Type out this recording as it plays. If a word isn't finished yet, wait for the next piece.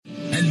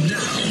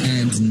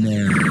And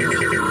now,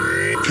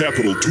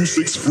 Capital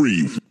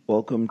 263.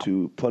 Welcome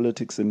to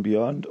Politics and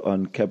Beyond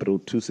on Capital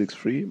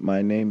 263.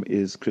 My name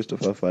is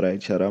Christopher Farai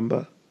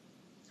Charamba.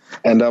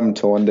 And I'm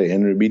Tawanda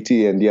Henry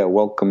Biti, and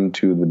welcome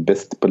to the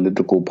best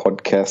political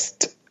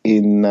podcast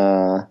in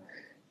the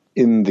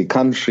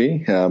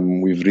country.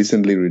 We've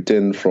recently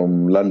returned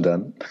from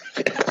London.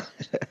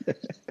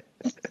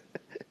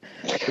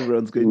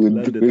 Everyone's going to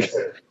London.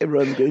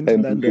 Everyone's going to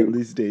London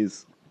these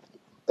days.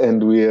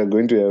 And we are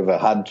going to have a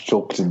hard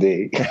talk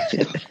today.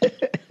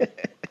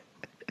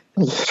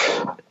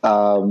 But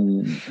wow.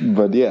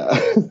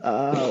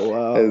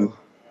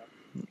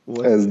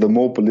 As the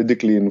more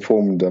politically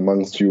informed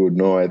amongst you would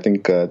know, I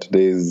think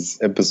today's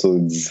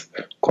episode's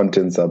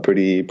contents are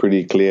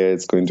pretty clear.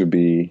 It's going to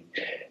be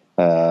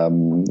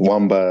Wamba's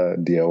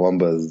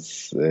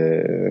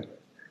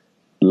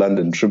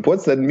London trip.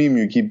 What's that meme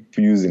you keep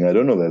using? I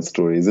don't know that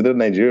story. Is it a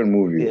Nigerian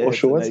movie? Yeah,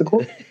 Osho, what's it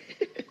called?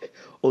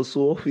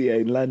 Sophia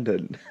in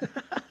London.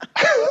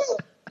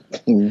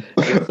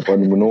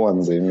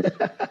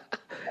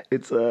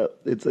 It's a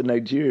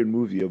Nigerian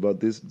movie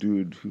about this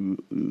dude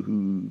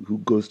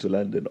who goes to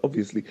London.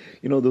 Obviously,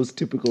 you know those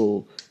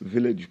typical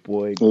village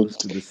boy goes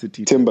to the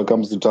city. Timber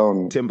comes to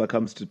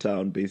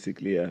town,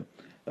 basically. Yeah.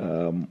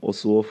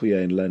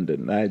 Osofia in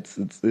London. It's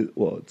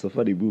a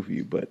funny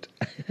movie, but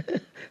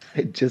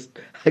I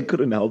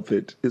couldn't help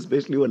it,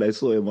 especially when I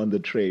saw him on the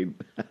train.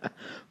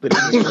 But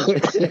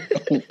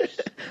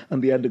on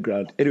the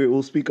underground. Anyway,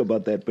 we'll speak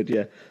about that. But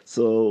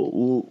so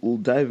we'll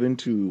dive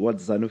into what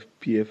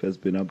Zanu-PF has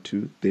been up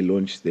to. They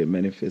launched their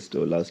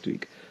manifesto last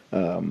week.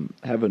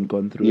 Haven't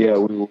gone through it. Yeah,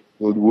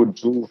 we'll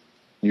do.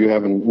 You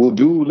haven't. We'll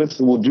do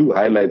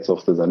highlights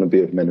of the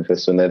Zanu-PF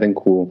manifesto, and I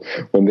think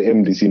when the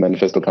MDC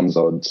manifesto comes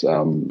out,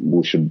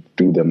 we should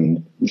do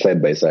them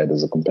side by side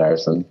as a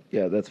comparison.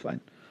 Yeah, that's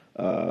fine.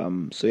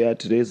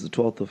 Today is the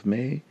 12th of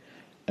May,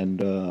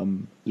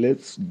 and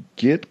let's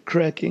get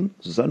cracking.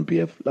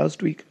 Zanu-PF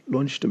last week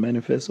launched a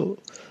manifesto.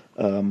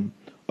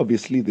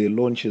 Obviously, their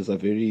launches are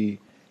very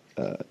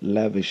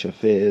lavish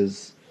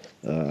affairs.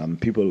 I'm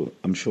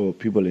sure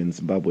people in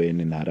Zimbabwe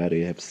and in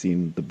Harare have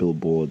seen the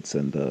billboards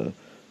and the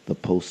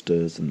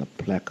posters and the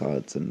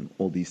placards and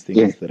all these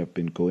things that have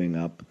been going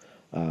up.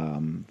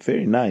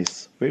 Very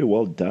nice, very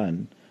well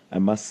done, I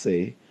must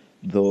say.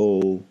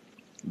 Though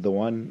the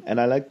one, and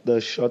I like the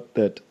shot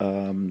that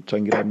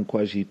Changira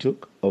Mkwaji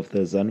took of the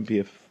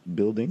Zanu-PF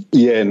building.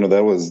 Yeah, no,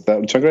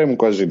 Changira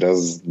Mkwaji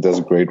does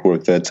great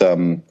work. That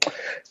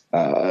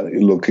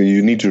look,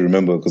 you need to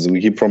remember, because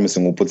we keep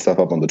promising we'll put stuff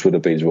up on the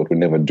Twitter page, but we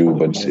never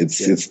do.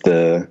 It's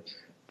the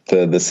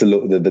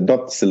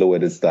not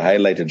silhouette, it's the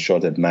highlighted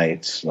shot at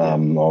night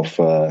of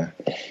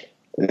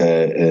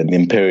an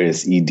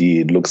imperious ED.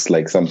 It looks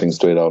like something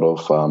straight out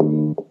of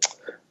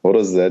what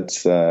was that?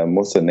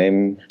 What's the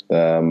name?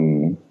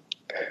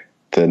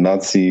 The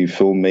Nazi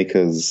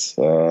filmmakers.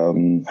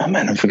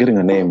 I'm forgetting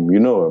her name. You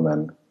know her,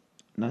 man.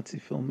 Nazi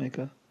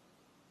filmmaker.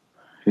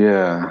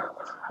 Yeah.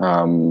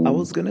 I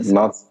was gonna say.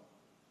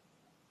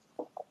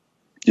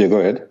 Yeah, go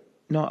ahead.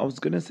 No, I was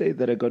gonna say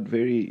that I got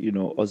very,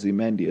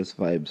 Ozymandias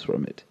vibes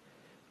from it.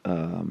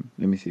 Let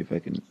me see if I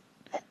can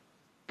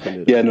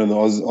pull it up.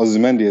 No,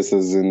 Ozymandias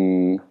as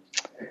in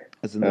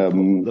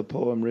the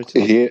poem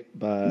written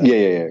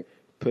by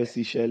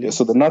Percy Shelley. Yeah,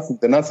 so the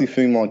Nazi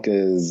filmmaker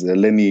is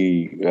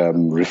Leni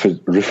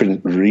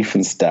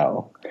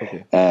Riefenstahl.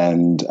 Okay.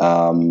 And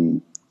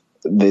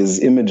there's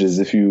images.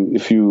 If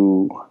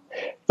you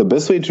the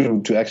best way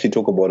to actually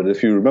talk about it,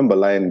 if you remember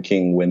Lion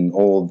King, when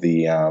all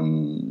the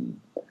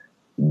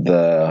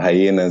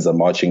hyenas are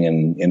marching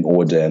in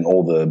order and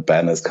all the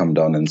banners come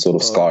down and sort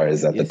of Scar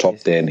is at the top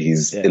there and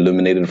he's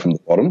illuminated from the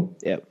bottom.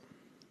 Yep.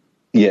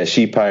 Yeah,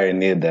 she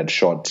pioneered that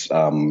shot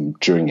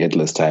during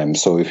Hitler's time.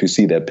 So if you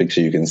see that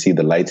picture, you can see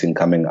the lighting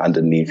coming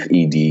underneath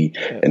ED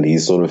and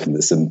he's sort of in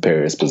this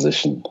imperious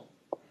position.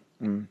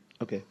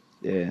 Okay,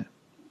 yeah.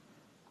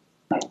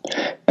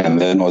 And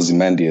then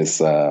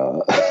Ozymandias...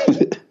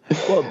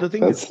 Well, the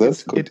thing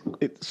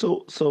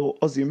so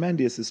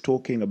Ozymandias is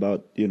talking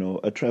about,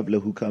 a traveler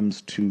who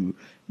comes to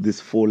this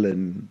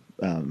fallen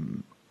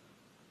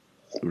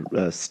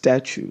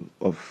statue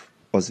of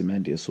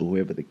Ozymandias, or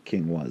whoever the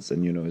king was,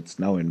 and it's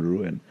now in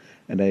ruin.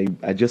 And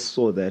I just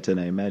saw that and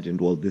I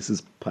imagined, well, this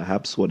is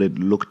perhaps what it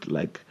looked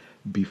like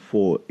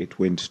before it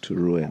went to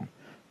ruin.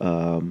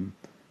 And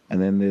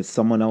then there's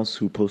someone else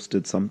who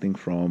posted something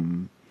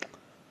from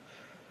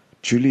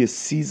Julius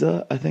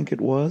Caesar, I think it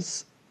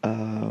was.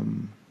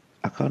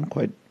 I can't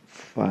quite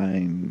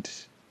find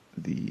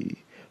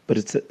but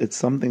it's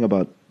something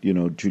about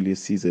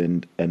Julius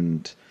Caesar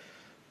and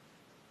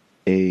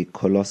a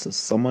colossus.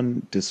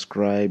 Someone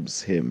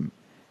describes him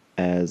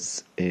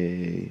as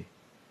a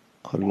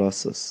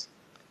colossus.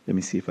 Let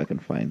me see if I can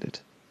find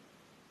it.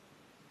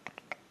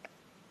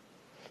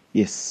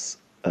 Yes,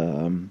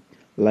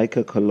 like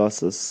a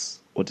colossus.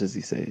 What does he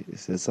say? He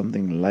says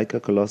something like a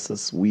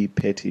colossus. We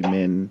petty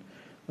men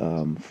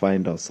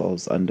find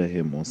ourselves under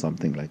him, or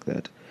something like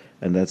that.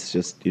 And that's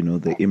just,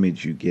 the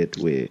image you get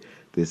where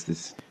there's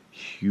this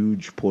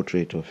huge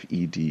portrait of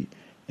ED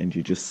and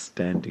you're just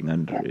standing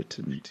under it,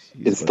 and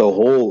It's the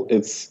whole.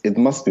 It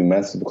must be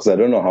massive because I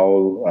don't know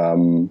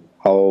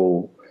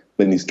how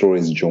many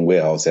stories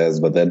Jongwe House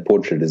has, but that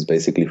portrait is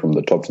basically from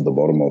the top to the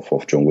bottom of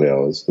Jongwe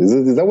House.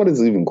 Is that what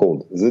it's even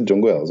called? Is it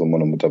Jongwe House or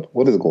Monomotap?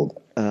 What is it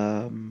called?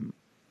 I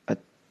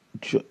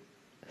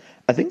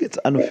think it's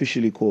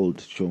unofficially called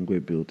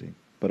Jongwe Building,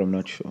 but I'm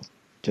not sure.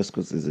 Just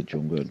because there's a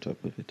Jongwe on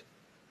top of it.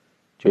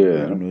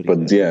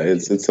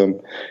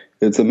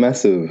 It's a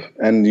massive,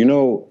 and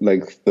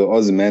like the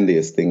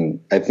Ozymandias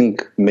thing. I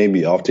think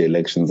maybe after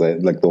elections,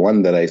 like the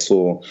one that I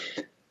saw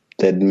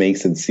that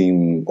makes it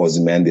seem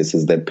Ozymandias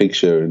is that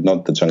picture,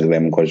 not the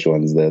Changram Kosh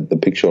ones, the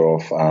picture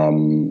of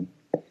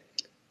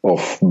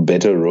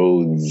better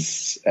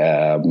roads,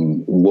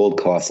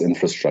 world-class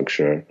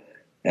infrastructure,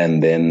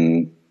 and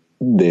then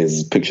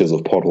there's pictures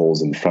of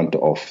potholes in front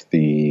of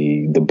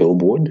the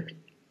billboard.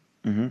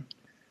 Mm-hmm.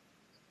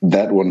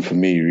 That one for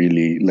me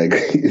really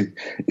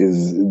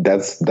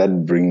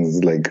that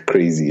brings like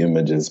crazy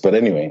images. But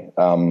anyway,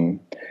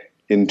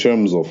 in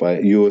terms of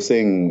you were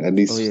saying at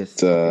least. Oh yes,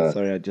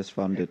 sorry, I just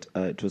found it.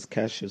 It was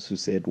Cassius who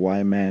said,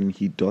 "Why man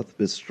he doth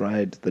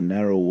bestride the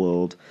narrow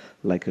world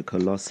like a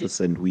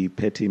colossus, and we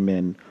petty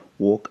men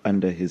walk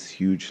under his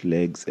huge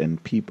legs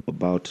and peep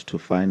about to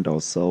find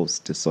ourselves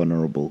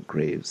dishonorable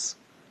graves."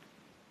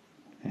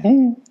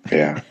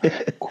 Yeah,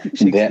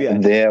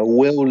 they're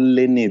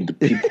well-learned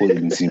people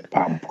in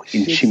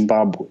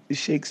Zimbabwe.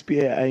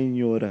 Shakespeare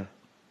Ainyora.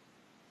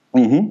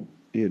 Mm-hmm.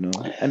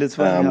 And it's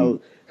funny how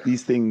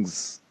these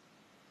things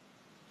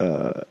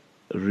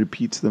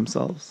repeat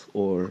themselves,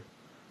 or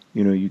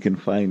you can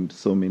find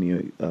so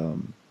many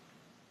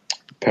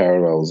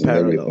parallels. And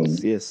everything.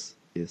 Yes,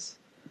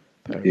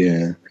 parallels.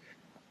 Yeah.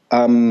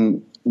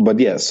 But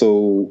yeah,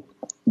 so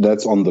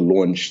that's on the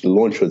launch. The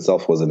launch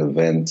itself was an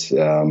event.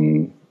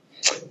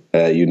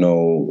 Even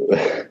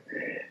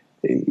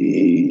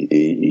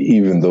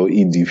though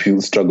ED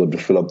struggled to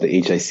fill up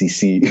the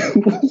HICC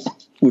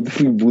with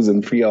free booze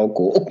and free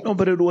alcohol. No,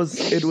 but it was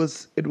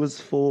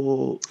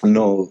for.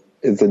 No,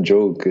 it's a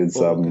joke. It's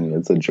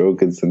it's a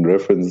joke. It's in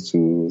reference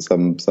to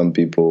some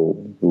people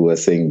who are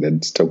saying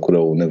that Takura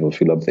will never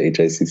fill up the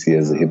HICC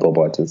as a hip hop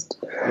artist.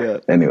 Yeah.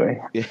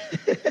 Anyway,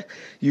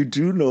 you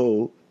do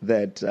know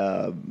that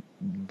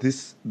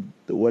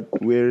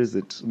where is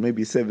it?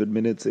 Maybe 7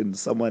 minutes in,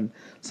 someone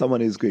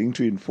is going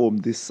to inform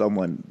this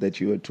someone that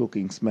you are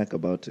talking smack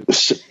about him.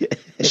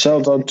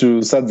 Shout out to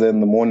Sadza in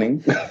the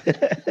morning.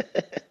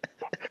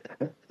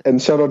 And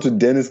shout out to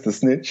Dennis the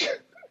Snitch.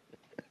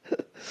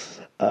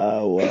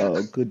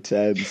 Wow, good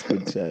times.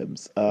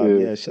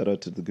 Yeah, shout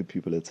out to the good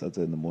people at Sadza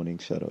in the morning.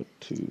 Shout out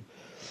to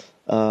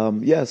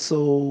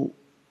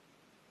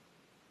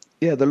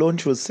the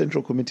launch was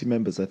Central Committee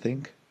members, I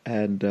think,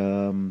 and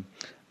I'm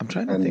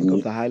trying to think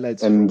of the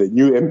highlights. And the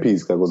new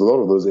MPs, because a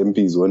lot of those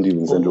MPs weren't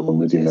even Central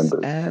Committee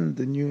members. And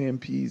the new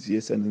MPs,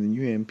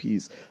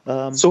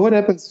 So what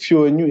happens if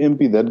you're a new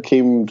MP that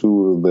came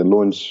to the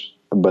launch,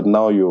 but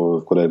now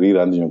you've got a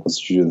rerun in your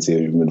constituency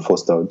and you've been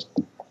forced out?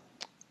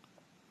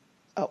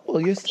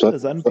 Well, you're still a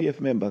Zanu-PF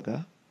member,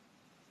 ka?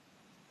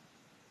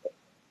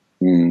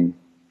 Mm.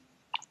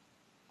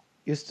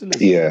 You're still a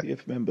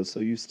Zanu-PF member, so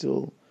you're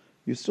still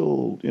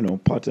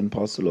part and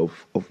parcel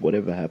of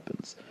whatever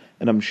happens.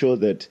 And I'm sure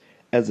that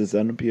as a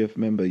Zanu-PF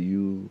member,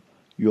 you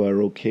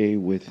are okay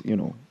with,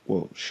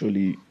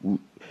 surely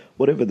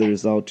whatever the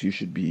result, you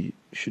should be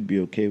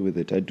okay with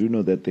it. I do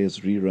know that there's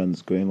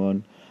reruns going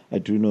on. I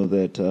do know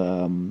that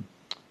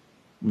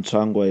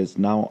Mchangwa is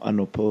now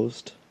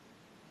unopposed,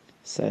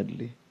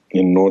 sadly.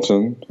 In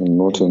Norton,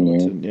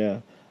 yeah.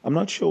 I'm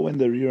not sure when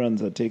the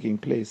reruns are taking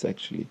place,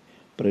 actually,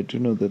 but I do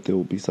know that there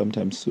will be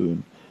sometime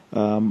soon.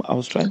 I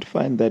was trying to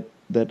find that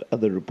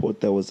other report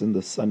that was in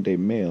the Sunday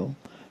Mail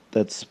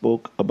that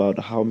spoke about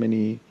how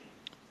many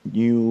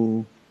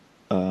new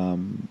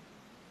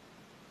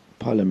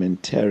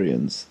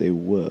parliamentarians there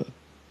were.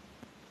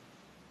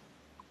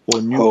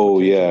 Or new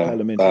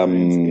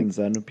parliamentarians in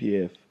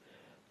Zanu-PF.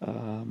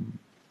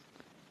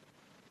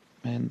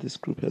 Man, this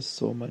group has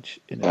so much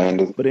in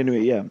it. But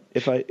anyway, yeah.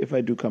 If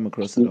I do come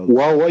across it,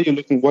 while you're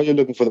looking for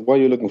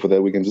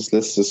that, we can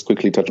let's just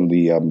quickly touch on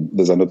the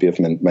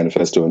Zanu-PF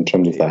manifesto in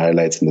terms of the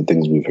highlights and the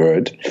things we've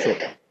heard. Sure.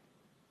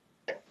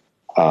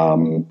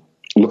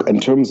 Look, in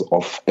terms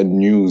of a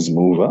news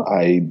mover,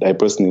 I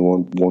personally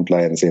won't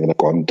lie and say that I've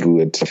gone through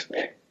it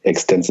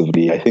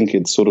extensively. I think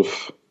it's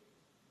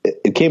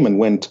it came and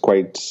went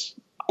quite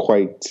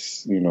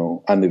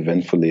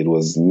uneventfully. It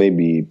was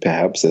maybe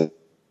perhaps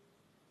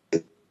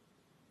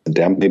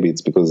maybe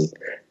it's because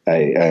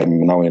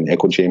I'm now in an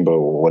echo chamber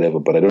or whatever,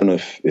 but I don't know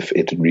if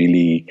it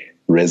really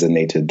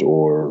resonated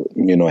or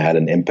had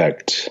an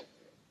impact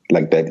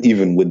like that,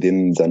 even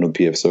within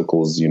Zanu-PF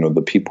circles.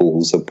 The people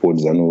who support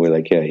Zanu were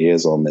like, yeah,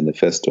 here's our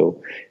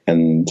manifesto,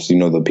 and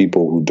the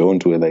people who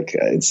don't were like,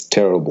 it's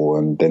terrible,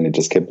 and then it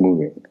just kept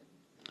moving.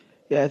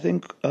 Yeah, I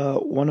think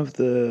one of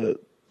the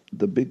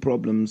big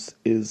problems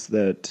is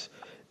that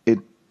it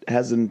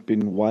hasn't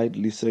been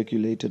widely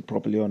circulated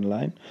properly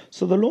online.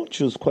 So the launch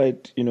was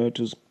quite,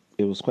 it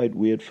quite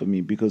weird for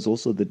me because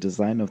also the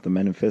design of the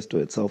manifesto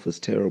itself is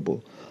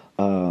terrible.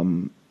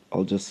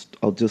 I'll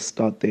just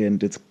start there,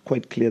 and it's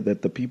quite clear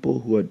that the people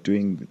who are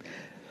doing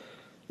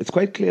it's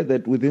quite clear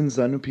that within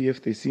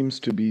Zanu-PF there seems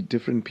to be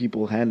different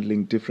people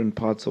handling different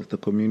parts of the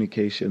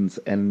communications,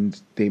 and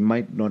they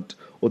might not,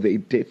 or they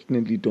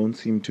definitely don't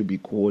seem to be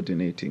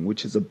coordinating,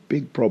 which is a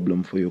big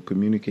problem for your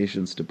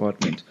communications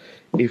department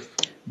if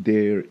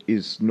there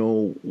is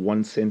no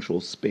one central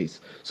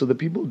space. So the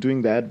people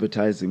doing the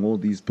advertising, all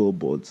these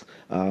billboards,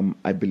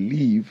 I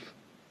believe,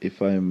 if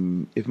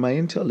my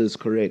intel is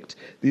correct,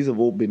 these have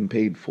all been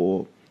paid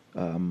for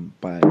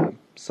by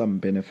some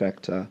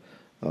benefactor,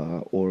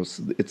 or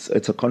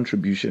it's a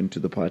contribution to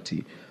the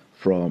party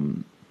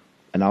from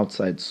an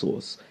outside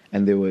source,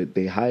 and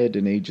they hired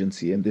an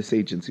agency, and this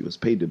agency was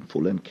paid in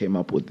full and came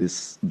up with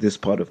this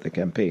part of the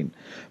campaign.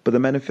 But the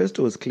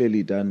manifesto was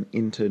clearly done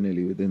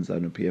internally within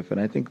Zanu-PF,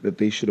 and I think that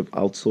they should have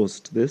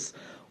outsourced this,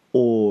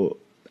 or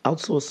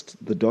outsourced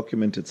the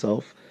document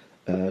itself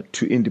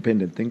to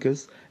independent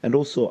thinkers, and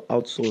also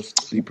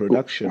outsourced the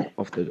production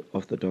of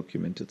the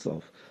document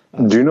itself.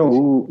 Do you know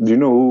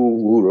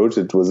who wrote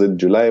it? Was it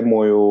July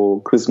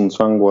Moyo, Chris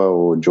Mtswangwa,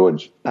 or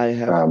George? I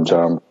have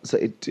so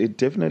it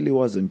definitely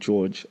wasn't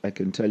George, I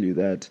can tell you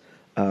that.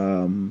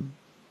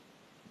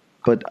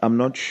 But I'm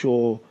not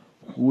sure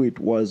who it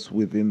was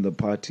within the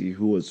party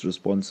who was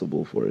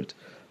responsible for it.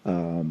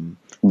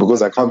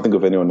 Because I can't think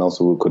of anyone else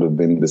who could have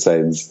been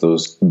besides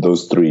those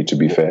three, to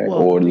be fair. Well,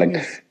 or the thing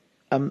like is,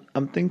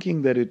 I'm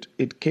thinking that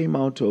it came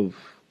out of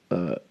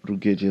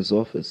Rugeje's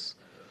office,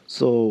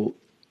 so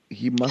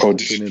he must have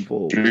been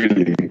involved.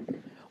 Really?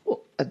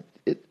 Well,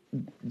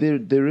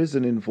 there is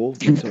an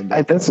involvement on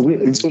that. That's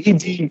weird. So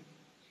ED,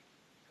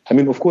 I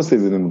mean, of course,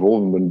 there's an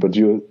involvement, but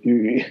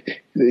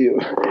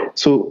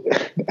so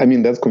I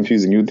mean, that's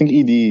confusing. You think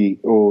ED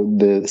or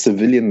the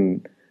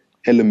civilian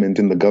element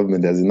in the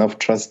government has enough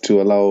trust to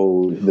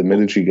allow the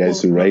military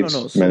guys to write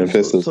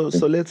manifestos?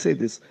 So let's say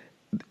this: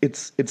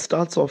 it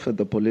starts off at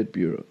the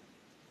Politburo,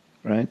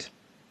 right?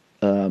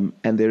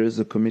 And there is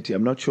a committee.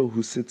 I'm not sure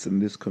who sits in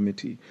this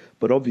committee,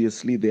 but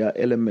obviously there are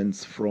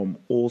elements from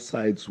all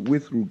sides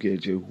with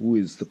Rugeje, who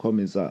is the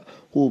commissar,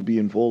 who will be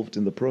involved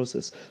in the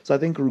process. So I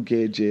think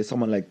Rugeje,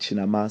 someone like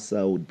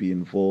Chinamasa would be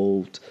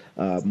involved.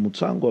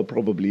 Mutswangwa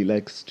probably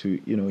likes to,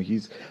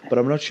 but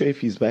I'm not sure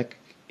if he's back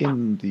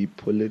in the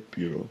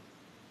Politburo.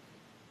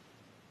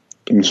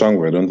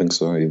 Mtswangwa, I don't think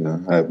so either.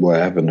 I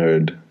haven't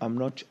heard. I'm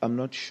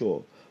not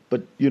sure.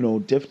 But,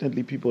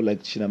 definitely people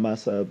like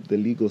Chinamasa, the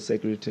legal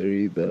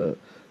secretary, the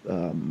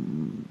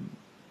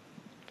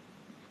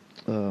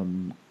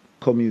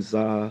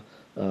commissar,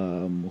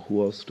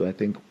 who else do I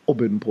think?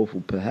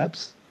 Obenpofu,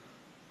 perhaps,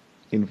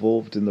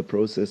 involved in the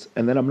process.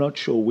 And then I'm not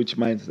sure which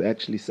minds they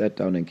actually sat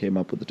down and came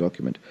up with the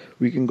document.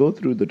 We can go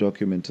through the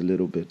document a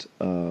little bit,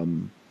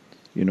 some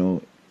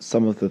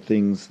of the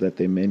things that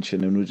they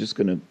mention, and we're just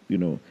going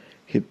to,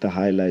 hit the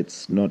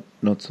highlights, not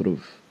sort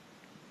of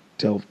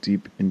delve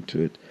deep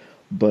into it.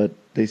 But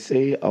they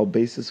say our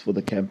basis for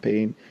the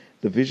campaign,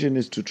 the vision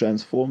is to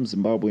transform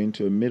Zimbabwe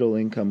into a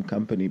middle-income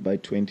company by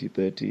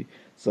 2030.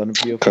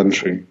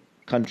 Country.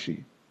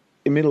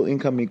 A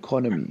middle-income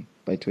economy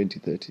by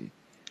 2030.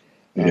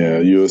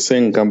 Yeah, you're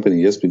saying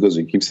company just because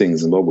we keep saying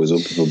Zimbabwe is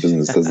open for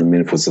business doesn't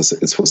mean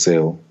it's for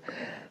sale.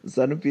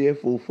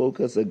 Zanu-PF will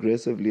focus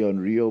aggressively on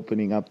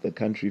reopening up the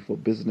country for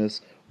business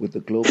with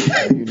the global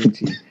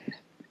community,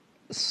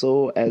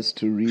 so as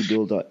to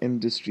rebuild our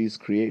industries,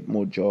 create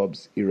more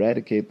jobs,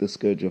 eradicate the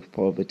scourge of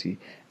poverty,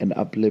 and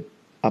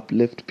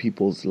uplift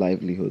people's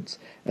livelihoods.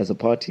 As a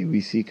party,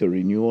 we seek a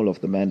renewal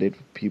of the mandate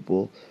for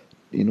people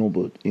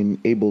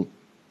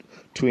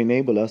to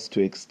enable us to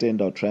extend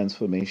our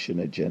transformation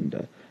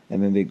agenda.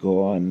 And then they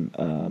go on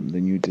the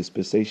new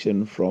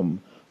dispensation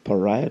from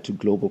pariah to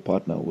global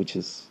partner, which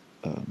is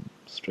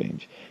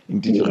strange.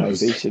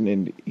 Indigenization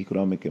and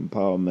economic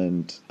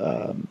empowerment.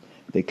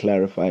 They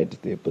clarified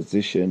their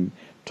position,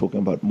 talking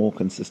about more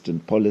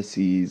consistent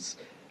policies.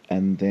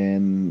 And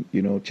then,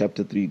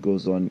 Chapter 3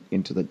 goes on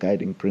into the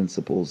guiding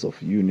principles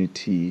of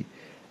unity,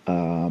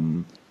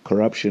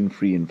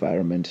 corruption-free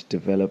environment,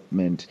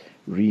 development,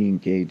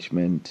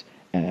 re-engagement,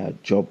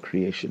 job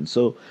creation.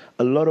 So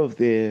a lot of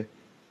the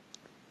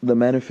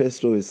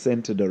manifesto is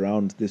centered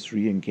around this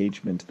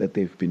re-engagement that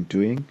they've been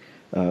doing,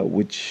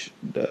 which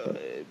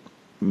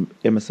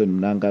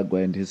Emerson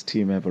Mnangagwa and his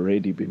team have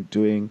already been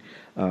doing,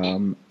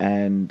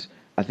 and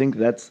I think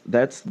that's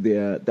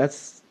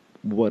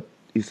what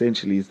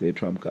essentially is their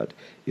trump card.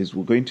 Is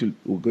we're going to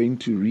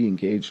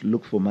re-engage,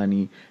 look for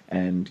money,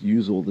 and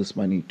use all this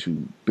money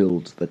to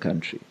build the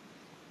country.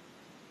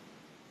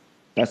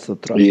 That's the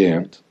thrust of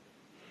it.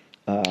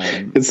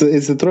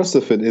 It's the thrust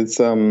of it. It's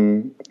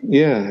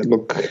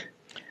look.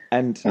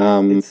 And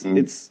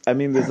it's I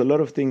mean, there's a lot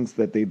of things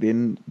that they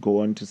then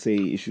go on to say,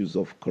 issues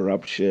of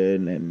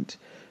corruption, and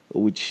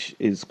which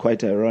is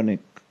quite ironic,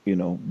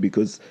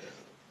 because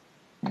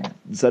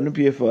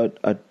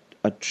Zanu-PF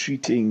are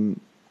treating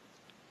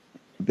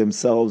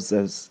themselves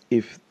as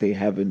if they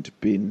haven't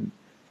been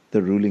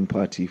the ruling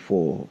party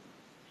for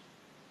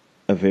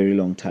a very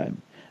long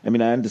time. I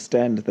mean, I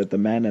understand that the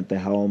man at the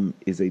helm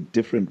is a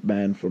different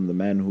man from the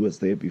man who was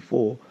there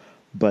before,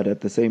 but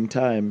at the same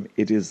time,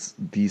 it is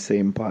the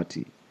same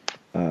party.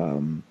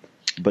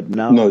 But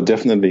now, No,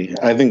 definitely.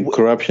 I think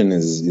corruption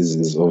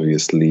is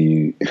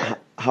obviously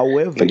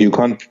however, like you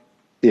can't.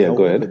 Yeah, go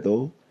however, ahead.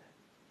 though,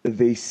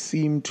 they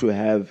seem to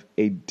have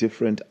a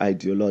different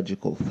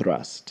ideological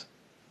thrust.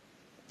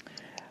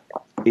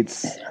 I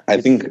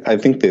think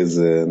there's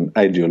an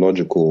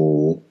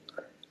ideological.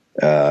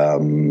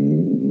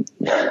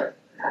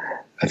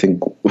 I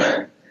think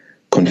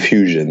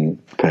confusion,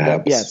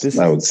 perhaps. Yeah,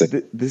 I would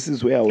say this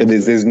is where I and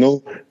was. there's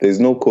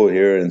no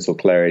coherence or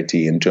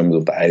clarity in terms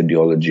of the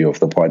ideology of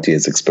the party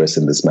as expressed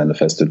in this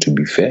manifesto. To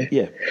be fair,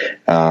 Yeah.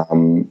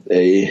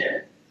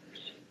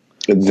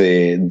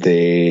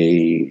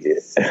 They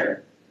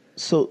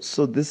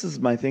So this is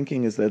my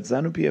thinking is that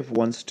Zanu-PF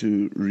wants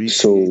to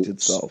recreate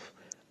itself.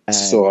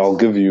 So I'll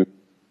give you,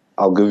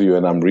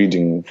 and I'm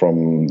reading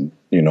from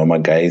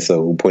Magaisa,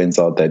 who points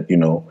out that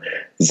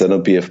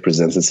Zanu-PF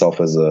presents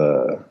itself as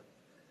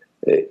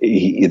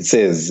it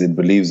says it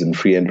believes in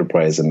free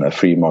enterprise and a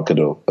free market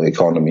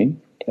economy,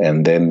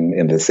 and then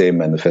in the same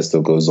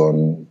manifesto goes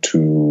on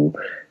to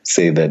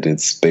say that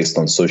it's based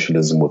on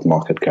socialism with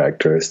market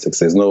characteristics.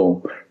 There's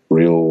no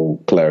real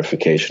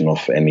clarification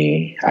of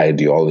any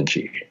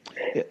ideology.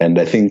 Yeah. And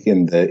I think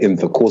in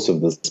the course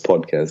of this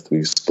podcast,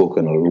 we've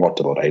spoken a lot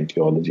about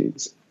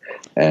ideologies,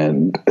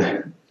 and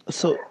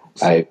so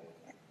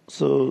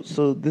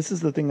this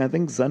is the thing. I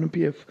think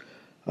Zanu-PF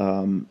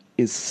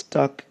is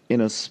stuck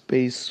in a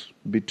space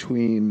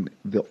between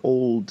the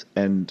old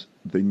and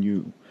the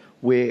new,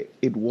 where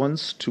it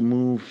wants to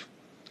move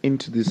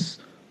into this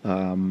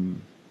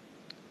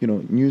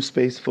new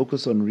space,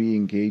 focus on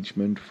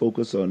re-engagement,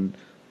 focus on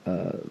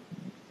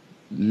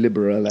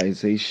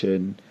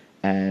liberalization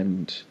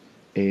and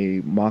a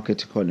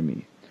market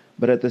economy.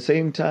 But at the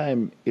same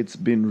time, it's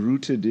been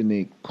rooted in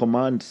a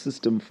command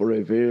system for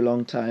a very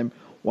long time,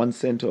 one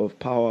center of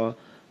power,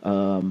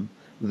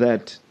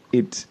 that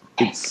it's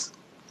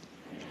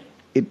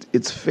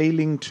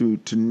failing to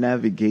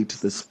navigate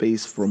the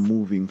space from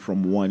moving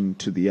from one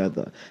to the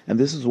other. And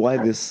this is why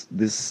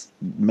this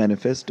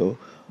manifesto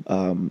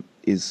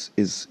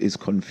is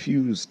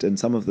confused, and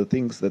some of the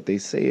things that they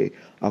say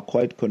are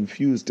quite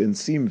confused and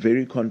seem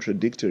very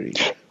contradictory,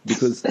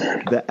 because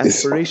the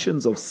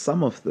aspirations of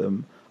some of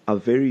them are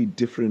very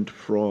different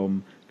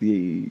from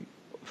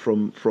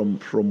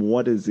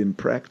what is in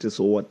practice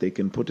or what they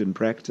can put in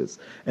practice.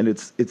 And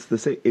it's the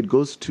same. It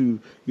goes to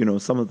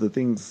some of the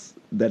things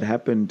that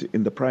happened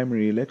in the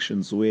primary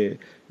elections, where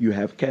you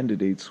have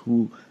candidates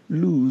who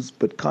lose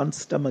but can't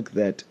stomach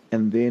that,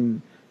 and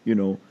then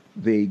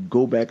they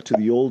go back to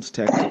the old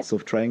tactics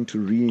of trying to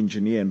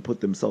re-engineer and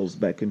put themselves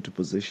back into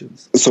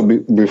positions. So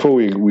before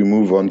we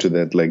move on to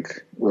that,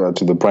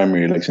 to the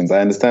primary elections,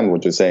 I understand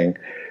what you're saying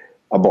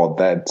about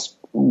that.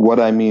 What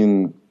I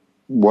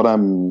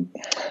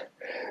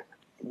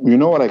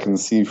can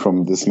see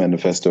from this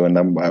manifesto,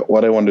 and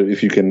what I wonder,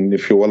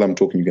 while I'm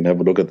talking, you can have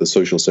a look at the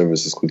social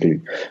services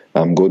quickly.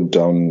 Go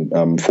down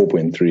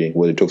 4.3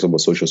 where it talks about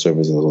social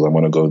services. I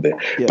want to go there,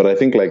 yeah. But I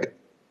think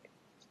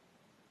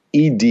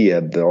ED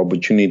had the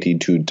opportunity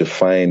to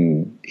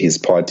define his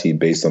party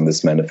based on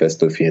this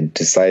manifesto if he had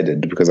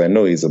decided, because I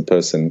know he's a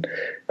person,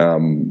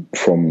 from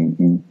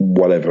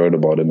what I've heard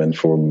about him and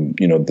from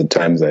the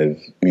times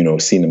I've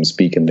seen him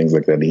speak and things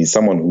like that, he's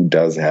someone who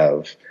does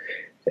have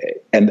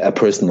a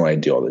personal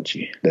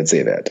ideology. Let's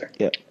say that.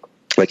 Yeah.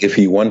 Like if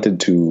he wanted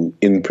to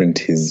imprint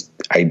his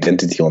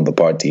identity on the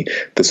party,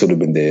 this would have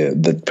been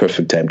the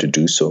perfect time to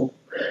do so.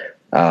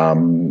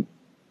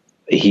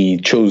 He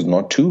chose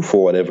not to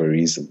for whatever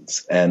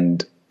reasons.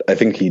 And I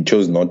think he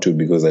chose not to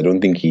because I don't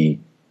think he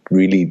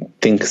really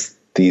thinks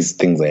these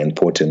things are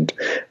important.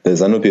 The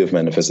Zanu-PF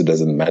manifesto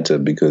doesn't matter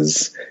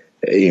because,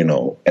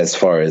 as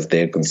far as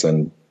they're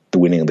concerned,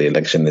 winning the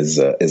election is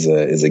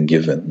a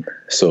given.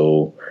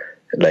 So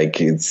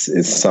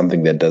it's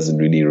something that doesn't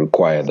really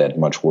require that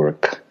much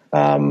work.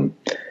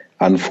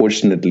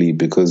 Unfortunately,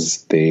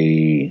 because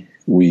we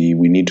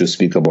need to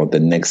speak about the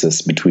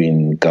nexus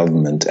between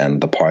government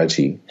and the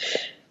party.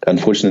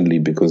 Unfortunately,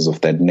 because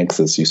of that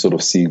nexus, you sort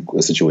of see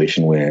a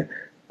situation where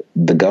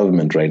the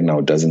government right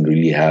now doesn't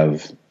really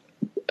have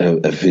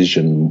a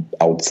vision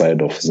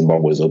outside of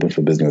Zimbabwe is open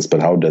for business. But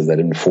how does that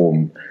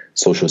inform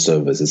social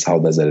services? How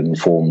does that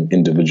inform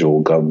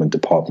individual government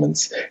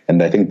departments?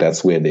 And I think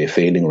that's where they're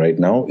failing right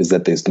now, is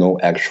that there's no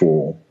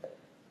actual,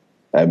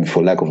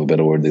 for lack of a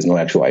better word, there's no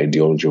actual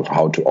ideology of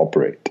how to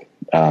operate.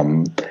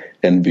 And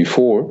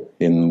before,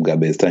 in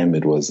Mugabe's time,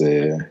 it was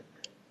a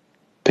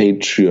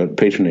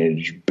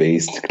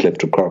patronage-based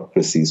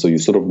kleptocracy. So you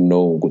sort of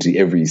know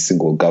every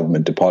single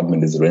government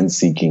department is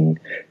rent-seeking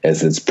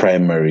as its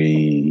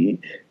primary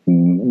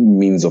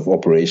means of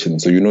operation.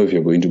 So if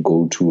you're going to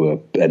go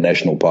to a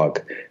national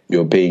park,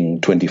 you're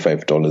paying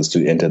 $25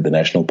 to enter the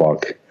national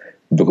park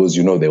because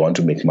they want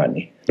to make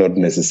money, not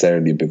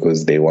necessarily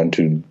because they want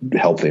to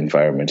help the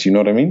environment. You know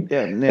what I mean?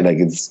 Yeah.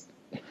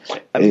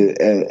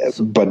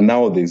 But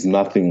now there's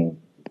nothing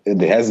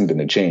there hasn't been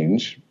a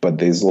change, but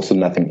there's also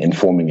nothing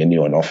informing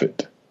anyone of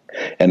it.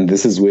 And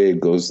this is where it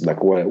goes,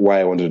 like why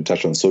I wanted to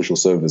touch on social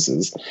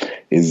services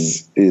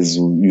is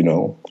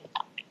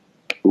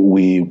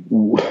we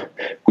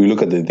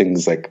look at the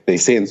things like they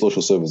say in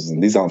social services,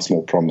 and these aren't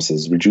small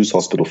promises: reduce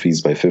hospital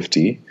fees by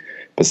 50%,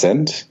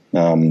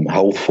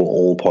 health for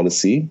all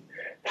policy,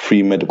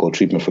 free medical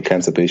treatment for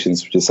cancer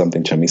patients, which is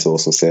something Chamisa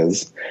also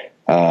says,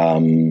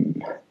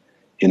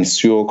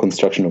 ensure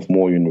construction of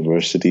more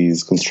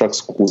universities, construct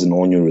schools in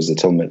all new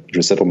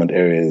resettlement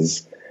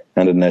areas,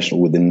 and a national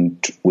within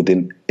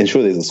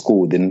ensure there's a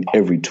school within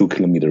every 2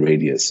 kilometer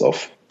radius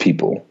of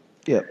people.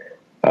 Yeah.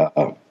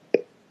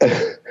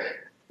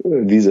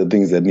 These are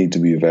things that need to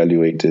be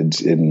evaluated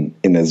in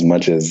as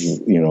much as,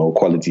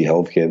 quality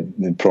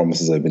healthcare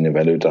promises have been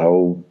evaluated.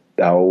 How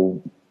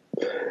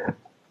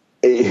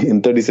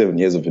in 37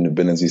 years of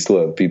independence, we still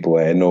have people.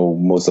 I know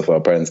most of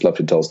our parents love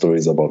to tell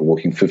stories about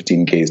walking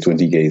 15 Ks,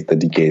 20 Ks,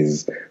 30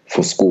 Ks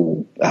for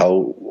school.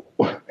 How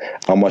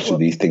much do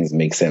these things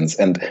make sense?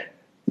 And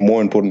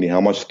more importantly, how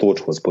much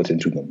thought was put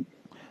into them?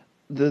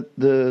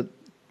 The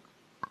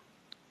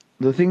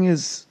thing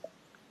is,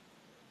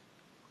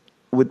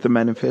 with the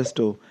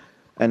manifesto,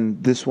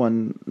 and this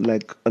one,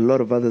 like a lot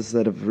of others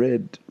that I've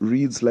read,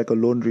 reads like a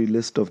laundry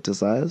list of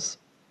desires.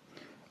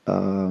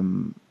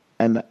 And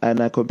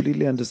I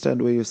completely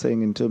understand what you're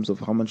saying in terms of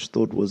how much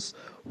thought was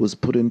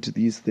put into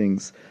these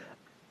things.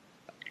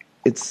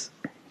 It's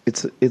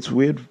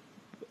weird.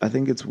 I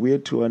think it's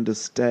weird to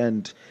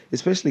understand,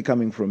 especially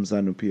coming from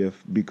Zanu-PF,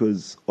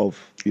 because of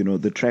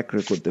the track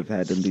record they've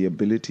had and the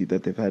ability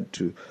that they've had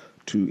to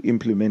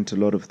implement a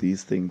lot of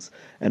these things,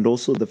 and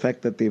also the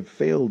fact that they've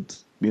failed,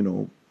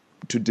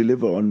 to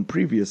deliver on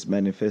previous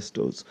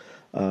manifestos.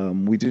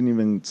 We didn't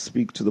even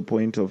speak to the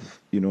point of,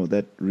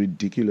 that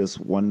ridiculous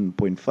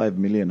 1.5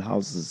 million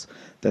houses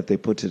that they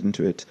put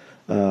into it,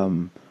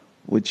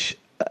 which,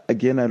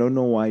 again, I don't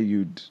know why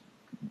you'd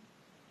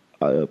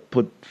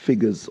put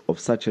figures of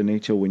such a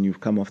nature when you've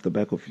come off the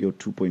back of your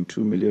 2.2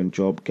 million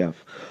job gap.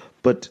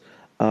 But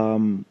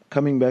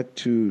coming back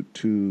to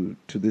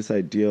this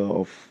idea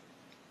of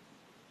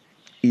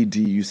ED,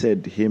 you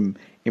said him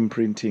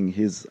imprinting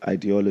his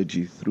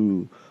ideology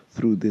through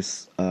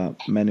this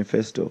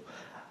manifesto.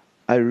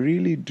 I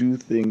really do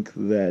think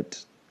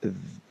that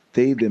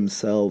they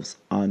themselves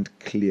aren't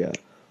clear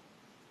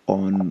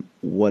on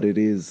what it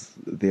is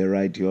their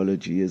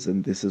ideology is,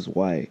 and this is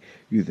why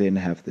you then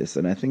have this.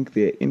 And I think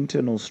their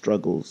internal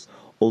struggles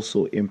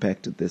also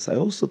impacted this. I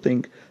also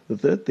think the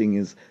third thing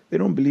is they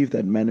don't believe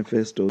that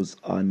manifestos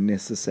are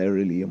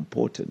necessarily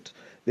important.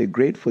 They're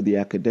great for the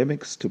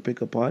academics to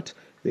pick apart.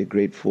 They're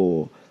great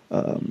for,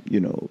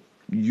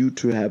 you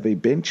to have a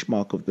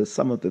benchmark of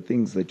some of the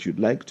things that you'd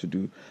like to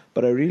do.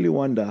 But I really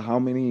wonder how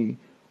many,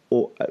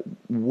 or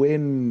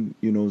when,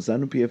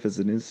 Zanu-PF as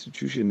an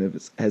institution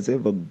has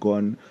ever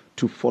gone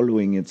to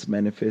following its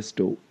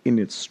manifesto in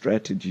its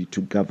strategy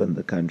to govern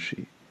the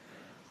country.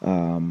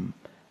 But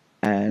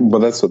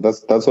that's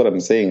what I'm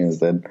saying is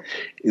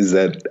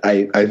that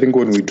I think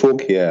when we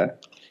talk here,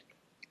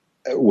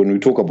 when we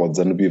talk about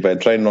Zanu-PF, I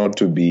try not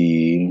to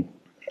be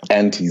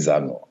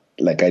anti-Zanu.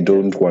 Like, I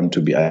don't want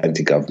to be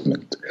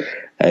anti-government.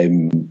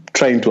 I'm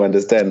trying to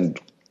understand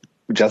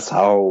just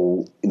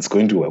how it's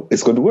going to work.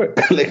 It's going to work.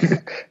 like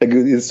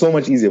it's so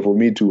much easier for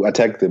me to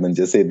attack them and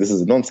just say this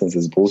is nonsense,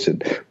 it's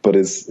bullshit. But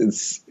it's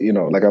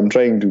I'm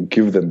trying to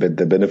give them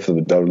the benefit of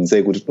the doubt and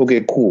say,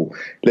 okay, cool.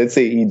 Let's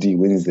say ED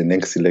wins the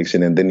next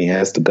election and then he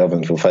has to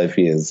govern for 5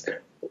 years.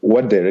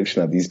 What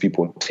direction are these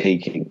people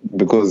taking?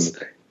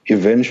 Because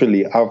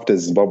eventually, after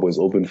Zimbabwe is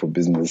open for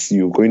business,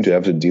 you're going to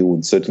have to deal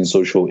with certain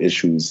social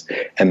issues,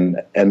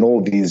 and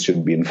all these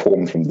should be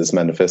informed from this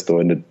manifesto.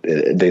 And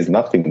there's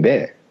nothing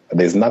there.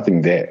 There's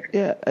nothing there.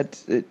 Yeah,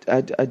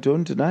 I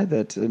don't deny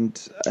that,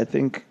 and I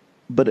think,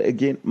 but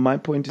again, my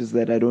point is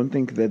that I don't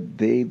think that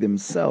they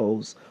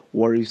themselves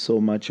worry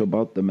so much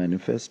about the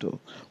manifesto,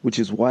 which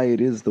is why it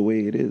is the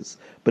way it is.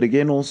 But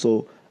again,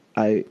 also,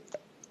 I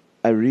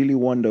really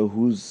wonder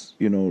who's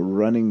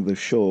running the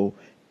show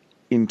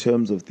in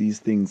terms of these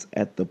things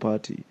at the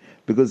party,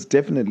 because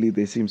definitely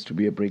there seems to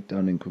be a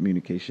breakdown in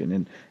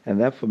communication,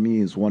 and that for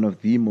me is one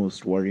of the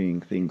most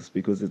worrying things,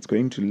 because it's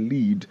going to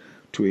lead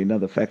to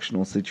another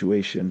factional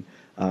situation,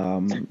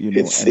 and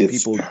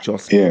people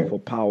jostling for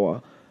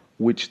power,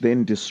 which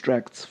then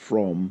distracts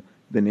from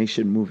the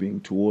nation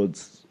moving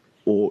towards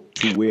or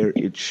to where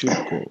it should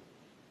go.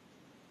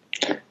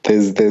 I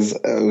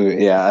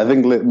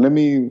think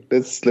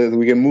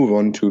we can move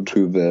on to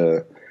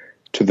the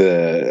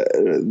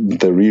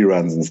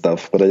reruns and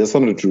stuff, but I just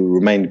wanted to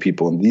remind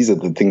people, and these are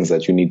the things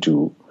that you need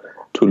to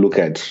look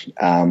at.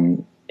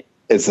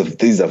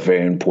 These are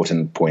very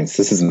important points.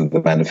 This isn't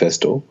the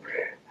manifesto.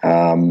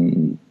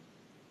 Doing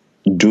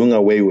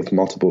away with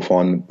multiple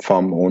farm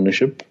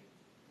ownership,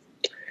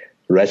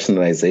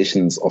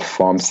 rationalizations of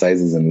farm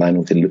sizes in line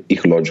with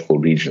ecological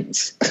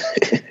regions.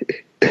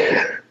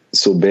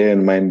 So bear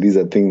in mind, these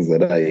are things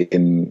that are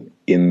in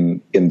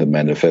the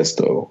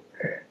manifesto.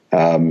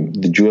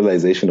 The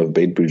dualization of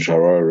Beitbridge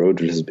Harare Road,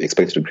 which is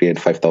expected to create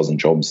 5,000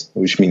 jobs,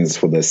 which means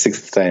for the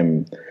sixth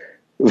time,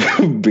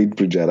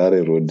 Beitbridge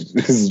Harare Road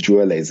is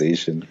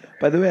dualization.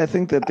 By the way, I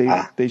think that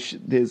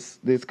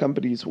there's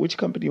companies. Which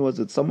company was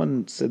it?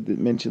 Someone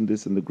mentioned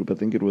this in the group. I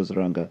think it was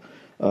Ranga.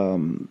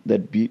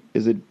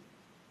 Is it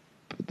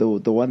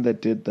the one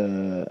that did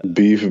the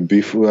Big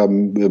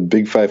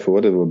Five or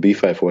whatever,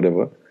 B5 or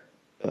whatever,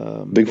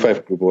 Big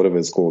Five Group or whatever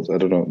it's called. I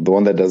don't know. The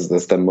one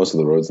that's done most of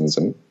the roads in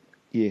Zim.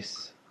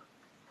 Yes.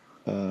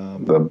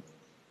 The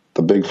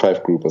Big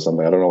Five Group or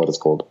something. I don't know what it's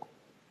called.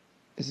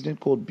 Isn't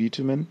it called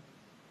Bitumen?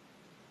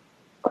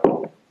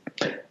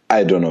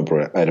 I don't know,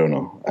 bro. I don't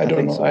know. I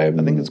don't know. So. I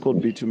think it's called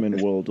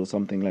Bitumen World or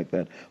something like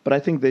that. But I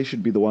think they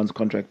should be the ones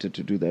contracted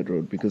to do that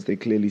road because they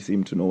clearly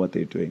seem to know what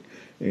they're doing.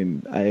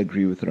 And I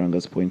agree with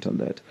Ranga's point on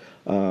that.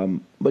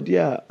 But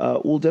yeah,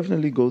 we'll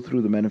definitely go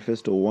through the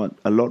manifesto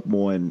a lot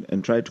more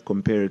and try to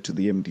compare it to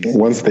the MDC.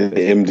 Once the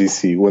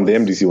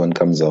MDC one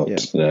comes out,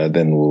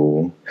 then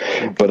we'll.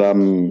 But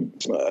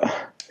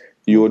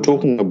you were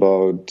talking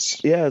about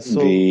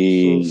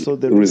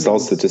the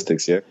results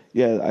statistics, yeah?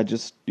 Yeah, I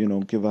just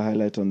give a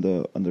highlight on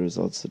the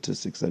results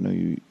statistics. I know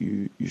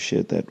you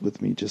shared that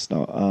with me just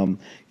now.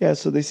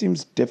 So there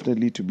seems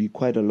definitely to be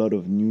quite a lot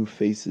of new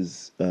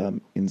faces in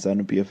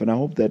Zanu-PF, and I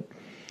hope that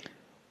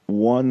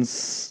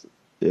once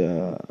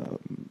the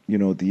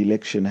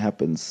election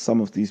happens, some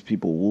of these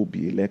people will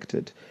be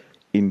elected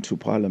into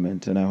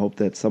parliament, and I hope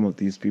that some of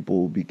these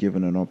people will be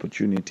given an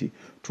opportunity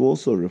to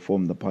also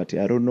reform the party.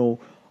 I don't know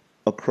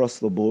across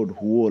the board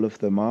who all of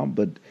them are,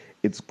 but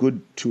it's good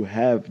to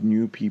have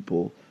new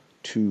people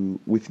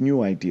with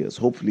new ideas.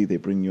 Hopefully they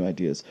bring new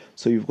ideas.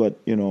 So you've got,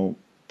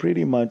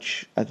 pretty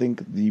much, I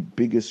think the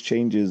biggest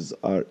changes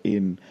are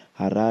in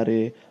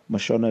Harare,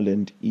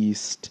 Mashonaland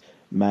East,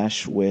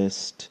 Mash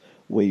West,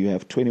 where you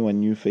have 21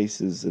 new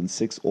faces and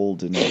 6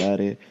 old in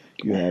Harare.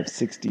 You have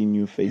 16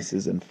 new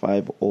faces and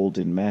 5 old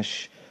in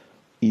Mash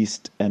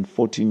East and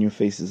 14 new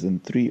faces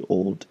and 3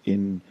 old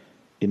in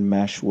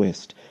Mash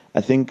West.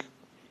 I think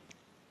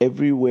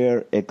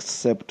everywhere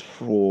except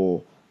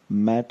for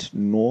Mat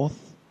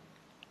North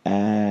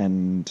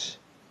and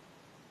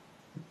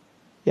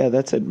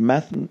that's it.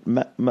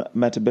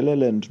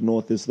 Matabeleland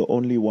North is the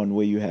only one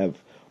where you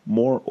have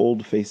more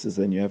old faces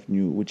than you have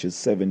new, which is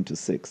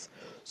 7-6.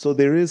 So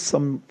there is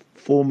some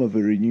form of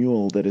a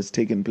renewal that has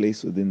taken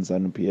place within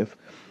ZANU-PF.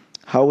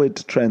 How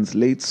it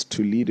translates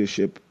to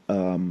leadership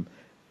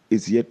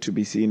is yet to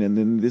be seen. And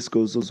then this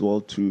goes as well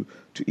to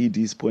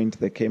Edie's point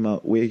that came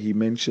out where he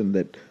mentioned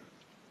that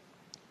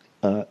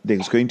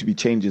there's going to be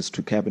changes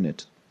to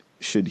cabinet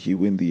should he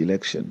win the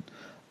election.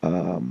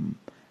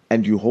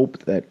 And you hope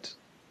that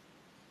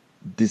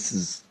this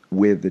is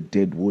where the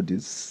dead wood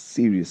is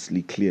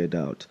seriously cleared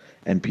out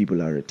and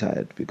people are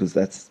retired, because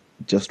that's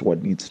just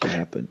what needs to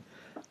happen.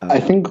 I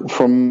think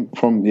from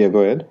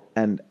go ahead.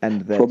 And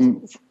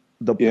that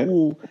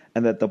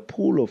the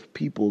pool of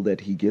people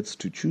that he gets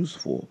to choose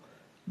for,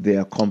 they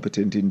are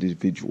competent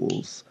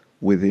individuals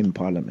within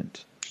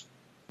Parliament.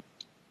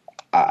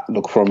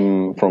 Look,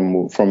 from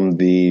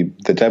the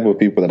type of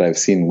people that I've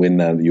seen win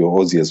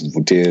your Osias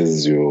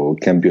Vutes, your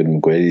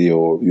Campion Mgueli,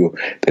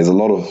 there's a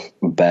lot of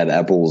bad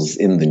apples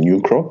in the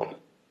new crop.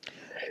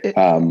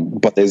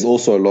 But there's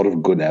also a lot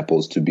of good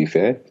apples, to be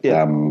fair.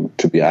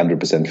 To be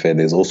 100% fair,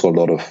 there's also a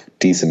lot of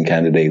decent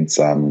candidates.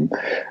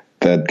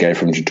 That guy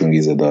from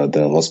Chitungiza,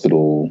 the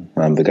hospital,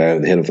 the guy,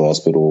 the head of the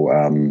hospital,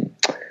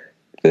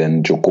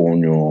 then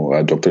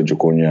Jokonyo, Dr.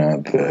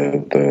 Jokonya,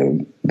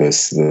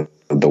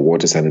 the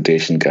water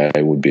sanitation guy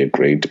would be a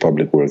great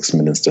public works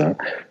minister.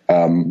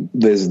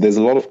 There's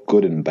a lot of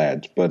good and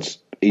bad, but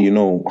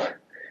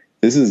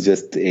this is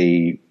just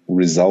a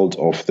result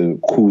of the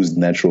coup's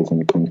natural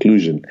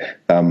conclusion.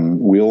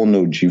 We all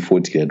know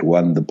G40 had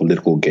won the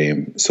political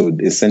game. So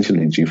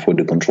essentially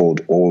G40 controlled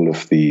all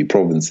of the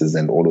provinces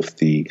and all of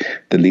the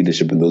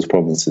leadership in those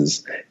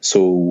provinces.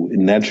 So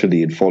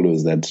naturally it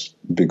follows that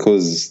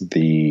because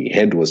the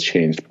head was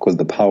changed, because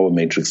the power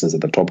matrices at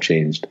the top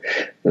changed,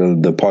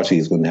 the party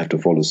is going to have to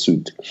follow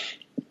suit.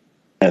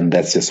 And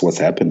that's just what's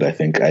happened, I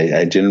think.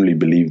 I generally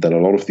believe that a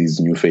lot of these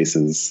new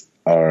faces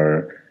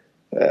are...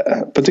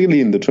 particularly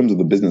in the terms of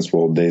the business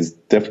world, there's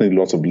definitely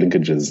lots of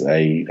linkages.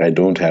 I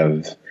don't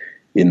have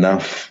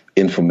enough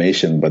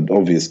information, but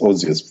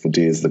Osias Fute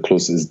is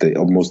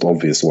the most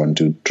obvious one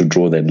to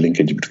draw that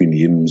linkage between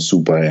him,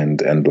 Super,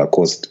 and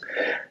Lacoste.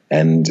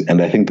 And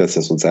I think that's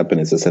just what's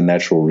happened. It's just a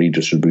natural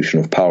redistribution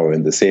of power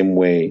in the same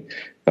way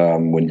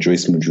when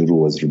Joyce Mujuru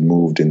was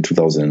removed in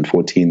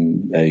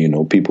 2014,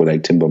 people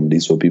like Timba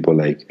Mliso, people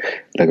like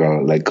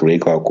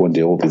Reiko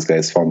Akonde, all these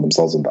guys found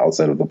themselves on the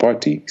outside of the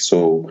party.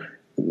 So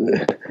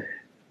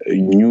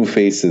new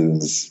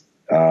faces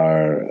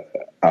are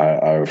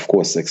of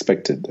course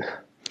expected.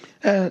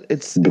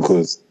 It's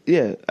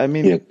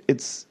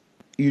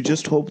you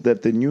just hope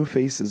that the new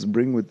faces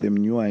bring with them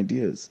new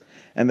ideas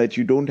and that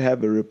you don't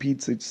have a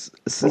repeat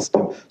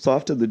system. So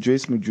after the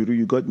Joyce Mujuru,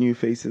 you got new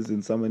faces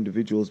in some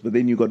individuals, but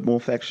then you got more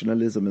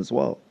factionalism as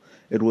well.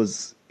 It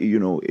was,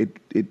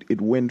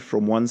 it went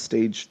from one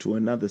stage to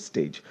another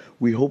stage.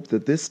 We hope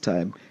that this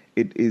time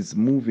it is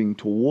moving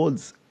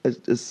towards a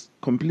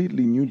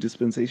completely new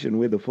dispensation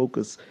where the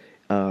focus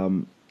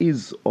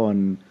is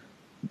on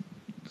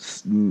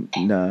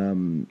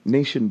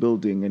nation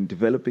building and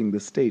developing the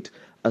state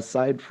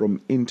aside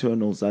from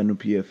internal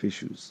Zanu-PF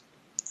issues.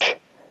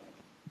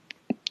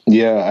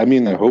 Yeah, I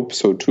mean, I hope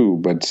so too.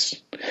 But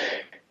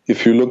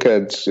if you look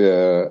at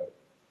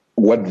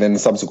what then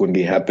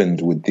subsequently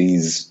happened with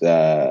these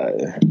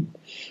primaries,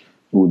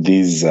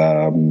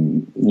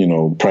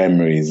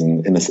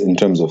 in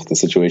terms of the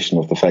situation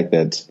of the fact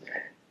that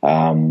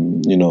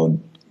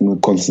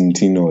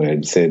Constantino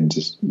had said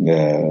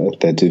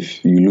that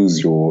if you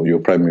lose your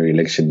primary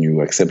election,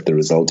 you accept the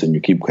result and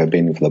you keep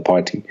campaigning for the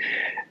party.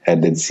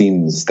 And it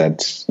seems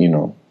that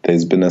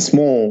there's been a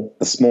small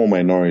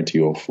minority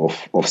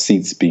of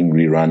seats being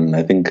rerun.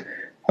 I think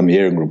I'm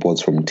hearing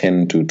reports from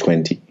 10 to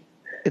 20.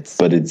 No. I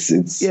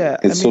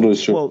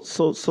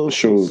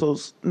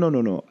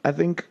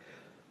think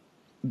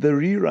the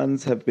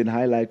reruns have been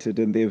highlighted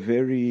and they're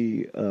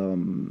very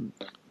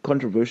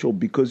controversial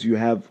because you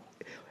have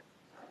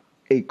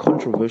a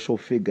controversial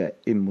figure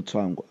in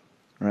Mutswangwa,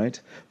 right?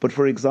 But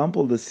for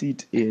example, the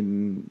seat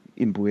in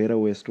Buera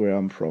West, where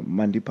I'm from,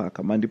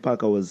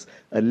 Mandipaka was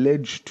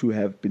alleged to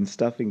have been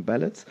stuffing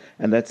ballots,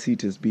 and that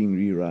seat is being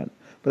rerun.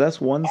 But that's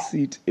one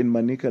seat in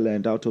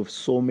Manicaland out of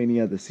so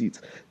many other seats.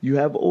 You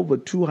have over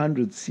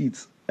 200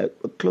 seats,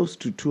 close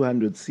to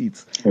 200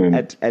 seats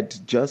at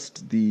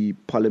just the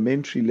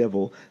parliamentary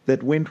level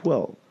that went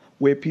well,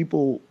 where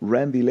people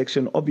ran the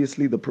election.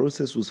 Obviously, the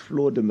process was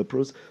flawed and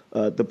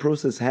the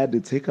process had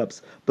its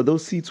hiccups, but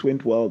those seats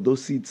went well.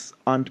 Those seats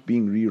aren't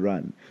being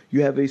rerun.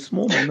 You have a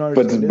small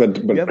minority.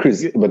 But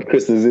Chris,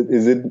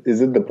 is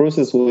it the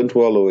process went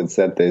well, or it's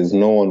that there's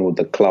no one with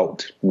the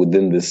clout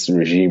within this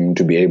regime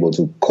to be able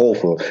to call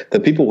for the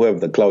people who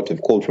have the clout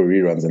have called for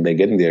reruns and they're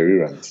getting their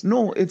reruns?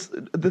 No,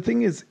 the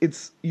thing is,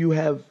 you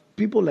have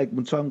people like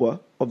Mutswangwa.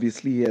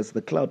 Obviously, he has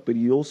the clout, but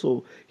he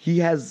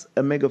has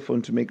a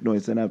megaphone to make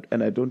noise,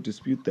 and I don't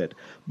dispute that.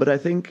 But I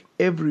think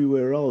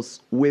everywhere else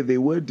where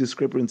there were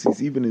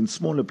discrepancies, even in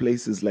smaller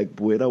places like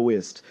Buera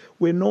West,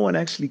 where no one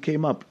actually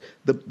came up,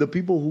 the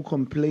people who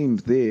complained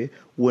there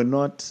were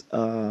not.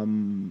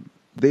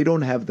 They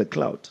don't have the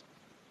clout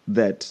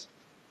that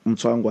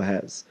Mutswangwa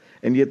has,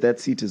 and yet that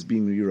seat is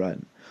being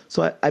rerun.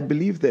 So I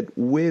believe that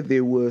where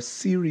there were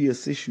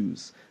serious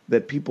issues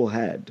that people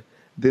had,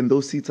 then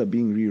those seats are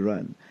being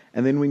rerun.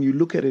 And then when you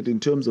look at it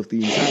in terms of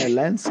the entire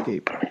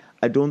landscape,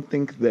 I don't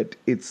think that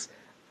it's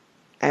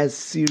as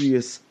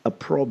serious a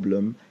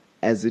problem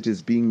as it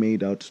is being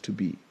made out to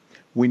be.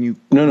 Go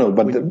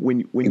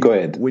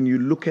ahead. When you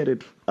look at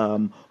it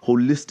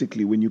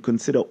holistically, when you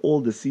consider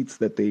all the seats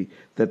that they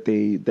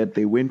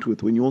went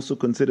with, when you also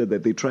consider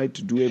that they tried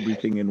to do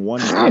everything in one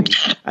day,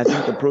 I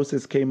think the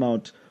process came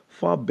out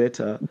far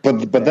better.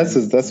 But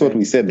that's what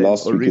we said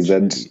last week, is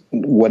that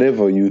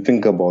whatever you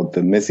think about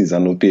the messy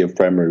Zanu-PF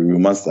primary, we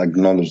must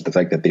acknowledge the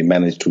fact that they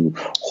managed to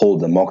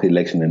hold a mock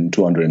election in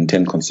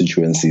 210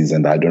 constituencies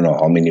and I don't know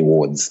how many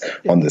wards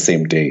on the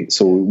same day.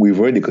 So we've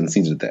already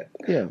conceded that.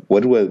 Yeah.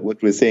 What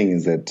we're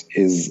saying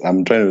is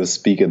I'm trying to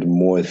speak at a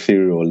more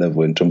ethereal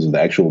level in terms of the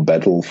actual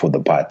battle for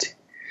the party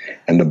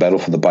and the battle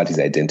for the party's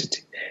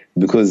identity.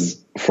 Because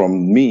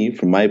from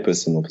my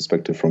personal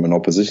perspective, from an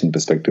opposition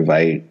perspective,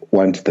 I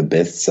want the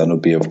best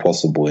Zanu-PF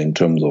possible in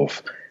terms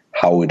of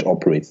how it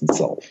operates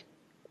itself.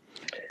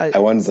 I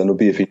want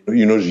Zanu-PF,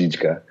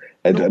 Zhijka.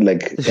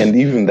 And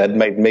even that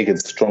might make it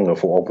stronger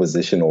for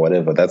opposition or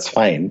whatever. That's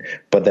fine,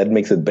 but that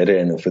makes it better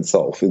in of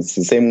itself. It's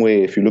the same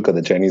way if you look at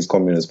the Chinese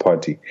Communist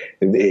Party.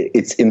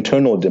 Its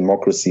internal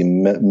democracy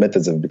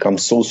methods have become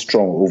so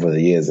strong over the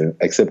years,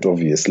 except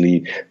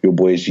obviously your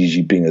boy Xi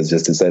Jinping has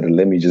just decided,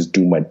 let me just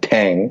do my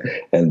tang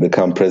and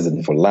become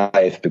president for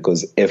life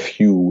because F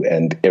you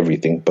and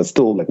everything. But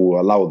still, we'll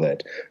allow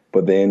that.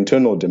 But the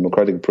internal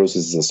democratic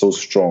processes are so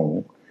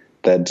strong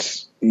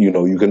that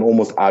you can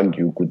almost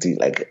argue,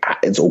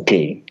 it's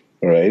okay,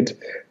 right?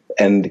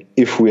 And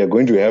if we are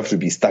going to have to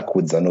be stuck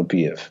with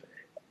Zanu-PF,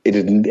 it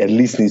at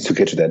least needs to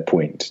get to that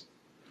point.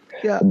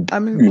 Yeah, I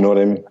mean, you know what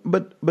I mean.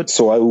 But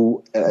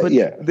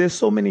there's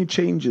so many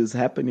changes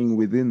happening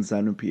within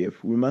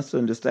Zanu-PF. We must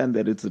understand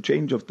that it's a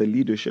change of the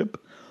leadership.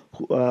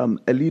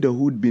 A leader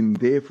who'd been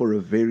there for a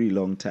very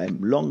long time,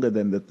 longer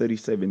than the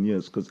 37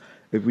 years, because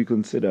if we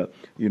consider,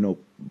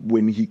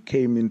 when he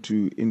came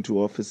into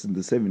office in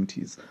the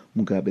 70s,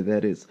 Mugabe,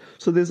 that is.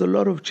 So there's a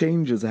lot of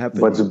changes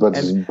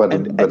happening.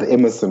 But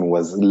Emerson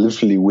was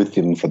literally with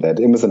him for that.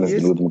 Emerson has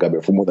been with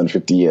Mugabe for more than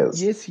 50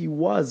 years. Yes, he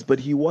was,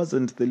 but he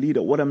wasn't the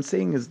leader. What I'm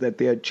saying is that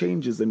there are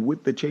changes, and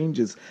with the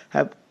changes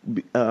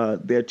there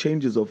are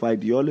changes of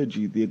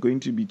ideology. There's going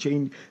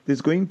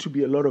to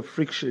be a lot of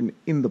friction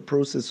in the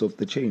process of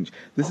the change.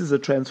 This is a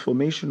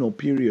transformational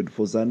period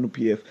for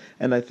Zanu-PF,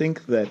 and I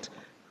think that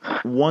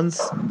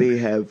once they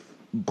have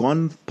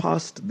gone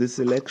past this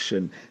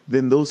election,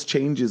 then those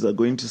changes are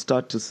going to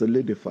start to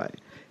solidify.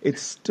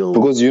 It's still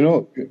because you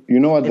know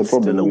what the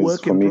problem is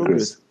for me,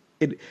 Chris.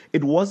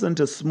 it wasn't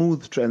a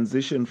smooth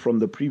transition from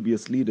the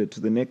previous leader to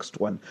the next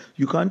one.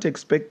 You can't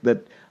expect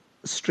that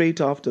straight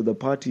after the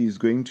party is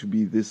going to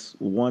be this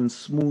one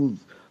smooth,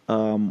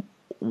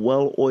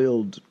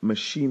 well-oiled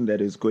machine that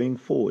is going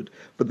forward.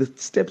 But the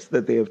steps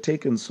that they have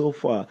taken so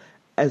far,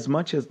 as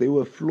much as there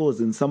were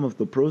flaws in some of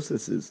the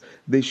processes,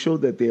 they show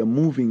that they are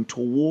moving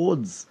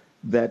towards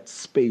that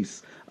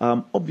space.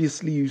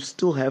 Obviously, you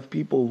still have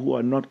people who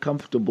are not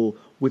comfortable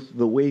with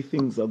the way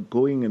things are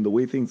going and the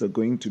way things are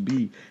going to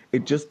be.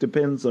 It just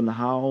depends on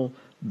how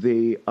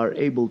they are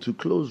able to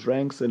close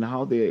ranks and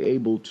how they are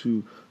able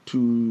to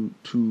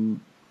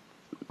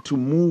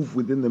move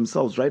within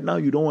themselves. Right now,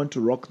 you don't want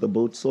to rock the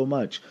boat so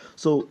much.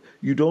 So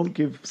you don't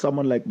give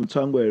someone like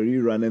Mutangwa a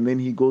rerun and then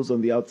he goes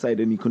on the outside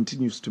and he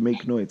continues to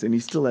make noise and he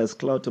still has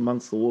clout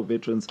amongst the war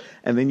veterans,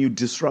 and then you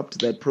disrupt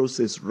that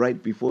process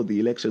right before the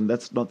election.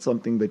 That's not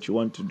something that you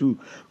want to do.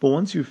 But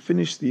once you've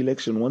finished the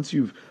election, once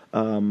you've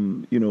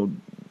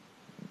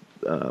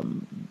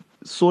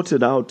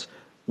sorted out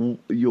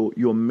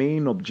your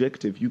main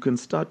objective, you can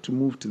start to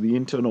move to the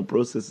internal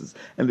processes.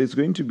 And there's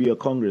going to be a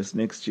Congress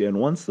next year. And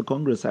once the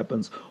Congress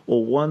happens,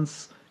 or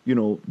once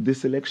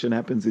this election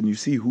happens, and you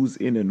see who's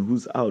in and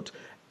who's out,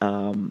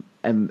 and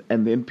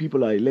then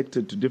people are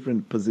elected to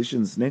different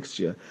positions next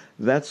year,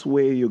 that's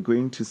where you're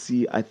going to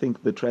see, I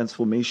think, the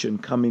transformation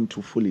come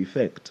into full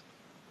effect.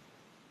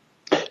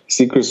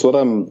 See, Chris, what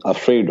I'm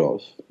afraid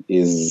of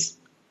is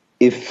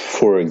if,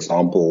 for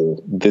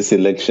example, this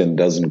election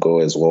doesn't go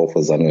as well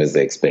for ZANU as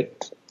they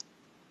expect.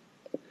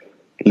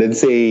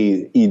 Let's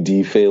say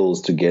ED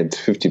fails to get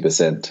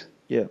 50%.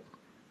 Yeah.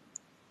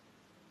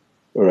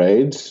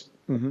 Right?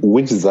 Mm-hmm.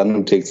 Which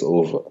ZANU takes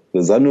over? The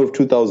ZANU of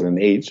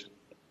 2008,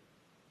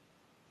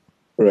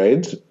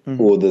 right?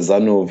 Mm-hmm. Or the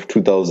ZANU of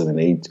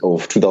 2008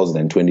 of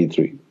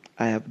 2023?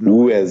 I have no.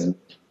 Who has?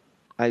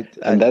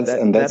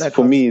 That's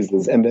for me.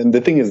 And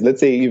the thing is,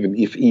 let's say even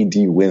if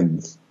ED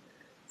wins,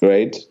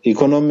 right?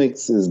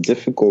 Economics is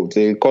difficult.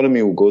 The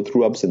economy will go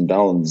through ups and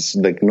downs.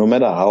 Like no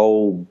matter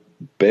how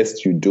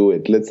best you do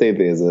it, let's say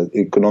there's an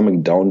economic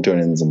downturn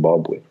in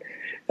Zimbabwe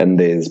and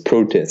there's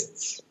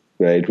protests,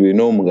 right? We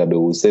know Mugabe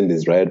will send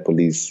his riot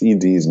police.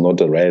 ED is not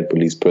a riot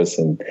police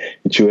person.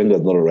 Chiwenga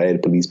is not a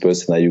riot police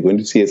person. Are you going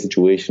to see a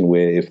situation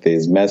where if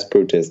there's mass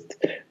protest,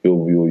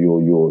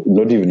 you're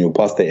not even your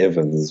Pastor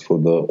Evans, for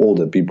the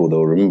older people,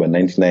 they'll remember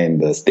 99,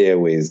 the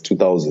stairways,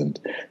 2000,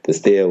 the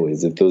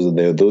stairways. If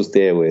those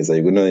stairways, are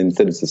you going to,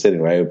 instead of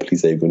sending riot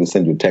police, are you going to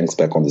send your tanks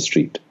back on the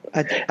street?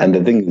 And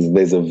the thing is,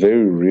 there's a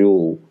very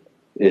real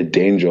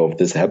danger of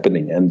this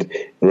happening. And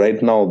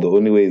right now, the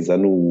only way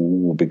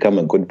ZANU will become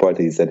a good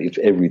party is that if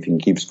everything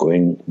keeps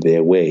going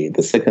their way.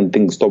 The second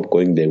thing stop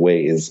going their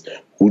way is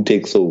who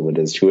takes over.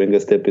 Does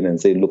Chiwenga step in and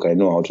say, look, I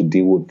know how to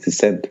deal with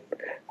dissent.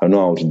 I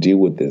know how to deal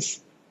with this.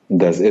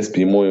 Does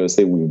SB Moyo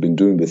say, we've been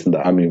doing this in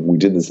the army, we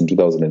did this in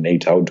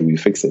 2008, how do we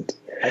fix it?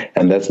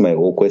 And that's my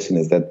whole question,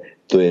 is that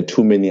there are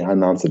too many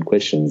unanswered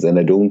questions. And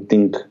I don't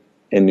think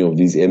any of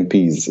these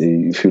MPs,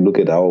 if you look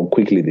at how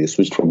quickly they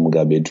switched from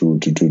Mugabe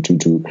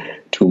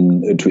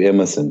to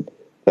Emerson,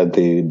 that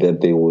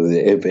they will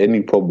have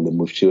any problem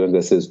if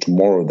Chiwenga says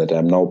tomorrow that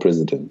I'm now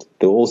president.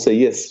 They'll all say,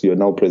 yes, you're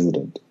now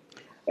president.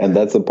 And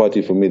that's a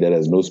party for me that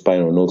has no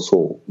spine or no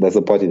soul. That's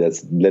a party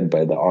that's led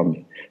by the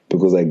army.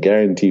 Because I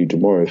guarantee you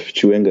tomorrow, if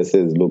Chiwenga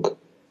says, look,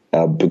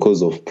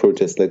 because of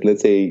protests, like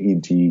let's say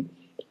ED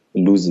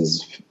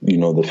loses, the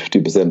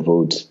 50%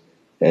 vote,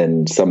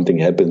 and something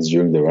happens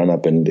during the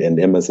run-up, and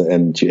Emerson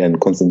and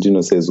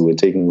Constantino says we're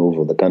taking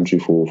over the country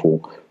for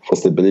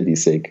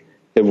stability's sake,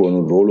 everyone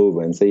would roll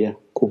over and say, yeah,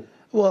 cool.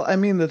 Well, I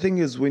mean, the thing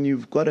is, when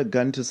you've got a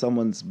gun to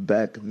someone's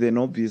back, then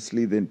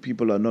obviously, then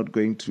people are not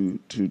going to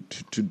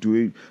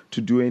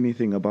do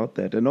anything about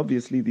that. And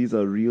obviously, these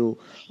are real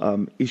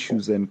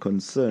issues and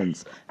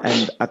concerns.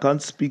 And I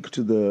can't speak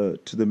to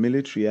the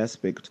military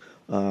aspect.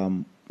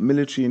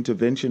 Military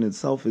intervention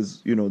itself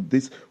is,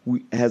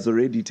 has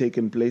already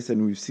taken place,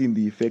 and we've seen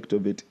the effect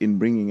of it in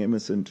bringing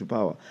Emerson to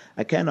power.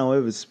 I can,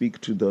 however,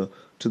 speak to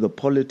the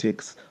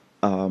politics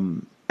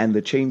and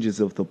the changes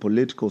of the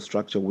political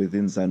structure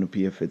within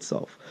Zanu-PF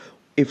itself.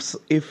 If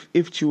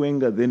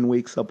Chiwenga then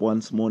wakes up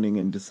once morning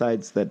and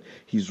decides that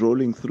he's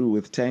rolling through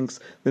with tanks,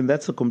 then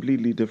that's a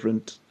completely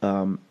different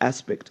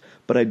aspect.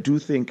 But I do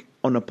think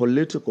on a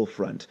political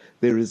front,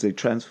 there is a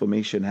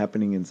transformation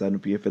happening in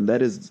Zanu-PF, and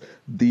that is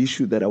the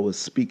issue that I was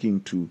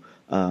speaking to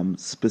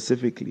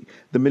specifically.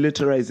 The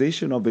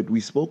militarization of it, we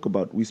spoke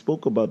about. We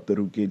spoke about the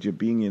Rugeja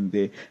being in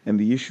there and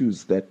the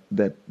issues that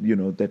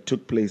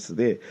took place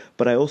there.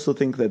 But I also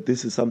think that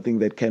this is something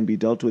that can be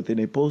dealt with in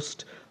a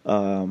post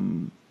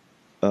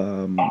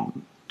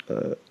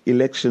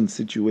election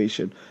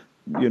situation.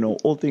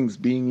 All things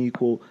being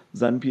equal,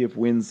 ZANU-PF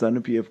wins,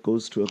 ZANU-PF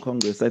goes to a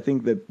Congress. I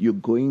think that you're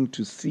going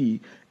to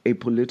see a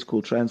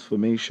political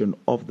transformation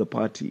of the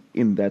party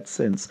in that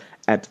sense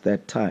at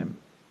that time.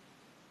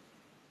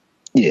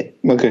 Yeah.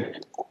 Okay.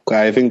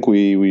 I think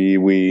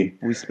we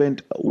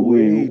spent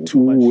way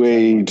too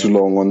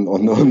long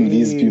on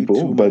these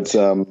people, but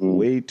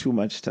way too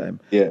much time.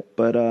 Yeah.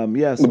 But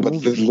So but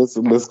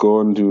let's go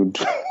on to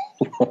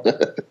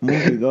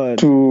Moving on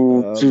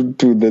to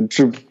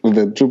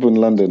the trip in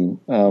London.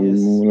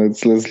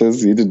 Yes.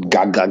 Let's hit it.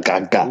 Ga ga ga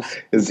ga.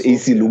 As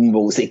AC Lumumba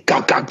will say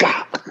ga ga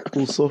ga.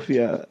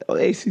 Sophia,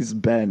 AC's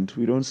banned.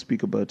 We don't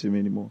speak about him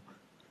anymore.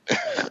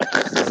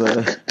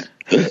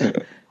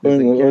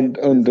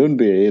 Don't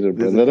be a hater,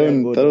 bro.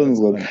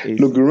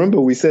 Look, remember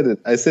we said it.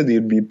 I said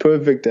he'd be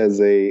perfect as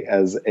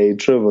a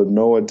Trevor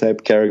Noah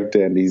type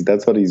character, and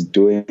that's what he's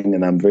doing,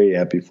 and I'm very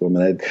happy for him.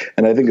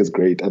 And I think it's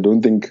great. I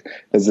don't think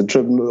as a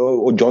Trevor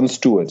or Jon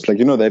Stewart, like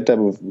that type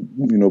of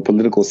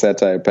political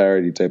satire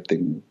parody type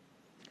thing.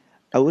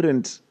 I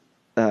wouldn't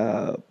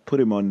put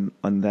him on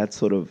that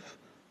sort of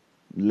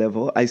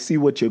level. I see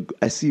what you're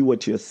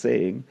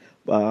saying.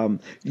 I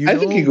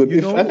think he could.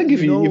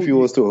 If he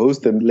was to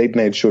host a late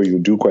night show, he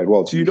would do quite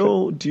well. Do you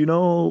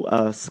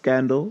know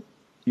Scandal?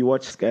 You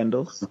watch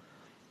Scandal?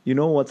 You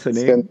know what's her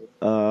name?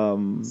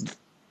 The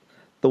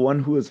one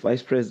who was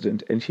vice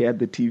president, and she had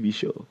the TV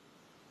show.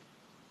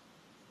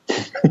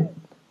 The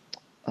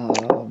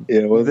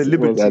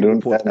Liberty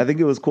Report. I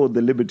think it was called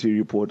the Liberty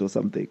Report or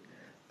something.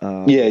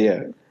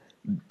 Yeah.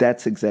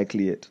 That's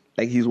exactly it.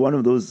 Like he's one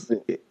of those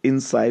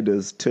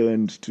insiders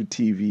turned to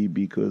TV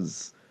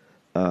because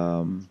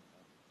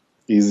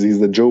he's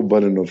the Joe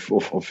Budden of.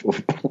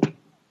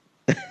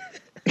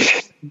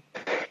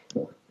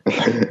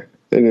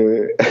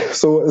 Anyway,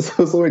 so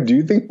do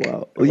you think?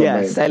 Wow.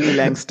 Yeah, Sally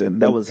Langston.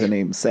 That was her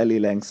name, Sally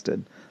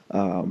Langston.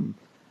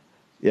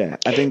 Yeah,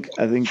 I think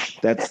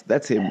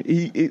that's him.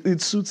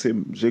 It suits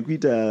him.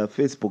 Jequita,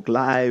 Facebook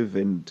Live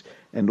and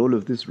all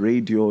of this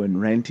radio and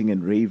ranting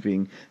and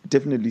raving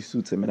definitely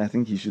suits him, and I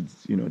think he should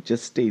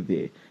just stay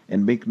there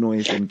and make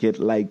noise and get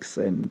likes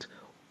and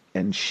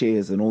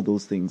shares and all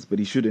those things, but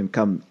he shouldn't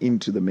come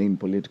into the main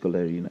political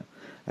arena.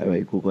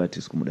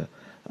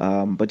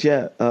 But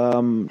yeah,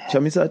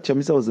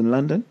 Chamisa was in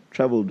London,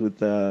 traveled with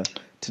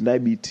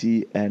Tendai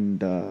BT and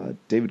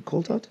David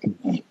Coulthard.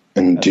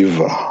 And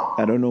Diva.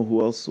 I don't know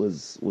who else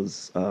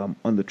was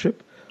on the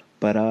trip,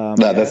 but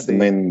that's the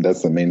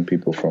main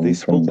people from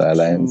the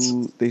alliance.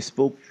 He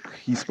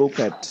spoke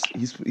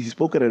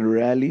at a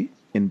rally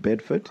in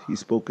Bedford. He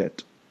spoke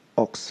at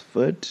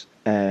Oxford,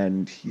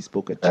 and he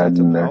spoke at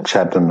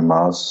Chatham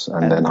House,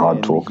 and then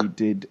Hard Talk. He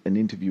did an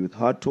interview with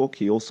Hard Talk.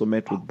 He also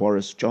met with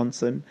Boris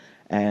Johnson,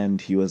 and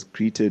he was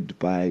greeted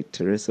by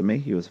Theresa May.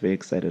 He was very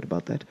excited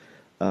about that.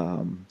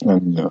 And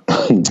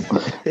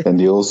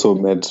he also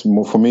met,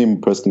 for me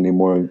personally,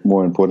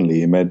 more importantly,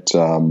 he met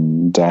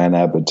Diane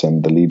Abbott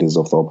and the leaders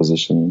of the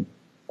opposition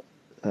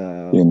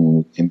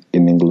in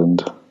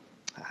England.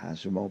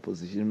 Opposition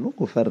opposition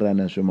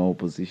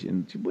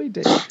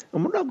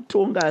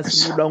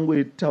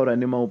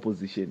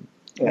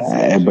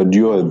but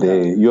you're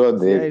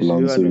there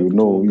Blonde, so you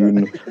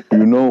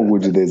know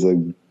which there's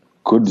a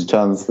good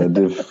chance that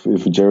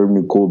if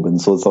Jeremy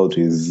Corbyn sorts out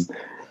his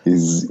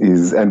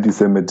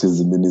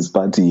anti-Semitism in his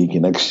party, he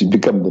can actually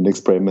become the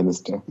next prime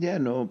minister. Yeah,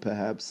 no,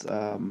 perhaps.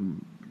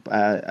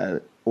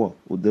 Well,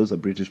 those are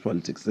British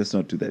politics. Let's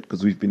not do that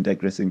because we've been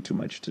digressing too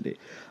much today.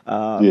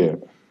 Yeah.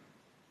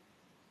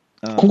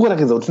 But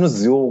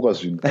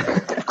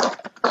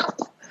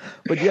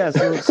yeah,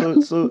 so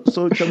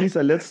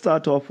Chamisa, let's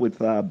start off with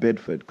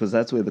Bedford because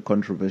that's where the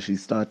controversy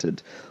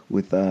started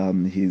with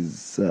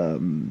his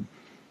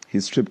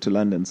trip to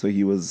London. So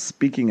he was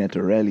speaking at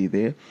a rally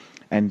there,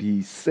 and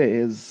he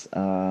says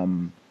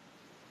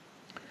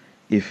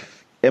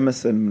if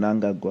Emerson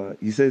Mnangagwa,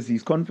 he says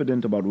he's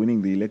confident about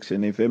winning the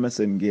election if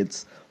Emerson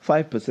gets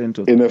 5%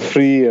 of in a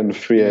free and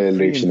fair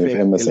election. If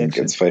Emerson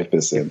gets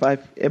 5%,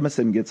 if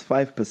Emerson gets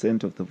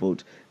 5% of the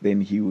vote, then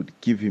he would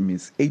give him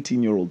his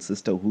 18-year-old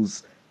sister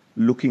who's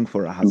looking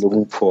for a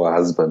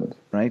husband.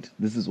 Right?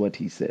 This is what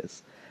he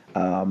says,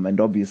 and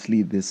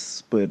obviously this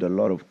spurred a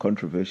lot of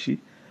controversy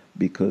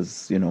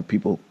because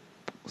people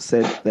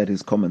said that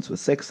his comments were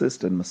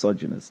sexist and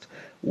misogynist,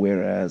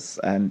 whereas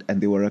and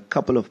there were a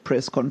couple of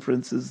press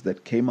conferences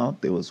that came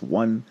out. There was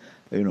one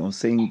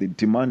saying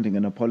demanding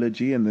an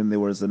apology, and then there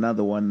was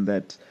another one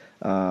that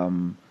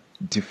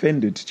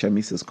defended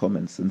Chamisa's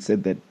comments and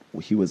said that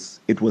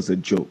it was a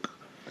joke,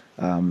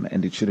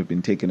 and it should have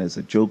been taken as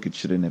a joke. It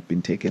shouldn't have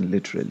been taken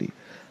literally.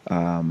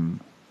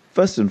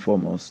 First and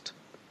foremost,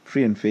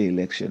 free and fair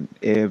election.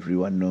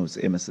 Everyone knows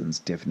Emerson's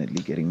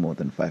definitely getting more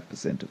than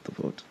 5% of the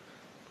vote.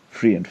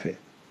 Free and fair,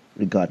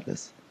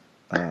 regardless.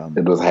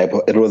 It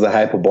was a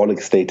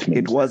hyperbolic statement.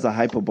 It was a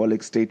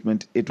hyperbolic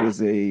statement. It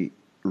was a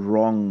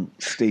wrong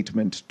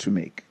statement to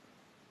make.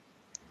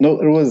 No,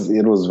 it was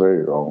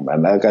very wrong,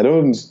 man. Like I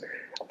don't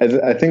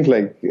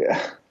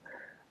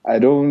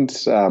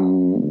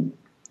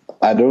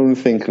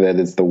think that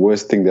it's the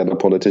worst thing that a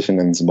politician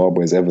in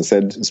Zimbabwe has ever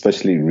said,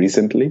 especially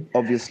recently.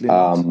 Obviously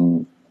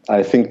not.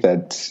 I think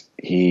that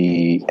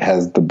he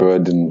has the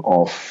burden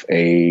of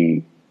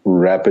a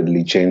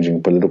rapidly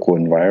changing political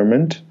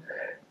environment.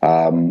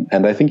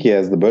 And I think he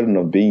has the burden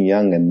of being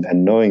young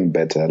and knowing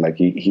better. Like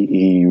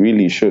he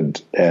really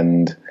should.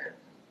 And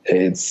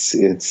it's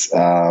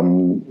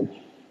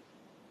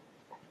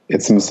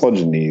it's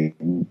misogyny.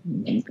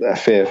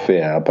 Fair.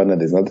 Apana,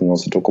 there's nothing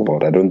else to talk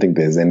about. I don't think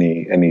there's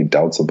any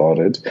doubts about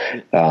it.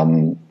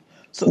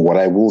 What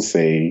I will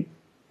say,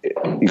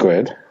 go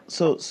ahead.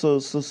 So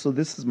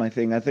this is my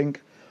thing. I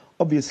think,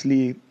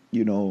 obviously,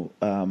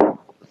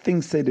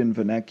 things said in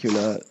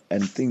vernacular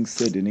and things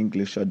said in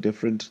English are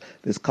different.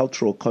 There's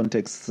cultural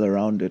contexts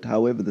around it.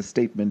 However, the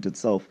statement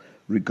itself,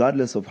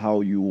 regardless of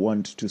how you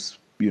want to,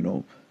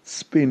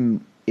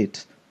 spin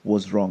it,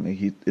 was wrong.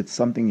 It's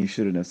something he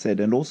shouldn't have said,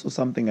 and also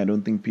something I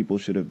don't think people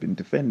should have been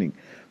defending,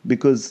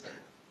 because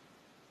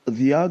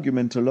the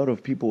argument a lot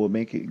of people were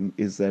making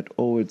is that,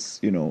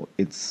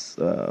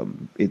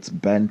 it's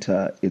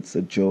banter, it's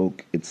a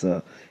joke,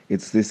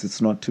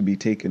 it's not to be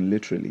taken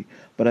literally.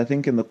 But I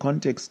think in the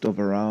context of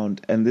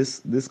around, and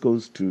this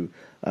goes to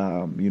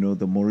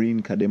the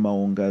Maureen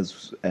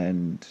Kadema-Ongas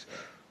and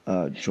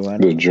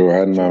Joanna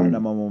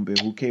Mamombe,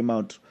 who came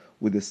out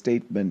with a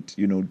statement,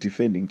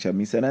 defending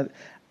Chamisa.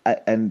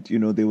 And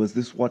there was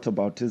this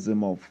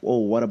whataboutism of,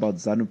 what about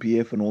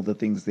Zanu-PF and all the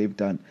things they've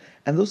done?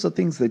 And those are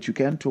things that you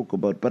can talk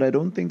about, but I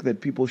don't think that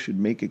people should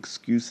make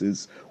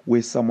excuses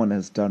where someone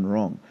has done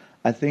wrong.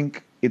 I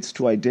think it's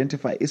to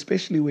identify,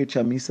 especially where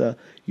Chamisa,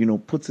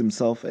 puts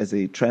himself as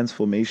a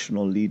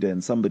transformational leader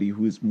and somebody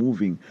who is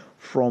moving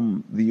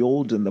from the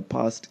old and the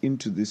past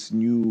into this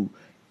new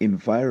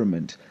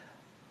environment.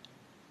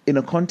 In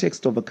a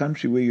context of a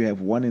country where you have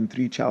 1 in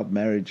 3 child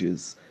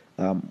marriages,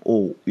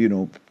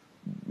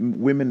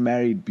 women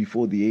married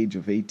before the age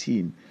of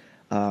 18,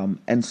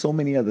 and so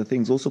many other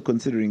things. Also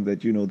considering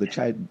that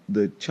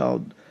the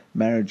Child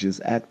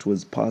Marriages Act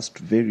was passed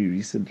very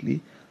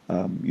recently.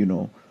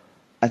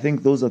 I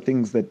think those are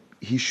things that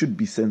he should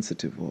be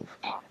sensitive of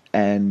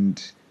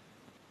and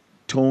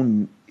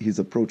tone his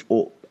approach.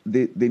 Or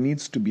there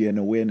needs to be an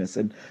awareness.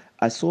 And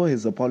I saw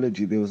his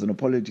apology. There was an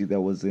apology that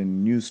was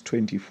in News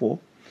 24,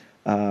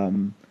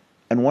 and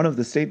one of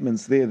the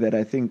statements there that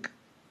I think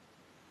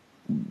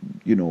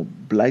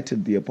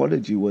blighted the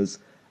apology was,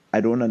 I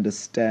don't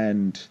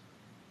understand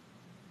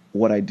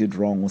what I did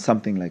wrong, or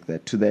something like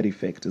that, to that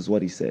effect, is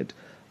what he said.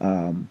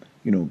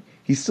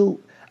 He still,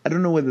 I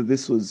don't know whether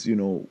this was,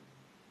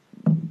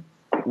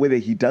 whether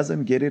he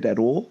doesn't get it at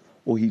all,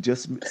 or he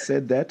just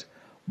said that,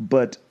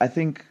 but I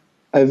think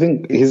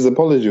his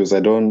apology was,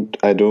 I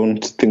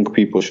don't think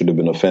people should have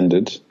been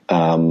offended.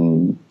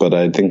 But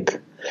I think,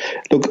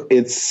 look,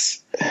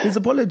 his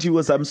apology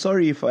was, I'm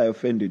sorry if I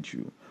offended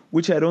you.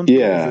 Which I don't think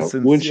is a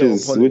sincere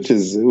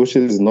apology. Which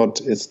is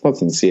not, it's not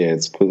sincere.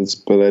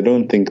 But I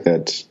don't think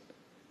that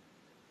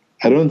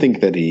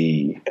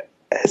he,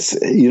 that's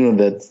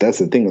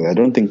the thing. I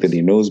don't think that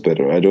he knows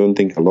better. I don't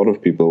think a lot of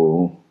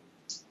people.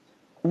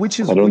 I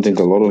don't think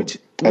a lot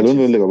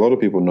of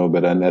people know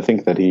better, and I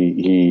think that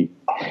he,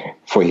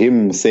 for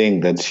him saying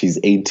that she's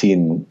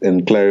 18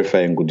 and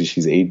clarifying that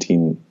she's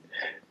 18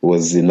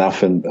 was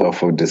enough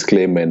of a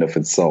disclaimer in of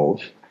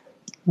itself.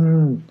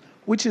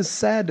 Which is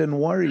sad and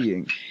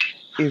worrying,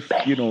 if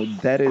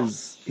that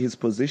is his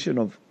position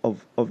of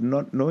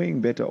not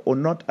knowing better or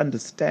not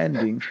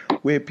understanding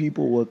where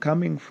people were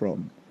coming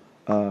from,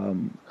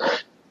 and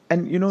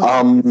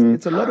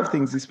it's a lot of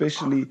things,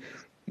 especially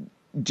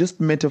just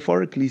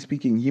metaphorically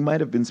speaking. He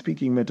might have been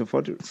speaking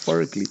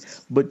metaphorically,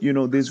 but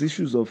there's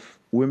issues of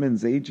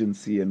women's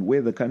agency and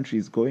where the country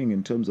is going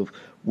in terms of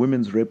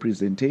women's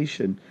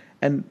representation,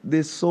 and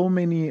there's so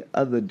many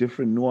other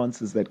different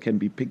nuances that can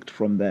be picked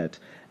from that.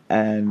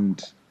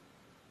 And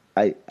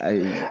I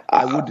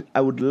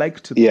would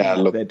like to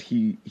think that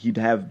he'd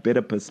have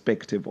better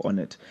perspective on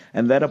it.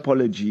 And that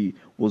apology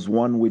was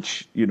one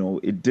which,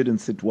 it didn't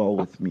sit well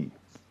with me.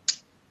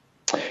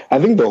 I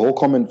think the whole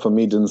comment for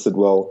me didn't sit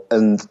well.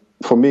 And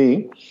for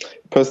me,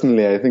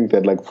 personally, I think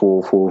that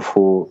for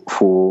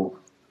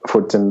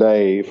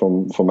Tendai,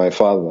 for my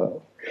father,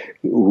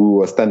 who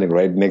was standing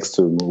right next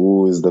to him,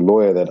 who is the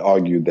lawyer that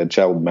argued that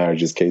child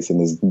marriages case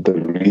and is the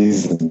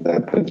reason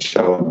that the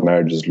child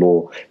marriages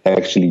law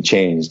actually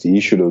changed. He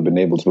should have been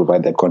able to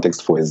provide that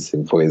context for his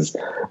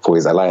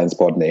alliance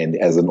partner, and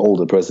as an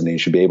older person, he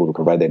should be able to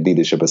provide that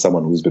leadership as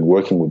someone who's been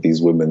working with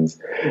these women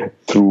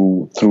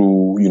through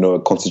a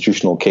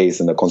constitutional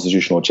case and a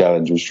constitutional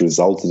challenge, which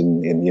resulted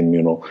in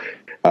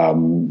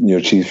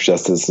Chief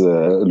Justice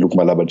Luke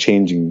Malaba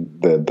changing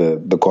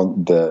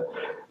the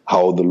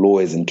how the law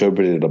is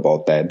interpreted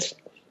about that.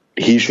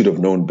 He should have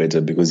known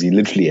better, because he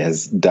literally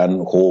has done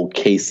whole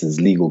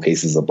legal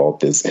cases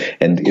about this.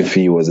 And if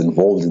he was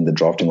involved in the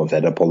drafting of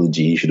that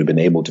apology, he should have been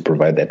able to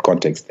provide that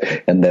context.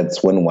 And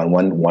that's when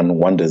one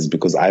wonders,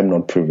 because I'm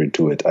not privy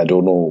to it. I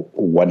don't know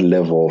what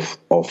level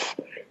of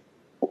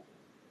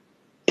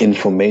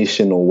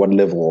information or what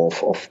level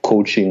of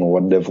coaching or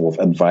what level of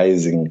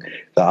advising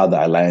the other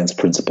alliance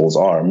principals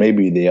are.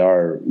 Maybe they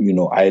are,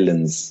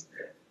 islands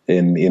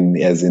in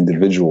as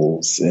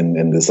individuals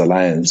in this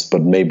alliance,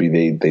 but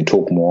maybe they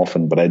talk more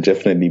often. But I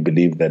definitely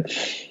believe that,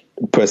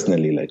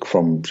 personally,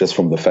 from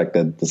the fact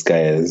that this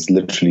guy is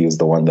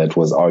the one that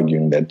was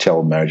arguing that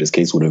child marriages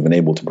case, would have been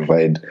able to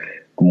provide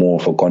more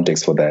of a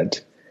context for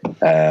that.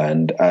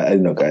 And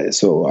guys,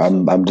 so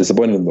I'm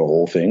disappointed in the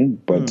whole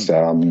thing, but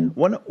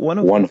one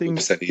of the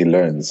things that he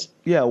learns.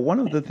 Yeah, one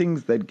of the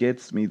things that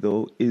gets me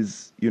though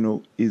is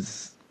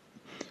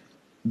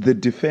the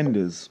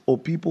defenders or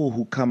people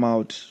who come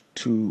out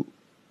to,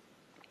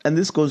 and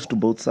this goes to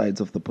both sides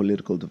of the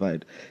political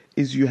divide,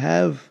 is you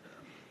have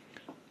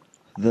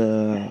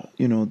the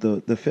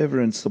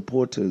fervent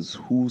supporters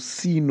who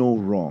see no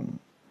wrong,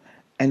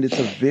 and it's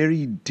a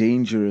very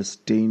dangerous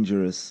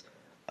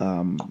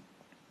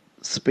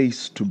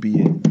space to be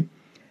in,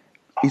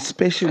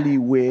 especially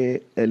where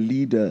a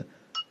leader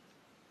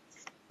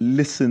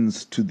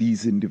listens to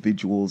these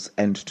individuals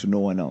and to no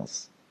one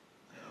else.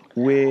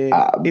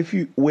 If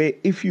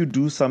you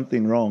do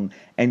something wrong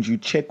and you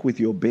check with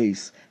your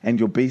base and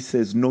your base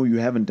says no, you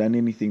haven't done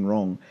anything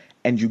wrong,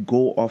 and you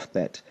go off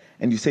that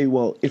and you say,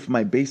 well, if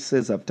my base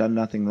says I've done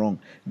nothing wrong,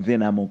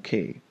 then I'm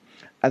okay.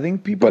 I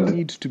think people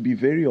need to be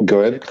very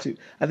objective.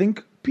 I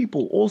think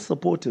all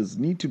supporters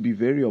need to be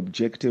very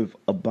objective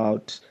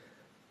about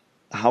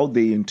how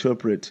they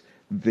interpret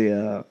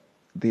their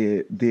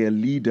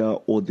leader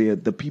or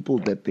the people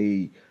that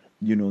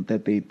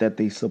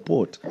they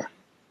support.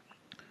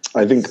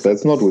 I think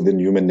that's not within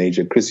human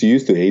nature. Chris, you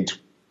used to hate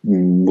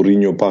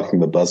Mourinho parking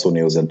the bus when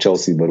he was at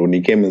Chelsea, but when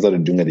he came and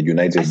started doing it at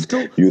United,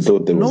 you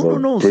thought there was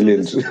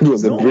brilliant. It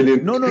was a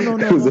brilliant. No.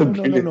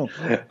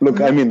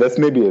 Look, I mean, that's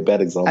maybe a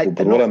bad example,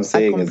 but what I'm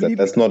saying is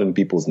that's not in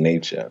people's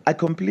nature. I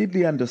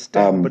completely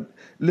understand, but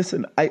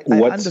listen, I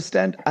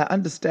understand. I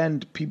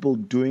understand people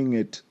doing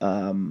it,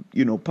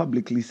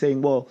 publicly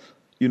saying, well,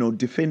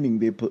 defending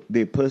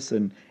their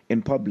person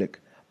in public.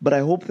 But I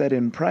hope that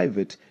in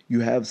private, you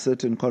have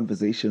certain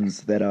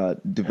conversations that are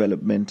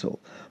developmental.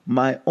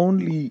 My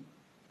only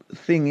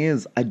thing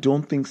is, I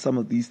don't think some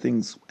of these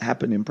things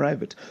happen in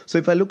private. So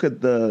if I look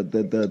at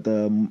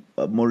the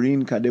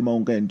Maureen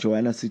Kademaunga and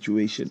Joanna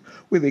situation,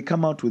 where they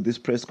come out with this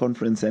press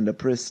conference and a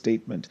press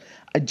statement,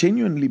 I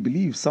genuinely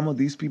believe some of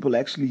these people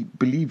actually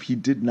believe he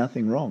did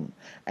nothing wrong.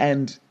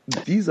 And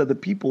these are the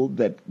people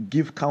that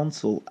give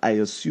counsel, I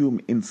assume,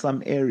 in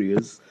some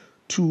areas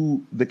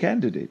to the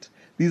candidate.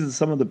 These are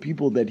some of the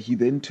people that he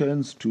then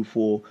turns to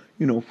for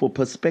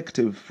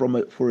perspective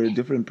for a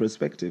different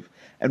perspective.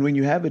 And when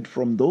you have it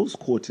from those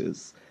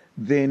quarters,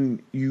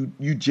 then you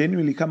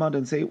genuinely come out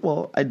and say,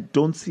 well, I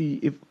don't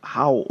see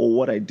how or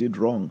what I did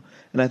wrong.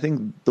 And I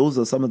think those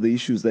are some of the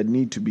issues that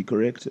need to be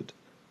corrected.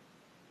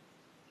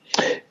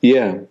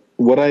 Yeah,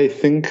 what I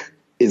think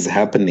is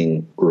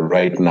happening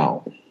right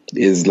now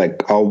is,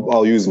 like,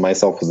 I'll use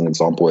myself as an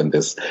example in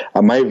this.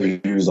 My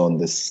views on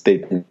this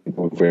statement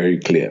were very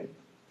clear.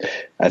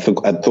 I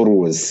thought it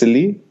was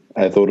silly.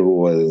 I thought it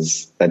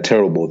was a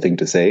terrible thing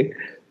to say,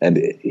 and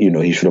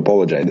he should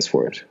apologize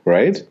for it,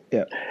 right?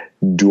 Yeah.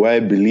 Do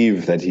I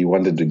believe that he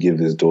wanted to give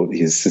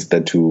his sister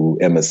to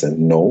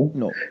Emerson? No.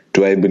 No.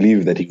 Do I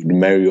believe that he could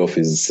marry off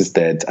his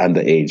sister at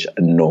underage?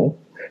 No.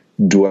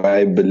 Do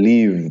I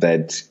believe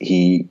that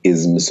he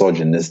is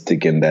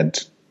misogynistic in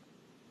that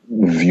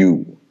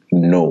view?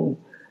 No.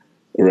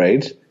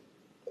 Right?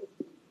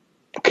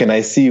 Can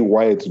I see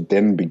why it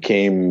then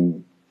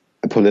became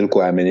a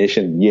political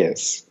ammunition?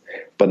 Yes.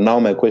 But now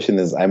my question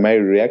is, am I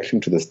reacting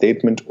to the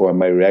statement, or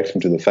am I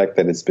reacting to the fact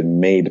that it's been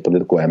made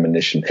political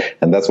ammunition?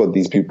 And that's what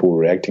these people are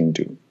reacting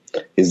to,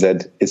 is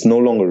that it's no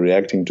longer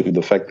reacting to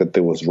the fact that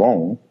there was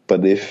wrong.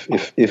 But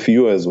if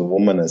you as a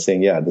woman are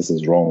saying, yeah, this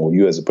is wrong, or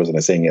you as a person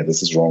are saying, yeah,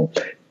 this is wrong,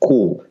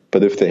 cool.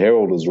 But if the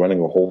Herald was running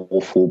a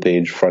whole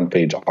front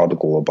page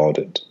article about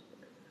it,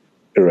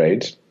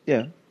 right?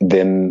 Yeah.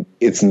 Then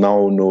it's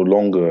now no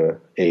longer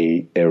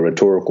a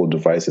rhetorical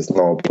device. It's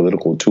now a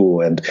political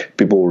tool, and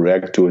people will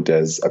react to it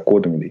as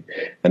accordingly.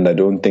 And I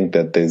don't think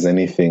that there's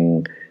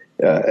anything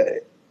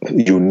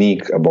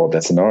unique about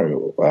that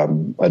scenario.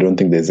 I don't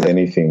think there's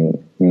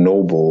anything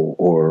noble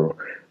or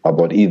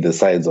about either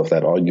sides of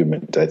that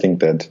argument. I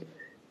think that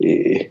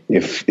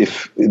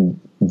if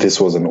this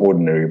was an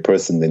ordinary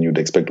person, then you'd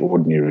expect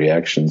ordinary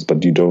reactions,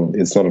 but you don't.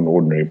 It's not an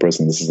ordinary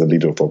person. This is the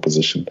leader of the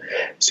opposition,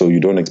 so you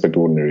don't expect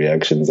ordinary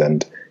reactions.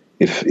 And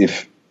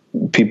if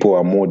people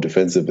are more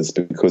defensive, it's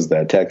because the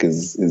attack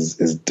is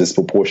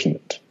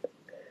disproportionate.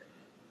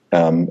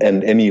 And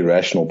any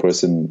rational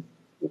person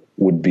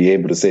would be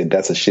able to say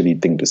that's a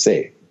shitty thing to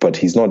say, but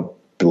he's not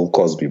Bill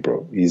Cosby,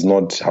 bro. He's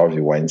not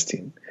Harvey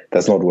Weinstein.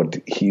 That's not what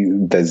he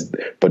does.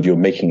 But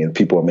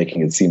people are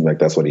making it seem like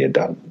that's what he had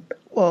done.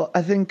 Well,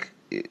 I think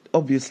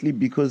obviously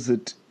because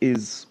it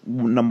is,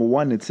 number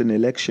one, it's an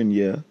election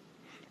year,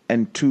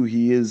 and two,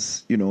 he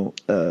is,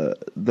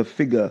 the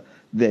figure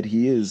that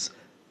he is.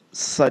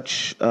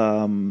 Such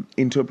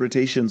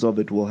interpretations of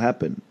it will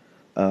happen,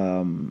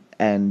 and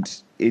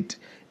it's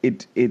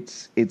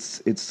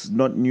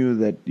not new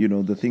that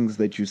the things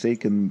that you say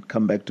can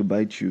come back to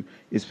bite you,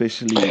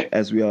 especially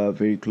as we are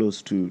very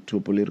close to a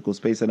political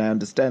space. And I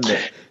understand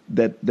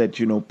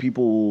that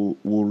people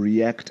will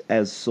react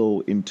as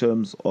so in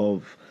terms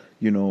of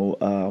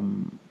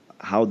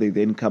how they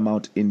then come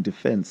out in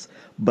defense.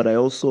 But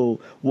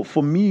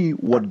for me,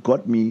 what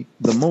got me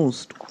the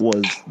most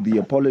was the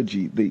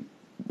apology.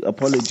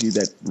 apology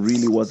that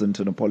really wasn't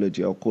an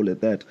apology. I'll call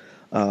it that.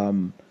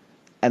 And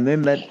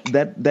then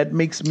that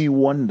makes me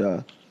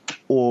wonder,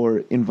 or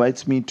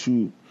invites me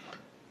to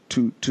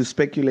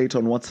speculate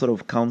on what sort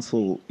of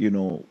counsel,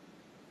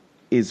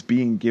 is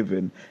being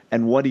given,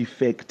 and what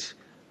effect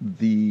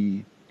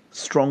the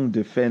strong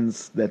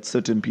defense that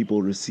certain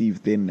people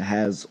receive then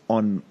has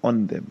on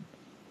them.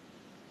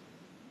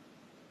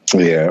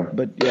 Yeah.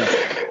 But yeah.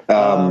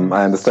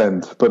 I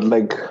understand. But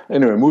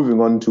anyway, moving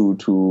on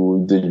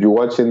to did you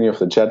watch any of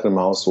the Chatham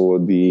House or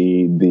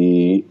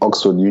the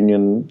Oxford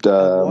Union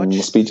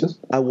speeches?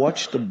 I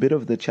watched a bit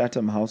of the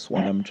Chatham House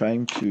one. I'm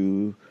trying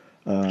to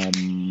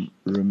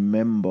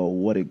remember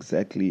what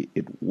exactly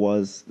it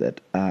was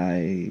that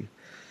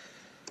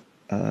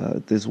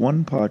there's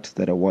one part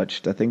that I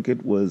watched. I think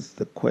it was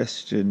the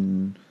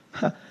question.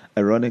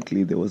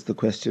 Ironically, there was the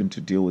question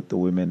to deal with the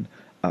women,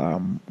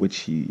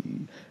 which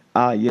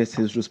yes,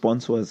 his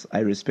response was, "I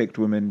respect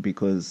women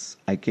because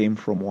I came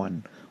from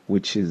one,"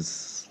 which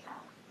is,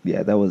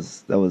 yeah, that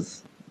was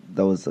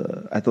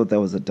I thought that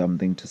was a dumb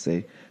thing to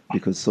say,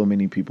 because so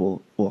many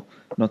people, well,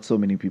 not so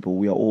many people,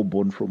 we are all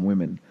born from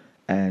women.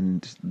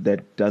 And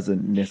that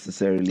doesn't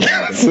necessarily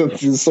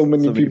mean so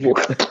many people.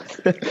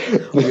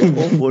 We are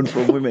all born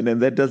from women,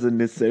 and that doesn't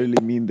necessarily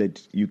mean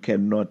that you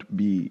cannot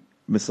be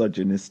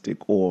misogynistic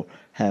or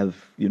have,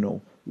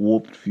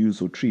 warped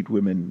views or treat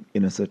women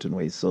in a certain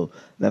way. So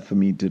that for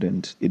me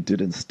didn't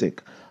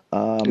stick.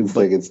 It's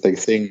like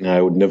saying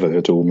I would never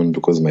hurt a woman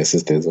because my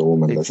sister is a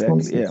woman. Exactly.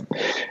 That's nonsense.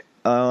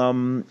 Yeah.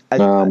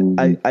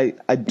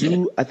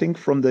 I think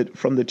from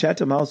the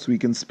Chatham House we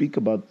can speak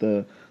about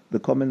the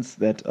comments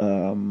that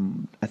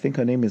I think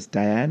her name is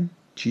Diane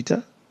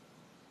Jeter.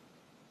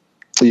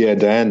 Yeah,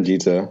 Diane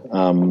Jeter,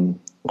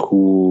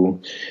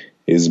 who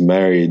is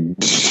married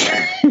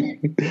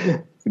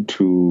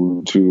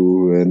to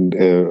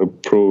a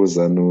pro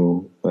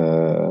Zanu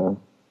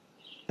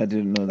I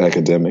didn't know that.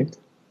 Academic.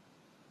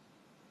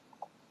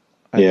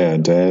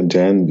 Diane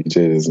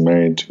Jeter is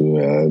married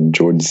to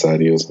George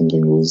Sadi or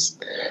something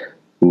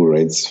who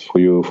writes for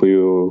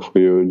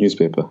your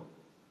newspaper.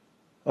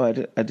 Oh, I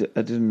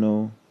didn't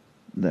know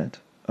that.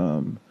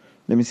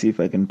 Let me see if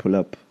I can pull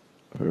up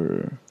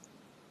her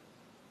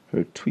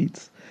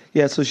tweets.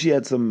 Yeah, so she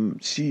had some.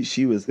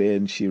 She was there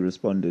and she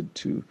responded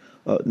to.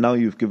 Now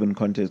you've given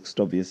context.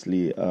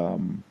 Obviously,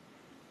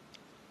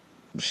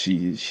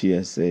 she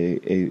has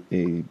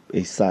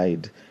a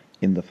side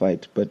in the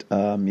fight, but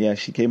yeah,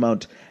 she came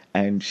out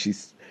and she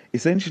said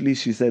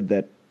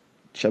that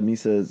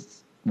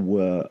Chamisa's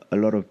were a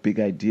lot of big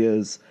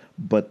ideas,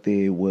 but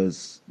there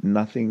was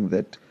nothing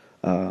that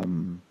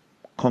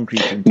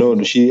concrete.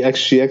 No, she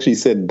actually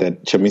said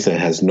that Chamisa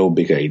has no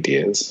big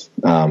ideas.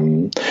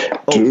 Go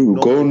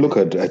and look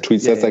at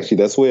tweets.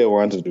 That's where I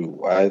wanted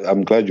to.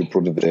 I'm glad you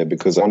put it there,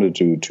 because I wanted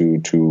to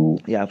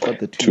I've got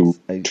the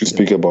tweets. to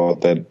speak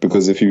about that,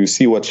 because if you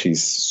see what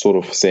she's sort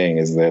of saying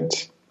is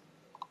that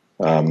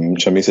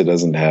Chamisa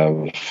doesn't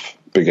have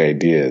big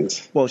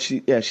ideas. Well,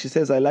 she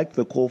says, "I like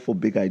the call for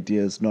big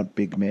ideas, not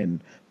big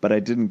men, but I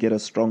didn't get a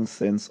strong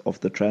sense of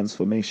the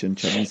transformation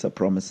Chamisa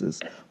promises.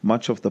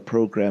 Much of the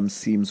program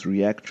seems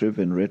reactive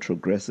and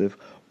retrogressive,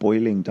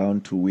 boiling down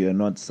to we are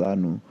not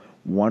Zanu.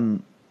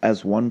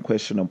 As one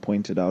questioner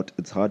pointed out,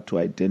 it's hard to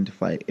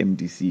identify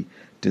MDC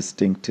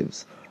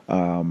distinctives.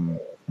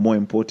 More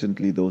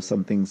importantly, though,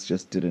 some things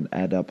just didn't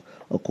add up.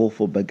 A call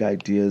for big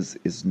ideas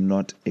is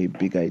not a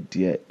big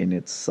idea in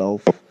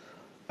itself.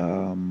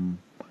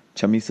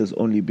 Chamisa's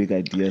only big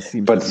idea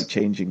seems to be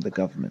changing the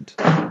government."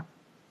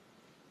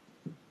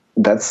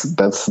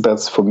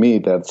 That's for me.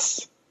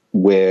 That's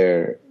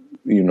where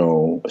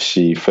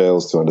she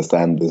fails to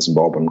understand the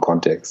Zimbabwean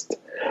context.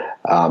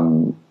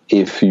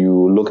 If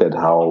you look at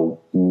how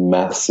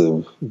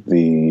massive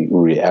the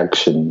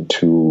reaction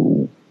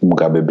to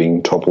Mugabe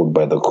being toppled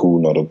by the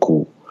coup, not a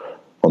coup,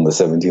 on the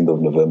 17th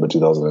of November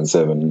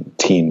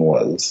 2017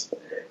 was,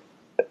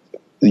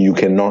 you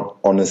cannot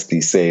honestly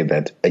say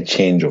that a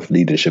change of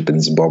leadership in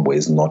Zimbabwe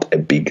is not a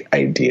big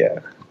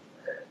idea.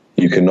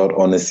 You cannot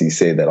honestly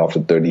say that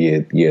after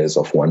 38 years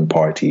of one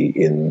party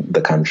in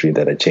the country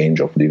that a change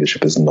of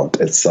leadership is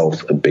not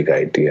itself a big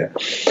idea.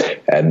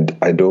 And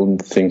I don't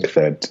think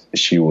that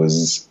she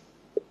was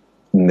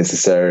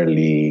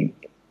necessarily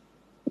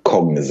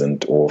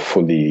cognizant or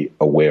fully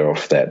aware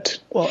of that.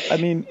 Well, I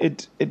mean,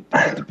 it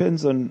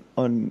depends on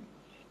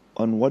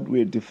what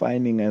we're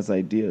defining as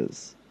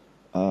ideas.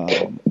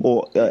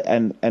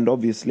 And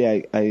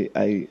obviously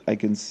I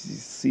can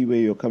see where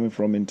you're coming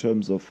from in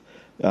terms of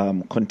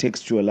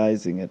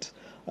contextualizing it.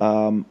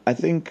 I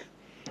think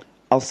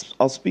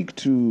I'll speak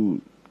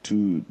to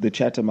the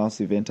Chatham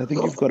House event. I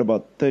think you've got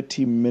about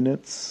 30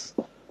 minutes.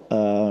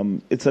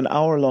 It's an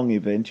hour-long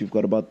event. You've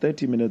got about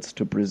 30 minutes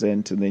to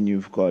present, and then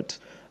you've got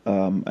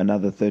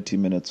another 30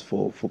 minutes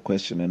for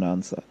question and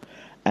answer.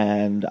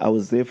 And I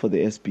was there for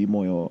the SB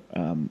Moyo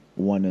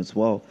one as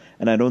well,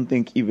 and I don't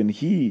think even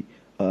he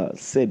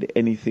said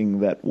anything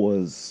that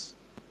was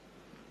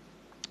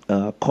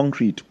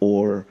concrete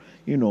or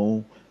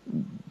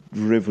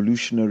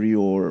revolutionary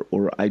or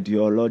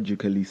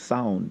ideologically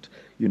sound.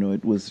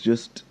 It was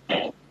just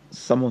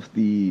some of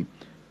the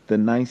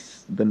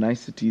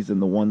niceties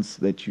and the ones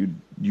that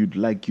you'd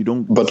like. You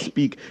don't But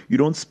speak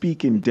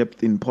in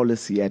depth in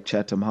policy at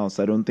Chatham House.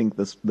 I don't think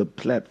the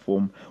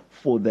platform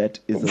for that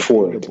is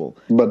for it. available.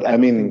 But I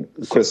mean,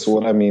 Chris,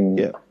 what I mean,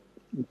 yeah.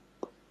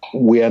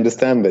 We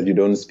understand that you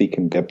don't speak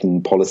in depth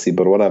in policy,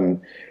 but what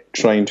I'm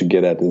trying to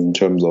get at is in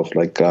terms of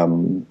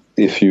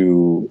if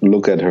you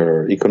look at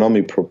her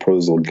economic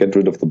proposal, get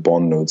rid of the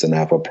bond notes and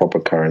have a proper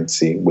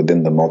currency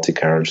within the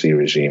multi-currency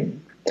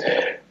regime,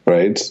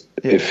 right?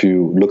 Yeah. If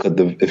you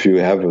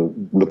have a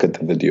look at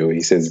the video,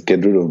 he says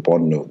get rid of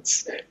bond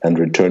notes and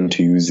return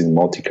to using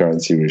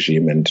multi-currency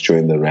regime and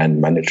join the Rand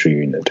monetary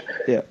unit.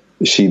 Yeah.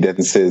 She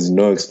then says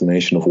no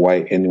explanation of why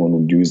anyone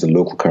would use a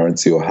local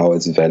currency or how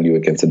its value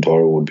against the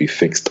dollar would be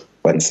fixed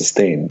and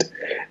sustained.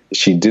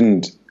 She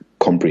didn't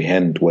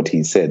comprehend what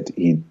he said.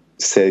 He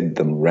said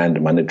the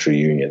Rand monetary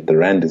union. The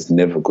Rand is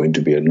never going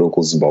to be a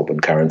local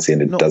Zimbabwean currency,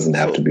 and it doesn't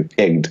have to be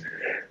pegged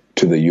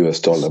to the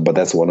US dollar. But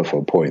that's one of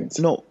her points.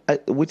 No,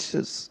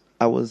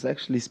 I was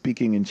actually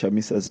speaking in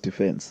Chamisa's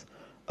defense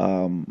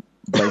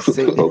by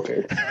saying,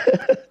 okay.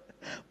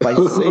 by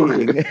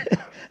saying,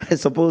 I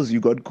suppose you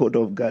got caught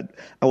off guard.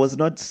 I was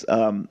not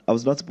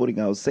supporting.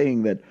 I was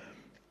saying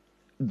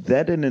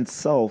that in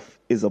itself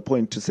is a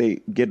point to say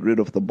get rid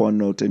of the bond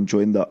note and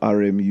join the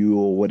RMU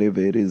or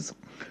whatever it is,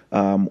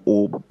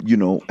 or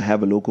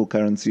have a local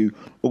currency,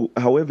 or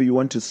however you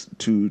want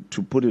to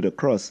put it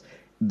across.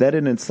 That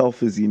in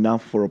itself is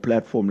enough for a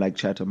platform like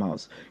Chatham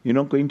House. You're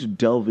not going to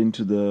delve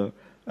into the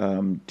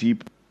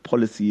deep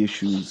policy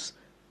issues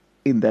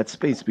in that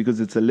space because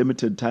it's a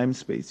limited time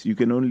space. You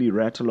can only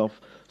rattle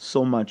off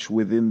so much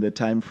within the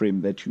time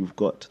frame that you've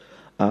got.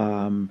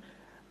 And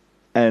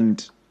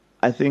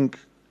I think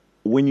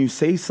when you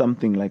say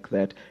something like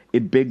that,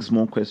 it begs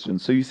more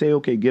questions. So you say,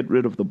 okay, get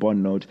rid of the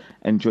bond note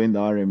and join the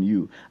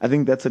RMU. I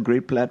think that's a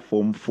great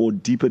platform for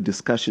deeper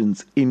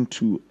discussions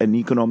into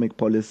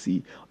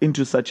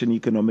such an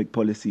economic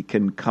policy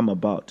can come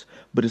about.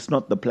 But it's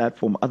not the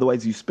platform.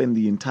 Otherwise, you spend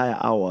the entire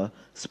hour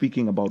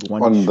speaking about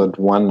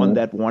on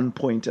that one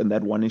point and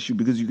that one issue,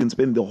 because you can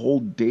spend the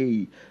whole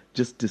day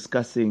just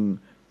discussing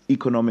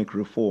economic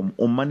reform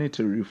or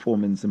monetary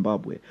reform in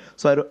Zimbabwe.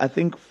 So I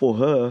think for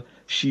her,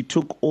 she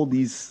took all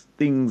these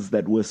things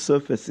that were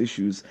surface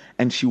issues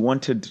and she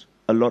wanted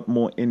a lot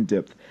more in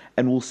depth.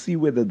 And we'll see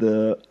whether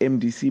the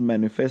MDC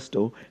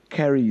manifesto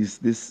carries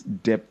this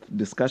depth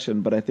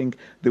discussion. But I think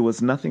there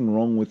was nothing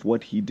wrong with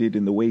what he did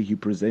in the way he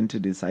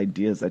presented his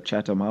ideas at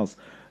Chatham House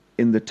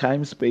in the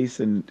time space,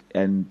 and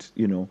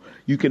you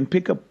can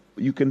pick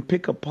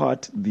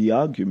apart the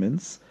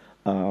arguments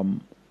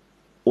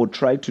or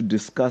try to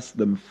discuss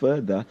them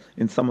further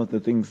in some of the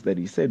things that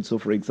he said. So,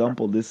 for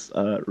example, this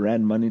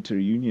Rand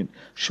monetary union,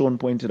 Sean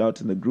pointed out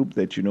in the group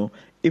that,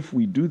 if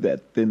we do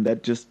that, then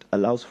that just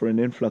allows for an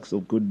influx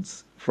of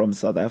goods from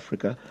South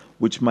Africa,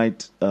 which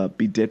might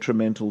be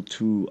detrimental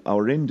to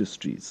our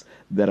industries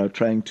that are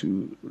trying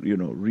to,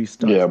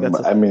 restart. Yeah,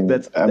 but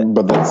that's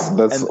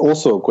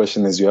also a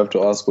question is you have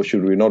to ask, or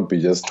should we not be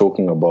just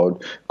talking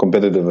about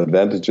competitive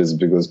advantages,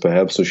 because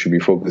perhaps we should be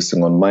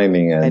focusing on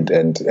mining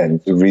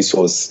and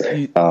resource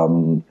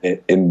in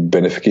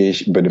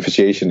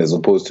beneficiation as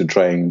opposed to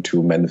trying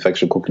to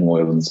manufacture cooking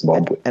oil in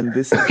Zimbabwe. And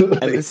this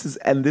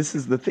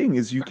is the thing,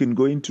 is you can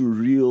go into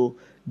real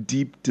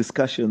deep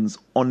discussions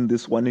on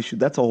this one issue.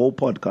 That's a whole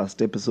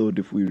podcast episode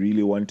if we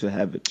really want to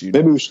have it.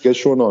 Maybe we should get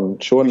Sean on.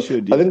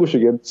 I think we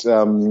should get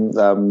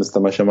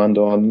Mr. Mashamanda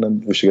on,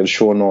 and we should get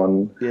Sean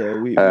on. Yeah,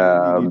 we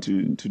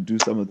need to do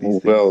some of these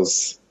things. Who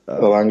else?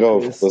 Ranga,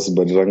 of course,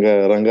 but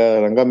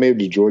Ranga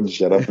maybe George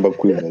Sharamba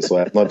Queen. So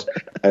I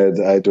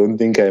don't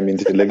think I'm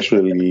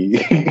intellectually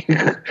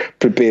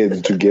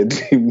prepared to get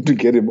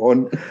him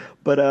on.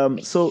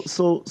 But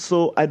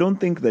so I don't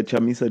think that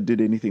Chamisa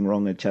did anything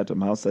wrong at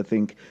Chatham House. I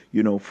think,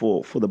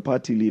 for the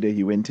party leader,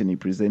 he went and he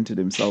presented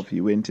himself.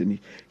 He went and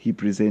he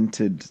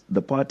presented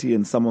the party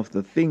and some of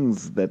the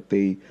things that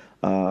they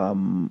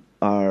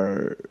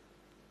are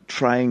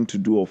trying to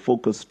do or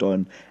focused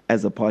on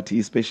as a party,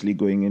 especially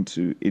going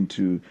into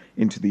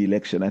the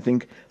election. I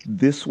think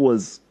this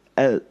was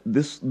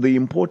the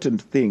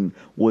important thing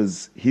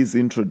was his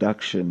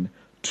introduction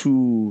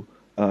to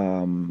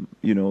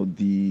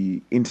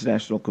the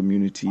international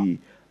community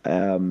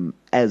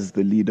as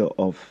the leader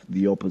of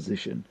the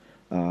opposition,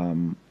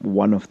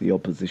 one of the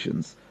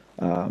oppositions,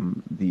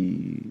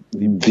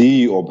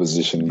 the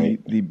opposition,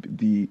 the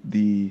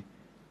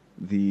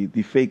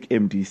fake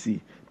MDC.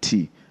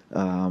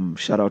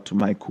 Shout out to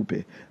Mike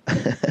Coupe.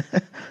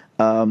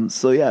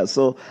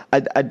 So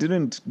I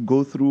didn't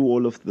go through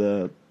all of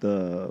I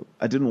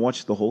didn't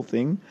watch the whole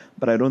thing,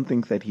 but I don't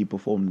think that he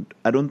performed.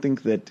 I don't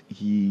think that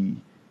he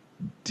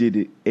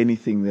did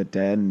anything that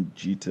Diane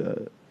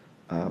Jeter.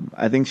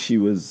 I think she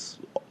was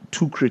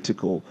too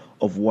critical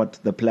of what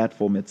the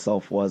platform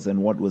itself was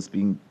and what was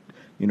being,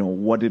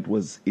 what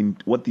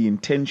the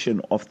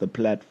intention of the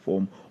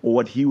platform or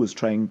what he was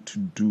trying to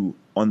do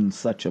on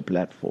such a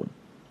platform.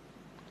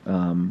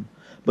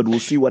 But we'll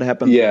see what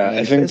happens. Yeah,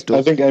 and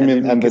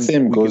the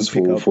same goes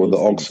for the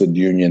Oxford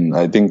Union.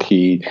 I think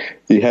he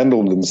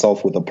handled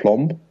himself with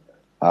aplomb,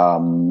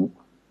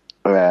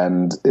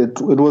 and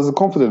it was a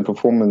confident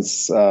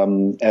performance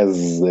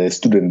as a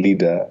student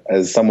leader,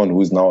 as someone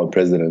who's now a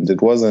president.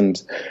 It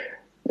wasn't.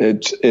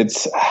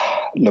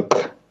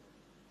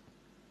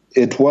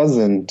 It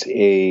wasn't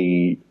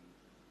a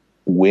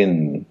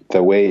win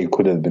the way it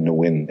could have been a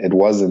win. It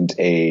wasn't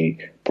a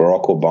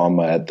Barack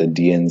Obama at the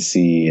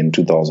DNC in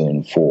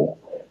 2004.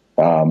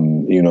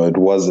 It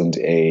wasn't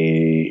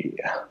a.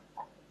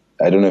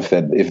 I don't know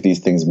if these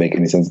things make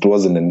any sense. It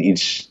wasn't an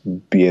Ich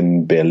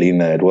bin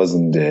Berliner. It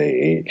wasn't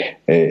a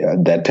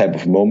that type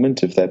of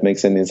moment, if that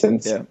makes any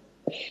sense. Yeah.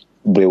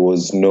 There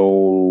was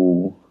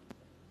no.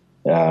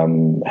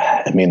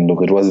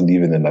 It wasn't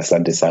even an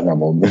Asante Sana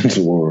moment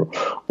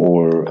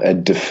or a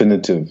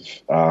definitive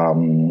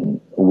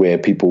where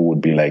people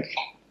would be like,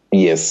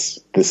 yes,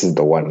 this is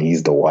the one,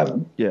 he's the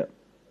one. Yeah.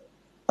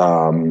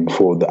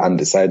 For the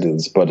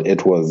undecideds, but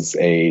it was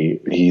he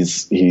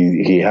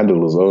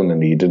handled his own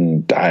and he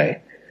didn't die.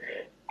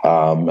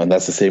 And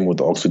that's the same with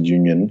the Oxford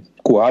Union.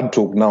 Hard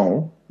talk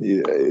now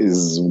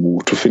is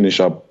to finish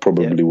up.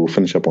 Probably we'll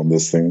finish up on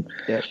this thing.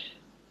 Yeah.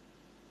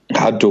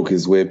 Hard talk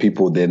is where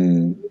people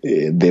then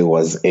there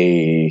was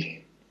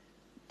a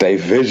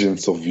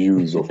divergence of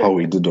views of how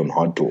he did on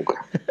hard talk.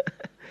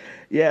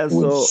 Yeah.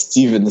 With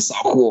Stephen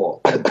Sako.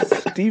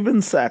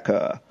 Stephen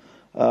Saka.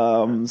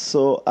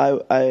 So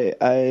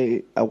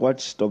I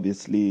watched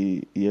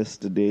obviously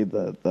yesterday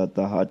the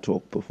Hard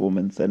Talk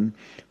performance, and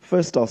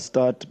first I'll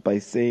start by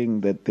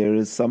saying that there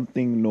is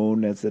something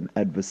known as an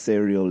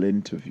adversarial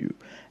interview,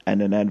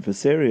 and an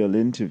adversarial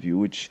interview,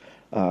 which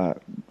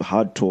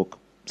Hard Talk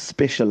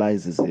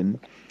specializes in,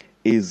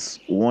 is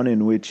one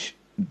in which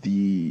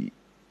the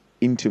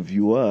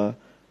interviewer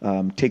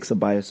takes a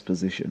biased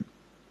position.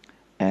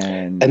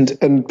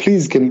 And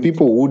please, can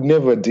people who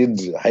never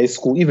did high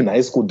school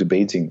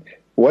debating,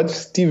 what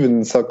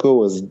Stephen Sako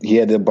was, he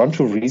had a bunch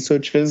of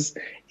researchers.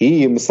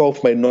 He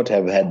himself might not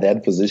have had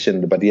that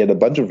position, but he had a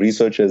bunch of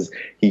researchers.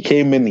 He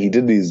came in, he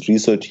did his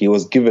research, he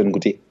was given,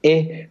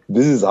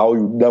 this is how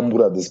you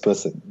dambura this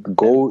person.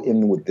 Go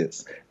in with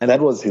this. And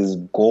that was his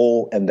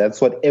goal, and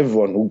that's what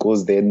everyone who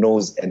goes there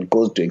knows and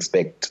goes to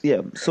expect.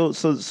 Yeah,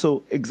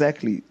 so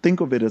exactly. Think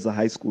of it as a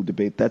high school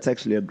debate. That's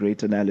actually a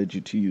great analogy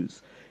to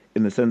use,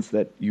 in the sense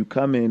that you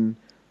come in,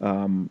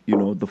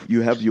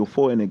 you have your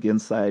for and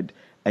against side,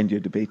 and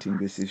you're debating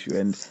this issue.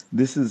 And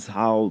this is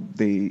how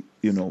they,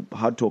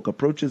 Hard Talk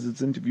approaches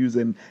its interviews,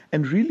 and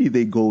really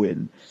they go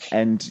in.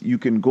 And you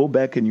can go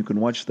back and you can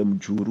watch them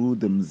Juru,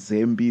 the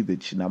Mzembi, the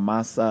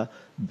Chinamasa,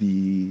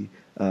 the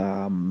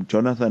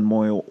Jonathan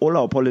Moyo. All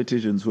our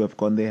politicians who have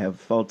gone there have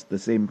felt the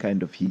same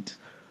kind of heat.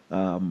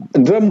 No,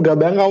 that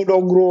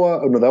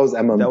was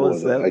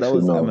Amanpour. That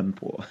was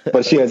Amanpour.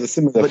 But she has a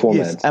similar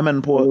format. Yes,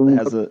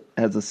 Amanpour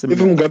has a similar.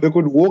 If Mugabe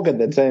could walk at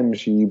that time,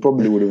 she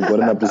probably would have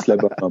gotten up to slap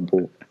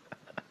Amanpour.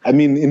 I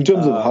mean, in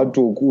terms of Hard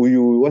Talk,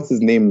 what's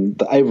his name?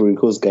 The Ivory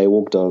Coast guy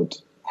walked out.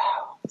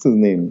 What's his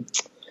name?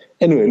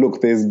 Anyway,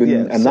 look, there's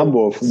been a number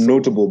of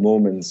notable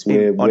moments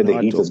where the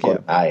heat has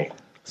gone high.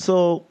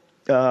 So,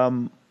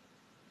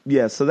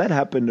 so that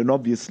happened, and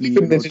obviously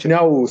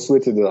Netanyahu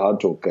sweated the Hard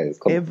Talk guys.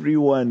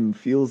 Everyone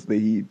feels the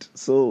heat.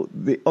 So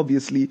they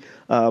obviously,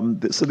 so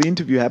the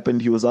interview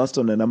happened. He was asked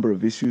on a number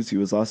of issues. He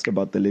was asked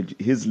about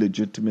his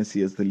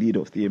legitimacy as the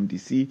leader of the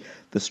MDC,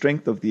 the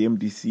strength of the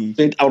MDC.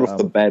 Straight out of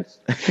the bat.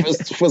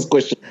 First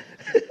question.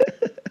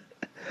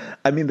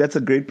 I mean, that's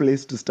a great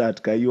place to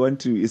start, Kai. You want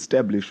to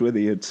establish whether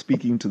you're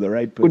speaking to the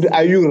right person. But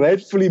are you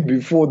rightfully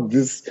before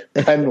this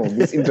panel,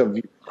 this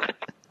interview?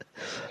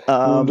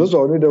 Remember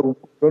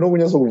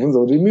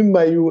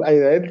you, I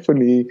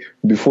rightfully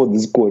before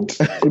this court.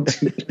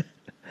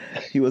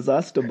 He was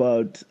asked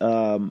about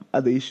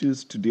other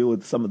issues to deal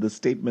with, some of the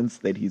statements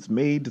that he's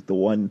made, the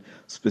one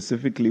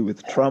specifically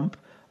with Trump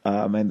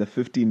and the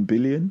 15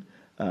 billion.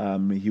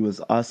 He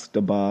was asked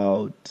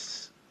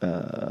about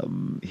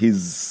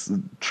his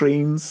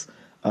trains,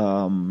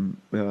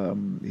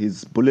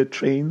 his bullet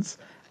trains,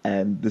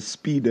 and the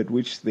speed at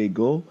which they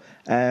go.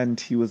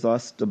 And he was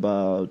asked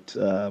about,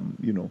 the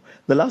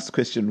last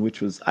question,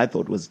 which I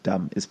thought was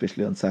dumb,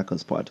 especially on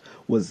Saka's part,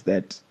 was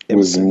that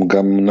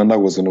Nana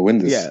was going to win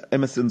this. Yeah,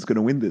 Emerson's going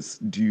to win this.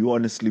 Do you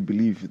honestly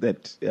believe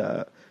that?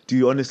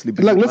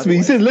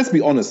 He said, let's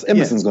be honest.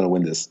 Emerson's going to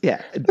win this.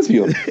 Yeah, let's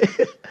be honest.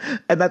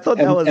 And I thought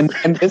that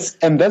was,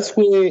 and that's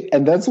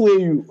where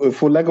you,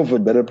 for lack of a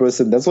better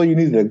person, that's why you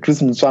need like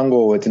Chris Mchango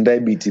or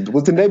Tendai BT,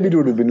 because Tendai BT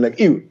would have been like,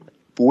 ew.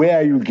 Where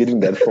are you getting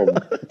that from?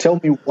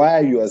 Tell me why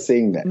you are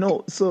saying that.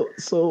 No,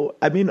 so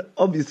I mean,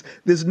 obviously,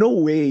 there's no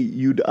way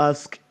you'd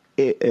ask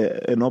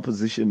an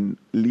opposition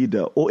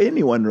leader or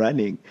anyone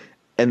running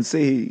and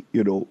say,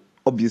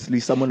 obviously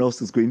someone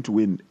else is going to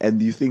win,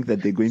 and you think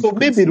that they're going to. So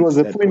maybe it was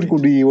a point.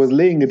 He was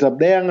laying it up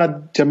there.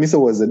 Chamisa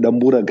was a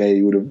Dambura guy.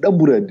 He would have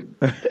Dambura.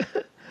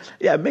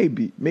 Yeah,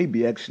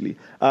 maybe actually.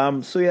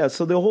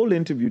 So the whole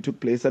interview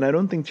took place, and I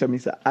don't think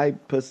Chamisa, I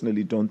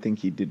personally don't think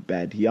he did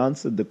bad. He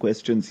answered the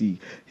questions. He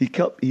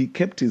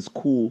kept his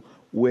cool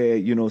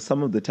where,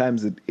 some of the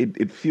times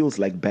it feels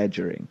like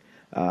badgering.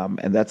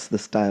 And that's the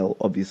style,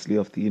 obviously,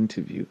 of the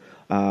interview.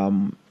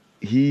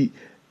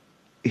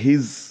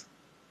 His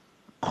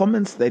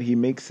comments that he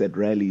makes at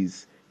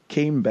rallies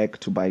came back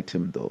to bite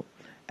him, though.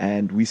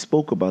 And we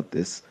spoke about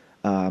this,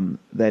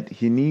 that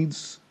he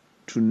needs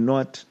to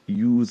not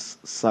use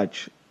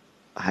such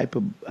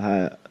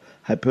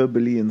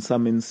hyperbole in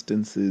some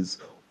instances,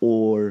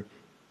 or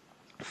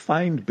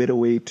find better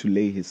way to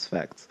lay his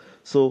facts.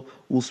 So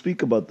we'll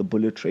speak about the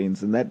bullet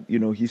trains, and that,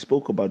 he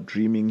spoke about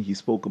dreaming, he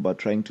spoke about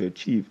trying to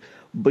achieve,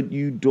 but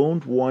you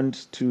don't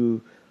want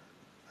to.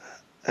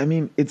 I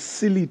mean, it's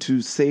silly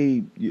to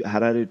say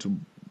Harare to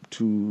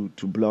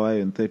blow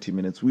away in 30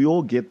 minutes. We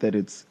all get that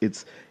it's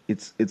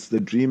the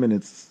dream, and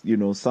it's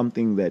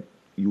something that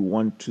you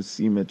want to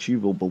seem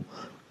achievable.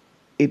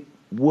 It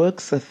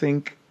works, I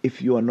think,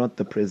 if you are not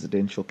the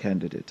presidential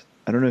candidate.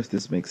 I don't know if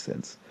this makes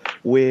sense.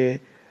 Where,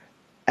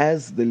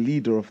 as the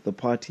leader of the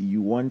party,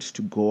 you want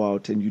to go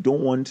out, and you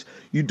don't want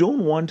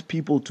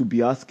people to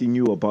be asking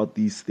you about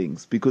these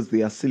things, because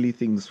they are silly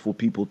things for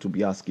people to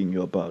be asking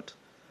you about.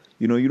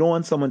 You don't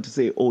want someone to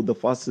say, "Oh, the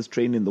fastest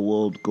train in the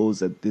world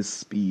goes at this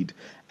speed,"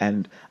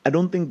 and I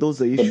don't think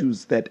those are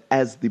issues that,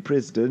 as the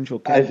presidential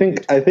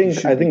candidate, I think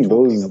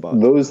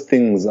those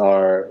things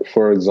are,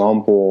 for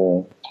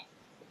example,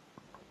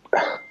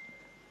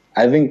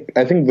 I think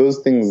those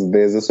things.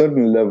 There's a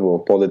certain level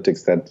of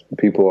politics that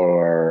people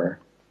are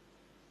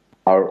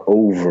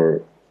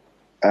over,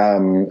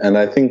 and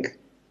I think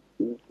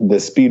the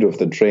speed of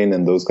the train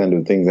and those kind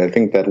of things. I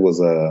think that was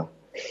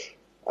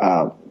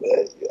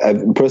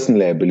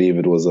personally, I believe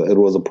it was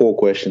a poor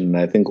question, and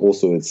I think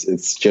also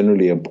it's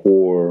generally a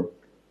poor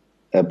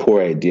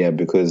idea,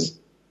 because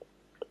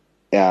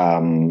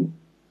like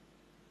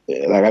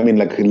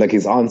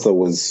his answer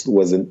was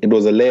it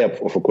was a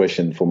layup of a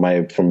question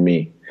from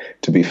me,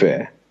 to be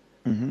fair.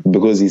 Mm-hmm.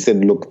 Because he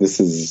said, "Look,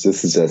 this is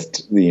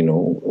just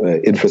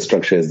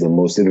infrastructure is the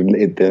most."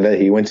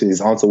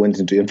 His answer went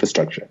into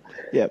infrastructure.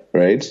 Yeah.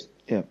 Right.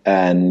 Yeah.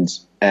 And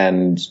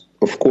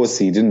of course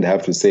he didn't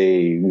have to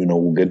say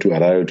we'll get to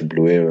Harare to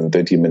Blue Air in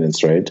 30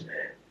 minutes, right?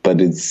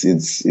 But it's the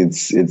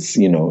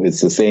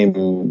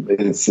same.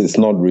 It's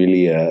not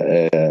really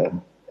a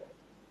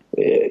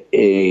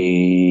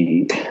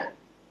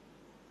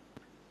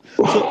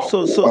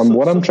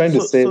what I'm trying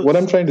to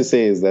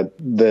say is that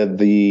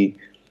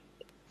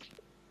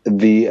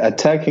the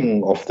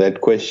attacking of that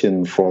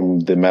question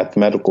from the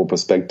mathematical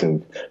perspective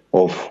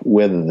of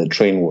whether the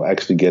train will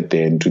actually get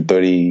there in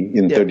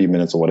 30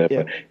 minutes or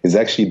whatever is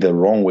actually the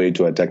wrong way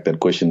to attack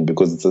that question,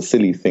 because it's a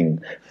silly thing.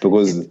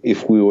 Because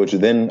if we were to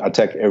then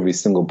attack every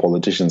single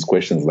politician's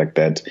questions like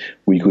that,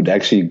 we could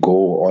actually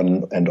go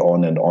on and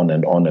on and on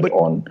and on and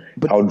on.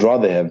 But I would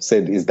rather have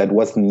said, is that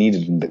what's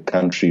needed in the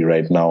country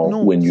right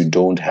now when you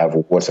don't have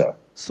water?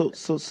 So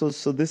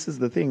this is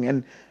the thing,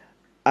 and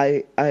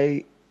I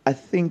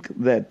think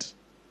that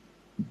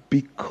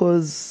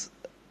because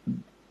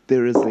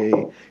there is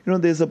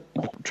there's a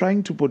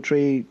trying to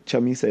portray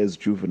Chamisa as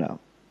juvenile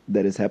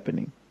that is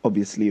happening,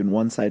 obviously, in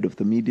one side of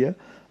the media,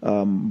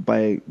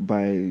 by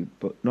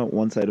not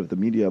one side of the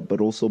media, but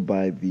also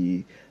by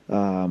the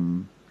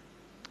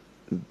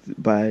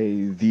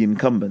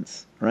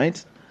incumbents,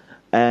 right?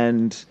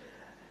 And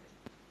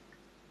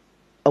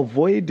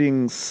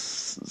avoiding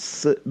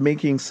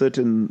making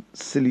certain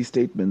silly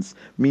statements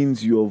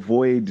means you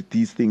avoid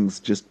these things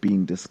just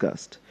being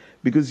discussed,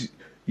 because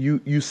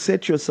you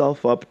set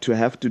yourself up to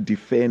have to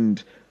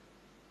defend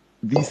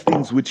these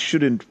things which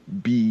shouldn't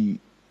be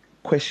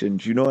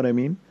questioned. You know what I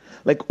mean?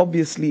 Like,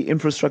 obviously,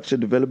 infrastructure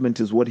development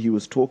is what he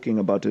was talking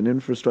about, and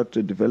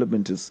infrastructure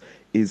development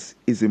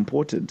is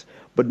important.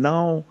 But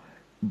now,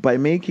 by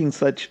making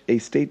such a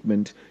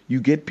statement, you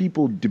get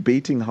people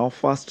debating how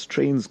fast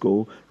trains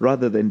go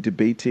rather than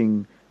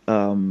debating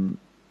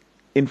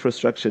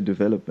infrastructure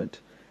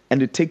development.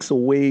 And it takes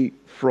away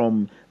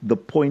from the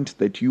point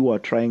that you are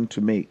trying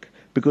to make,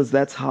 because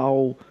that's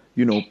how,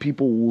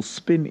 people will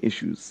spin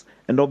issues.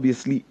 And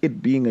obviously,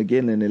 it being,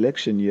 again, an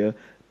election year,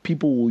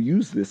 people will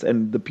use this.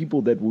 And the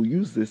people that will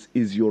use this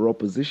is your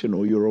opposition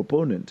or your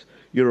opponent.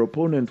 Your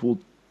opponent will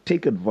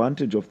take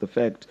advantage of the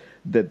fact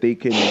that they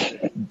can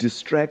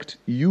distract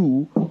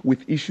you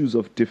with issues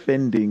of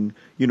defending,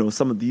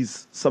 some of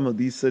these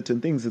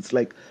certain things. It's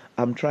like,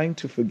 I'm trying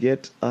to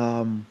forget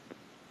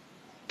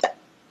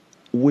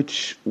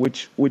which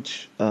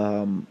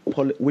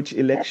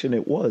election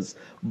it was,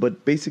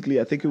 but basically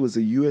I think it was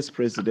a U.S.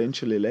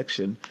 presidential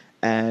election,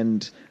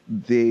 and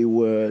they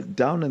were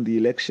down in the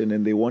election,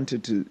 and they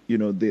wanted to,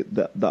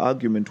 the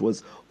argument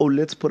was, oh,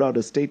 let's put out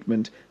a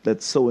statement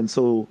that so and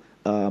so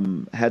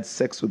had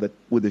sex with a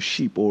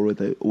sheep or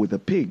with a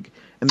pig,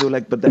 and they were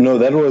like, but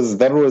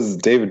that was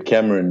David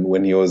Cameron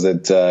when he was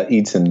at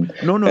Eton.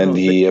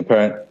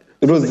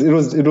 It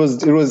was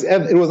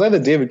either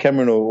David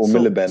Cameron or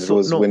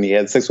Miliband. When he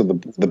had sex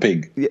with the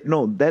pig. Yeah,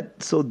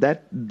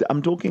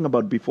 I'm talking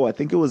about before. I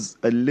think it was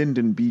a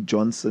Lyndon B.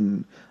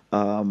 Johnson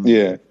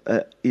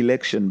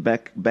election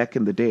back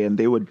in the day, and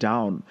they were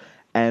down,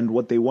 and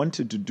what they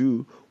wanted to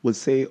do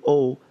was say,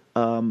 oh,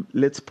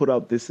 let's put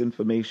out this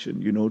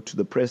information, to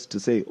the press to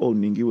say, oh,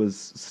 Ningi was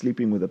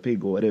sleeping with a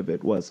pig or whatever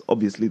it was.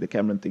 Obviously, the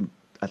Cameron thing,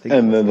 I think.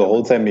 And then the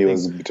whole time he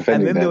was defending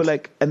and then that. they were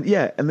like, and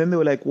then they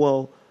were like,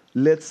 well,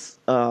 let's,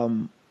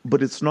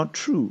 but it's not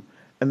true.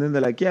 And then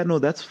they're like, yeah, no,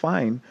 that's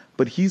fine.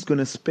 But he's going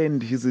to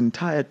spend his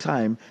entire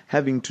time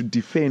having to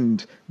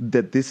defend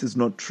that this is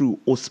not true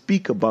or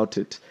speak about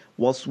it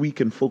whilst we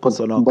can focus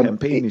on our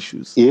campaign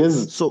issues.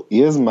 Go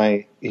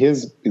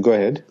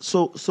ahead.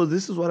 So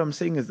this is what I'm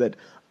saying is that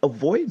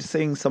avoid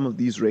saying some of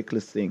these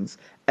reckless things,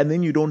 and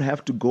then you don't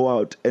have to go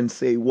out and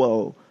say,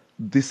 well,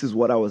 this is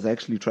what I was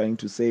actually trying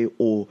to say,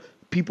 or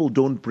people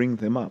don't bring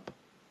them up.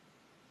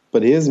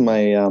 But here's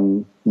my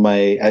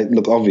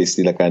look.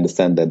 Obviously, like I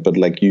understand that, but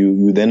like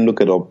you then look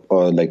at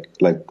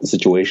like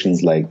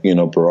situations like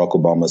Barack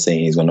Obama saying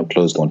he's going to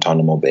close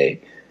Guantanamo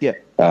Bay. Yeah.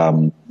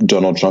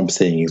 Donald Trump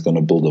saying he's going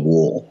to build a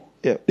wall.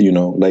 Yeah.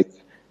 Like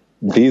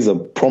these are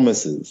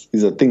promises.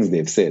 These are things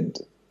they've said,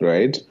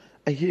 right?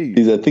 I hear you.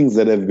 These are things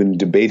that have been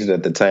debated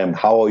at the time.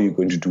 How are you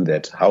going to do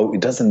that? How? It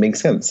doesn't make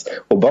sense.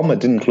 Obama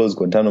didn't close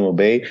Guantanamo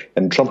Bay,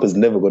 and Trump is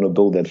never going to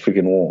build that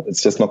freaking wall.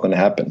 It's just not going to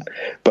happen.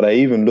 But I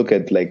even look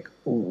at, like,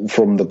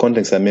 from the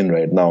context I'm in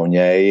right now,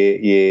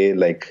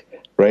 like,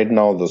 right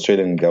now, the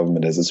Australian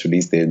government has just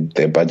released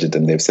their budget,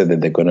 and they've said that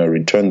they're going to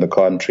return the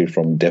country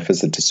from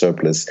deficit to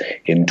surplus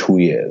in 2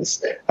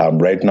 years.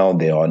 Right now,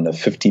 they are on a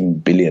 15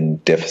 billion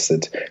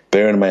deficit.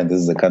 Bear in mind, this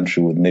is a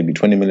country with maybe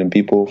 20 million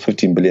people.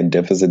 15 billion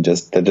deficit,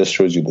 that just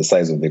shows you the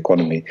size of the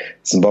economy.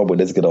 Zimbabwe,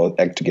 let's get our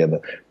act together.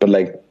 But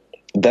like,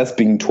 that's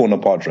being torn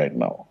apart right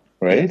now,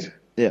 right?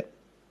 Yeah.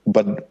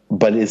 But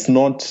it's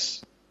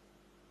not.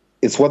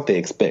 It's what they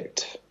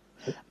expect.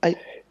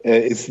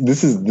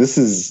 This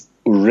is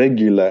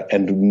regular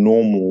and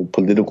normal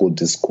political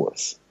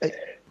discourse.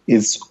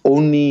 It's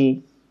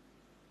only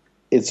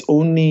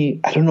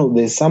I don't know,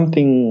 there's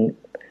something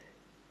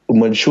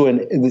mature,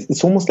 and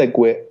it's almost like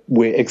we're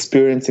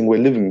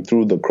living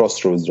through the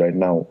crossroads right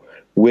now,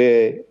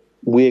 where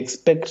we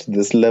expect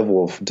this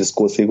level of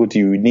discourse.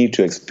 You need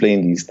to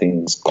explain these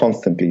things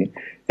constantly,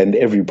 and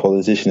every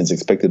politician is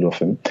expected of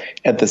him.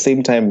 At the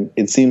same time,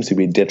 it seems to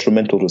be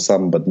detrimental to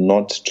some but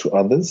not to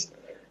others.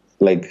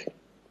 Like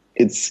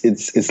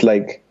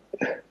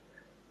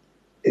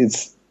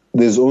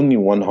there's only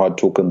one hard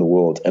talk in the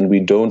world, and we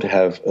don't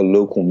have a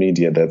local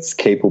media that's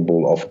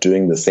capable of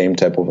doing the same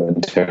type of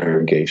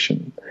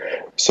interrogation.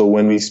 So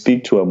when we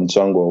speak to a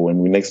Mtsango, when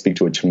we next speak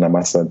to a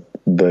Chimnamasa,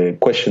 the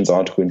questions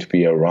aren't going to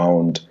be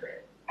around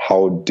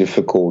how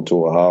difficult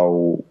or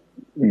how,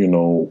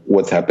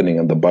 what's happening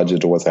in the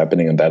budget or what's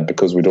happening in that,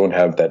 because we don't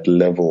have that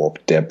level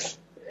of depth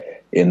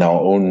in our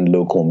own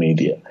local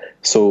media.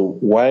 So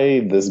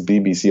why this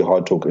BBC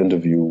Hard Talk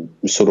interview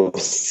sort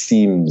of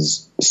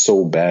seems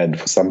so bad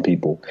for some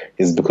people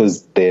is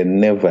because they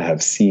never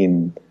have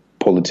seen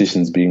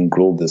politicians being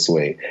grilled this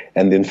way.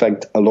 And in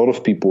fact, a lot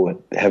of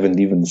people haven't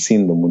even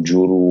seen the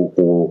Mujuru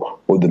or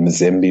the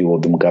Mzembe or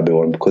the Mugabe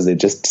one, because they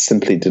just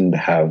simply didn't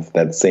have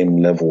that same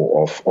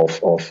level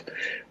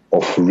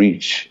of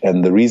reach.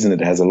 And the reason it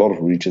has a lot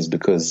of reach is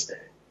because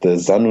the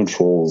Zanu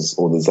trolls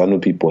or the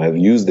Zanu people have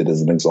used it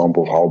as an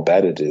example of how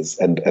bad it is.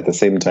 And at the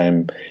same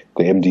time,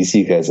 the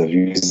MDC guys have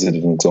used it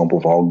as an example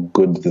of how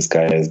good this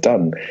guy has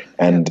done.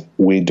 And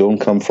we don't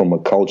come from a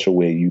culture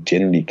where you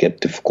generally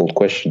get difficult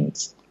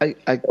questions.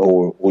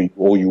 Or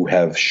you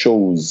have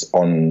shows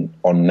on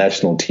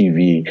national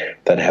TV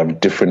that have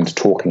different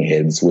talking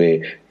heads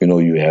where,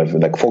 you have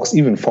like Fox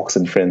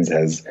and Friends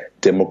has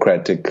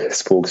democratic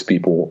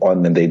spokespeople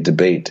on and they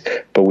debate,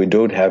 but we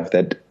don't have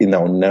that in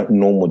our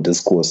normal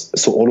discourse.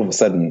 So all of a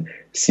sudden,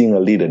 seeing a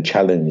leader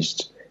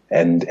challenged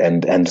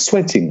and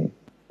sweating,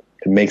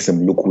 it makes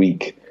him look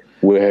weak,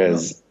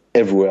 whereas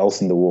everywhere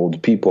else in the world,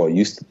 people are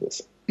used to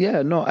this.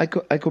 Yeah, no, I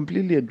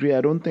completely agree. I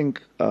don't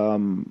think,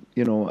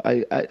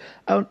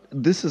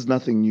 this is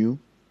nothing new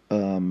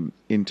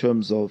in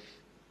terms of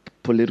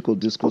political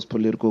discourse,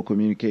 political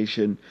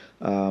communication,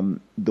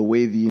 the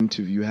way the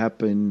interview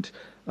happened,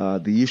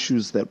 the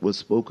issues that were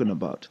spoken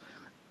about.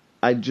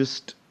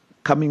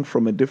 Coming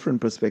from a different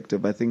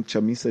perspective, I think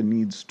Chamisa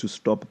needs to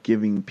stop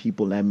giving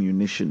people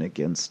ammunition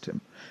against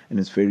him. And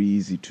it's very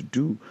easy to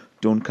do.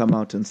 Don't come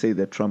out and say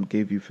that Trump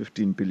gave you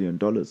 $15 billion.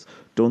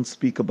 Don't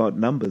speak about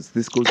numbers.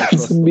 This goes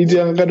across the board.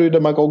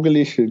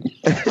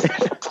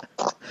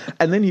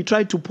 And then he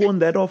tried to pawn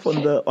that off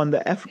on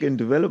the African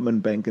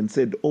Development Bank and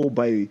said, oh,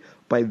 by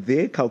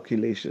their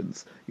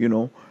calculations,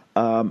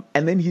 and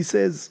then he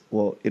says,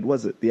 well, it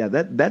wasn't. Yeah,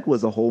 that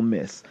was a whole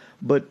mess.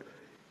 But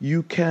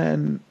you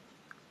can...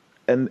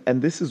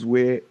 And this is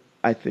where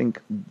I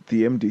think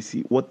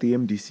what the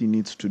MDC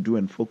needs to do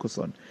and focus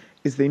on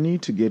is they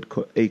need to get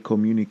a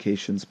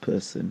communications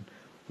person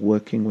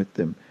working with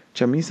them.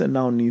 Chamisa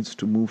now needs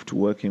to move to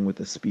working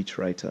with a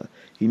speechwriter.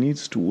 He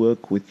needs to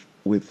work with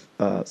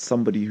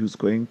somebody who's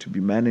going to be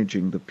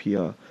managing the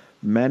PR,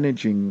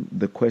 managing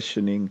the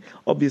questioning.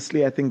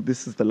 Obviously, I think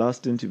this is the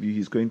last interview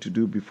he's going to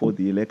do before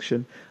the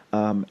election.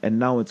 And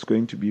now it's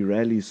going to be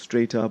rallies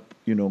straight up,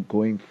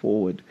 going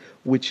forward,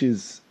 which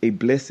is a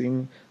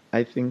blessing.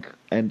 I think,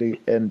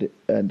 and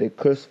a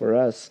curse for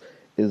us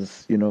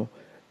is,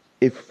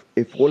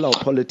 if all our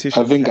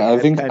politicians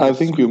I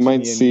think you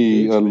might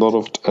see a lot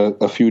of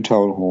a few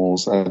town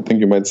halls. I think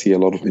you might see a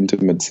lot of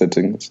intimate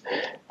settings.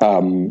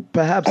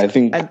 Perhaps, I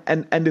think,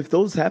 and if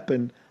those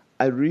happen,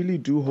 I really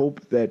do hope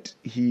that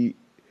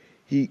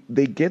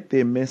they get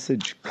their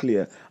message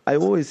clear. I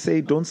always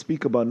say, don't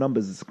speak about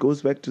numbers. It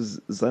goes back to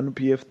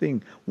Zanu-PF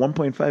thing.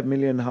 1.5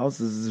 million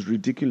houses is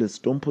ridiculous.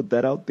 Don't put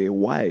that out there.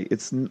 Why?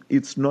 It's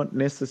not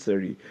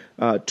necessary.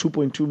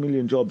 2.2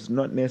 million jobs,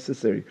 not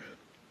necessary.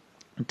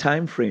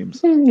 Time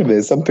frames.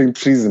 There's something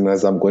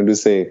treasonous, I'm going to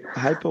say.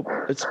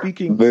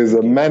 Speaking. There's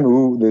a man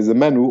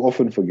who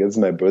often forgets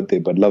my birthday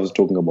but loves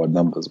talking about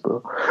numbers,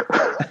 bro.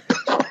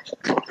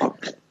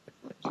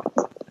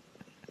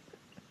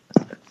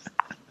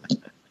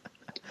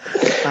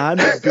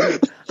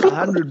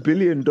 $100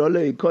 billion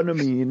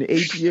economy in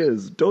 8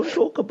 years. Don't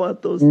talk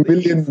about those things.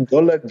 $1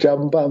 million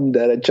jump, $1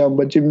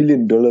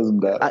 million.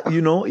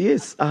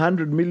 Yes,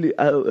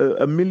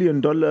 $100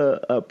 million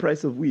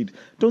price of weed.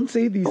 Don't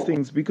say these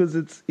things because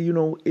it's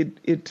your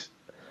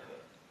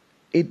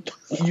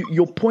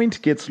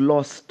point gets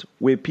lost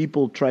where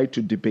people try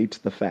to debate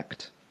the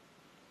fact.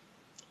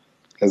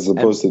 As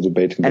opposed to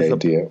debating the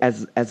idea.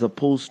 As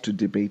opposed to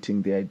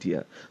debating the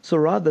idea. So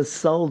rather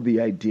sell the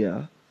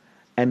idea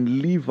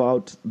and leave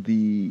out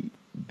the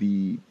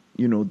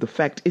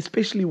fact,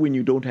 especially when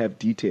you don't have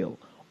detail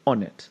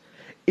on it.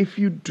 If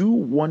you do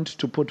want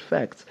to put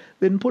facts,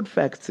 then put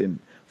facts in.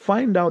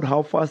 Find out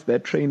how fast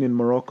that train in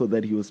Morocco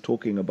that he was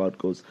talking about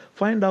goes.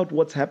 Find out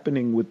what's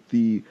happening with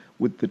the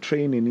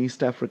train in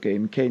East Africa,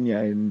 in Kenya,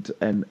 and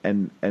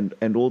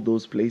all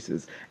those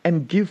places,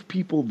 and give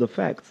people the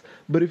facts.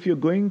 But if you're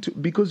going to,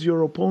 because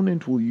your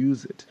opponent will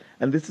use it,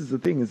 and this is the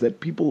thing, is that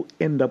people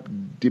end up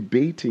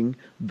debating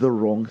the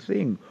wrong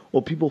thing,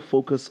 or people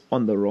focus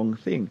on the wrong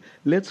thing.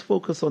 Let's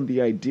focus on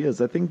the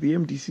ideas. I think the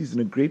MDC is in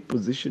a great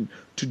position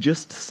to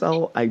just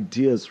sell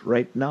ideas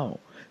right now.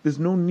 There's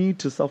no need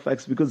to sell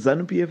facts because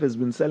Zanu-PF has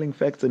been selling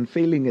facts and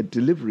failing at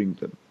delivering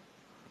them,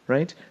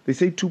 right? They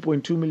say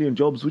 2.2 million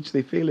jobs, which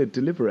they fail at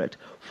deliver at.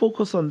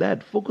 Focus on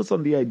that. Focus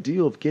on the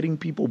idea of getting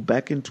people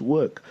back into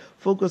work.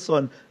 Focus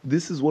on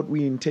this is what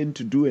we intend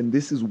to do and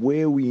this is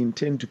where we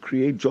intend to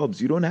create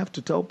jobs. You don't have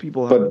to tell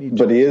people how many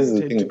jobs you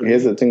intend to create.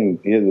 Here's the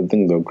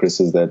thing, though,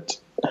 Chris, is that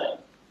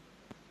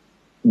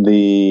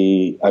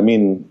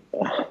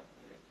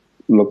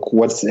look,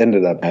 what's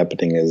ended up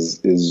happening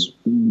is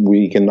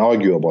we can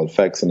argue about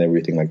facts and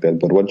everything like that,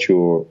 but what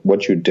you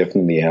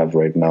definitely have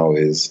right now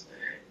is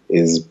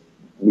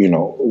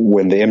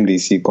when the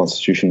MDC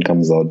constitution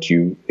comes out,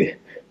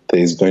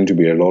 there's going to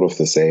be a lot of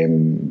the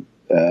same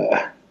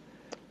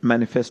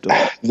manifesto.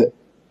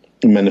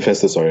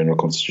 No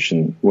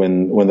constitution.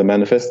 When the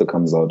manifesto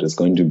comes out, it's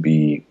going to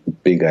be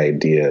big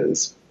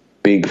ideas,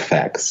 big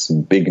facts,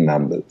 big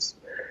numbers,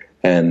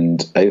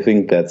 and I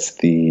think that's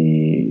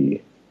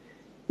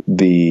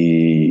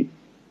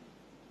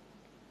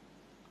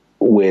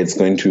where it's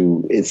going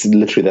to, it's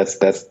literally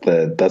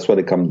that's what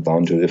it comes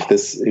down to. If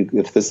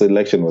this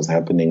election was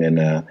happening in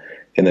a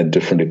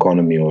different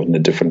economy or in a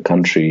different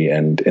country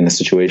and in a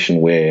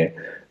situation where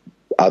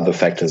other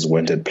factors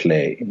weren't at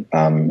play,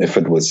 if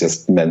it was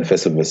just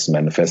manifesto versus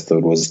manifesto,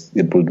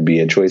 it would be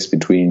a choice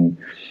between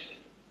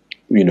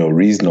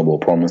reasonable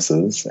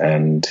promises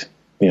and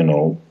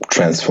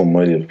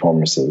transformative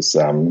promises.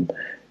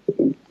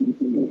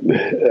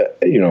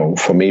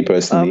 For me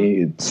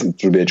personally,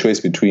 it would be a choice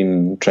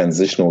between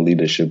transitional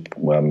leadership,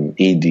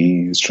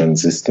 EDs,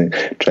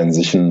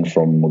 transition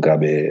from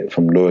Mugabe,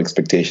 from low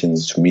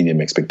expectations to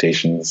medium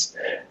expectations,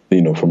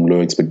 from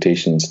low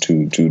expectations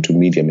to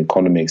medium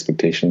economy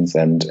expectations,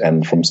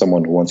 and from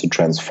someone who wants to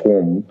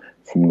transform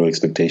from low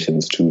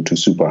expectations to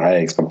super high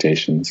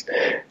expectations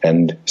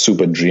and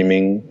super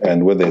dreaming.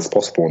 And whether it's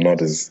possible or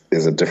not is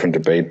a different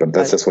debate, but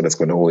that's just what it's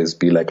going to always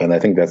be like. And I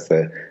think that's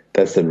the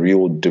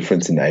real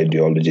difference in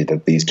ideology,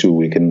 that these two,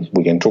 we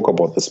can talk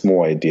about the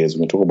small ideas, we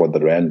can talk about the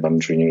rand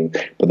monetary union,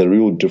 but the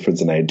real difference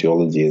in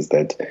ideology is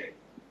that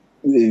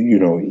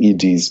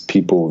ED's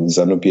people,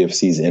 Zanu-PF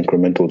sees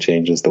incremental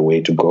change as the way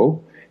to go.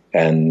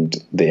 And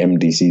the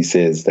MDC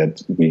says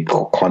that we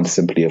can't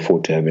simply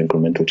afford to have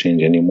incremental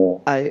change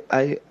anymore. I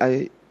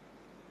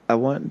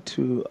want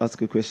to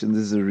ask a question.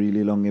 This is a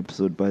really long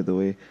episode, by the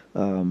way.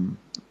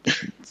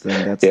 It's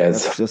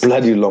a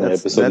bloody long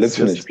episode. Let's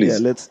finish, please.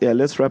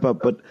 Let's wrap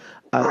up. But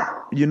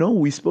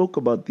we spoke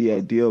about the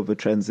idea of a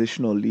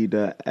transitional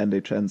leader and a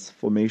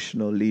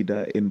transformational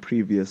leader in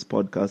previous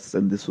podcasts,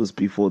 and this was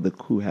before the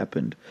coup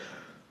happened.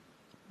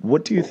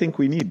 What do you think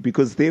we need?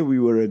 Because there we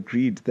were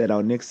agreed that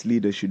our next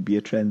leader should be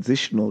a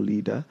transitional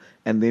leader,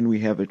 and then we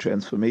have a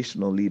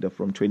transformational leader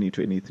from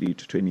 2023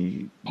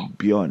 to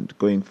beyond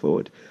going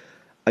forward.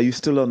 Are you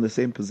still on the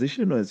same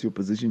position, or has your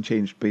position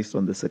changed based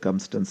on the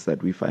circumstance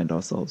that we find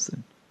ourselves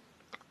in?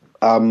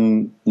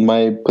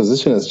 My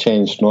position has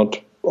changed. I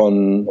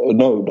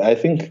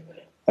think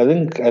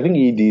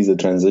ED is a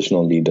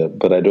transitional leader,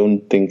 but I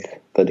don't think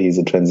that he's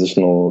a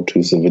transitional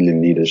to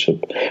civilian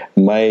leadership.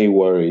 My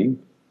worry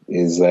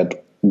is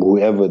that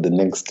whoever the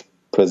next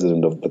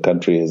president of the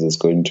country is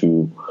going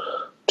to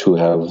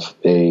have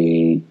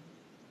a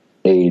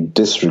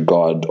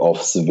disregard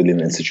of civilian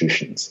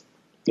institutions.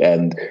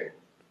 And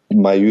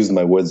use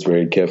my words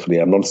very carefully.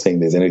 I'm not saying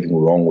there's anything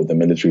wrong with the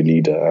military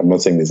leader. I'm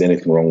not saying there's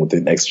anything wrong with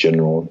the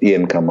ex-general.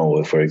 Ian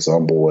Kamawa, for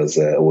example, was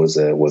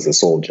a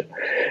soldier,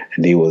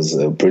 and he was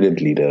a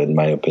brilliant leader, in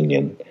my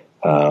opinion.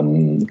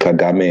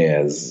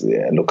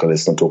 Kagame, look,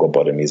 let's not talk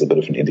about him. He's a bit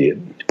of an idiot.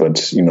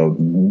 But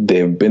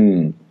there have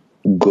been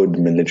good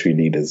military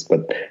leaders.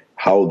 But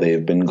how they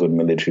have been good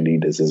military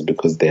leaders is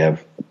because they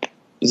have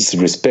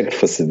respect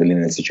for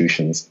civilian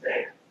institutions.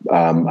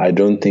 I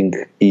don't think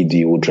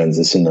ED will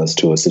transition us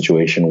to a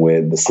situation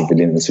where the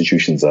civilian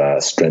institutions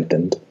are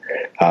strengthened.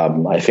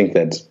 I think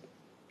that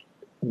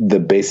the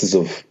basis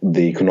of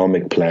the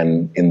economic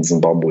plan in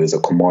Zimbabwe is a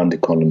command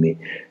economy,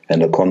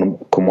 and a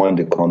command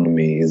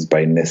economy is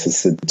by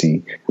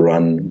necessity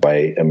run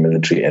by a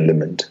military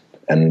element.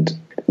 And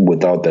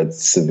without that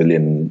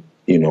civilian,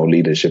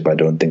 leadership, I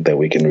don't think that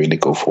we can really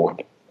go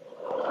forward.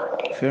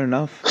 Fair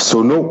enough.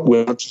 So no,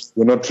 we're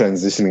not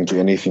transitioning to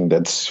anything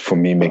that for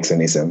me makes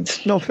any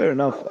sense. No, fair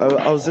enough.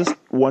 I was just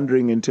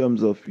wondering in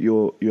terms of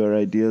your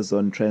ideas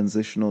on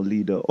transitional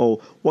leader,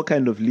 or what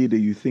kind of leader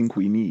you think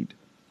we need.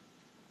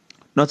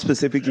 Not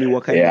specifically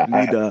what kind of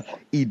leader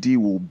ED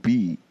will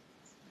be.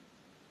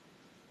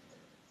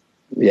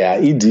 Yeah,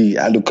 ED.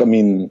 Look, I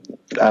mean,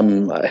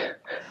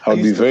 I'll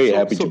be very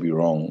happy to be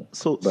wrong.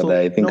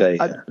 I think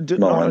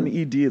not on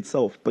ED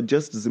itself, but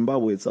just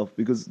Zimbabwe itself.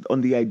 Because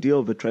on the idea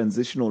of a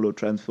transitional or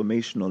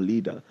transformational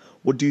leader,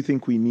 what do you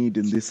think we need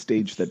in this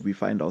stage that we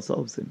find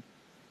ourselves in?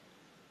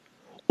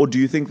 Or do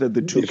you think that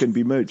the two can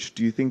be merged?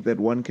 Do you think that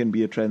one can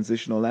be a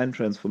transitional and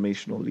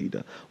transformational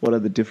leader? What are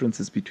the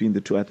differences between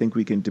the two? I think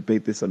we can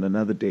debate this on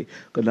another day.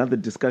 Another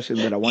discussion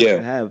that I want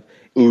to have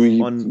is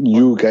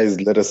you guys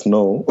let us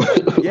know.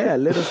 Yeah,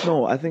 let us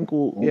know. I think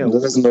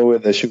let us know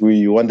whether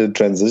you want a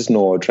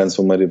transitional or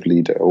transformative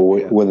leader,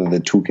 or whether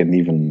the two can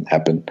even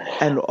happen.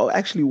 And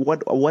actually,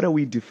 what are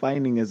we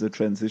defining as a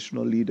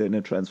transitional leader and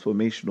a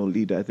transformational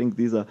leader? I think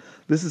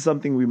this is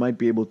something we might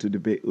be able to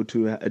debate,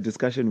 to a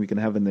discussion we can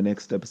have in the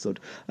next episode.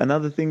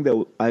 Another thing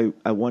that I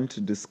want to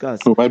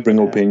discuss. We might bring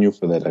Openyu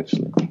for that,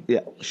 actually.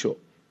 Yeah, sure.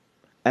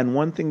 And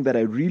one thing that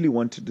I really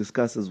want to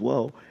discuss as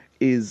well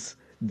is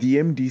the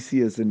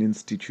MDC as an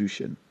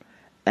institution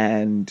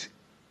and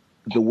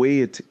the way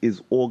it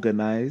is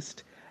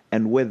organized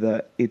and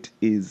whether it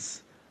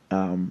is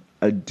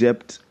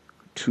adept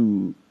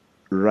to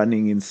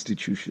running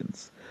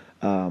institutions.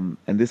 And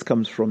this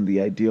comes from the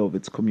idea of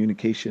its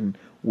communication,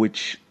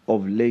 which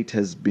of late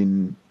has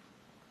been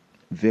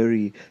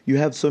you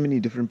have so many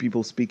different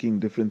people speaking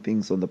different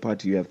things on the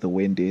party. You have the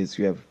Wendes,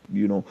 you have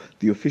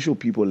the official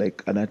people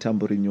like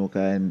Anatamburi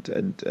Nyoka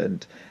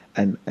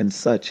and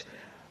such.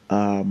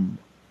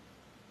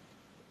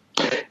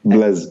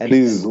 Blaz,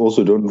 please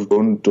also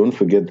don't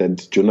forget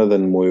that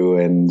Jonathan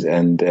Moyo and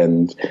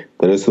the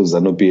rest of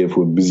Zanu-PF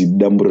were busy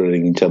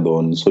dumbering each other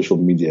on social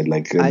media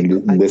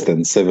less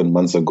than 7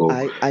 months ago.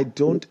 I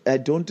don't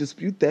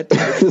dispute that,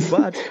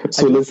 but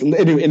so let's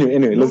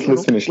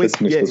finish. Let's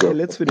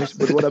finish.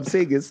 But what I'm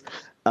saying is,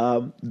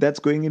 that's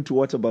going into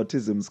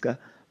whataboutism, Ska,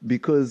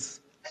 because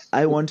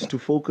I want to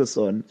focus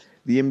on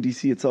the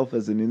MDC itself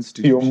as an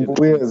institution.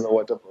 Where is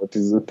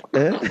whataboutism?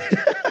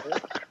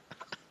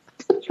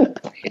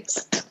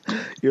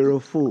 You're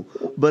a fool.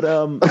 But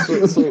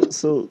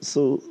so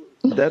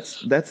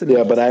that's an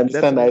but I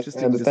understand. I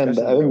understand.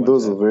 I think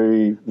those are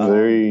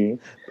very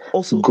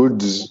also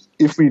good.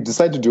 If we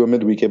decide to do a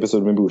midweek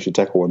episode, maybe we should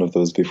tackle one of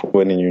those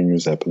before any new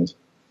news happens.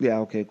 Yeah.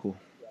 Okay. Cool.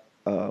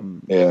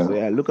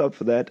 Look out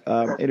for that.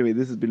 Anyway,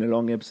 this has been a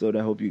long episode.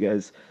 I hope you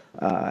guys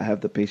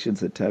have the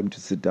patience and time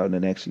to sit down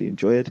and actually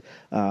enjoy it.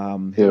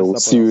 We'll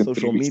see you in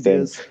social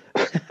medias,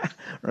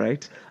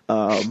 right?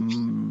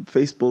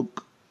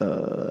 Facebook.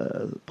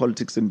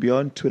 Politics and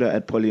Beyond, Twitter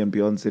at Poly and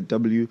Beyond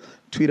ZW.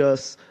 Tweet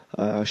us,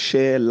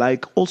 share,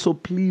 like. Also,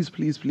 please,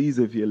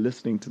 if you're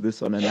listening to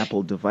this on an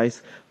Apple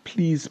device,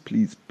 please,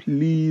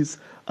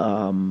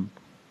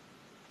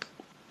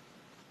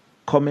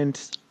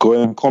 comment. Go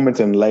and comment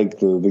and like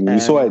the thing.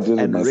 You saw I did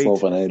it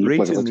myself, and I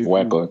looked like such a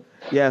wacko.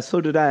 Yeah, so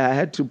did I. I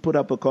had to put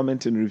up a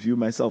comment and review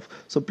myself.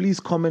 So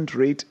please comment,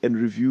 rate, and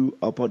review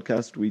our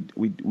podcast. We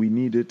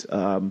need it.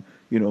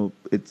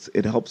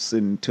 It helps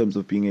in terms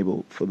of being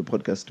able for the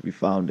podcast to be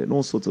found and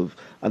all sorts of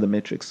other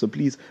metrics. So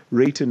please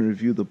rate and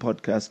review the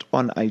podcast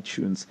on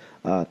iTunes.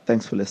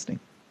 Thanks for listening.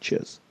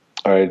 Cheers.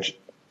 All right.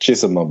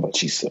 Chisa mamba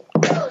chisa.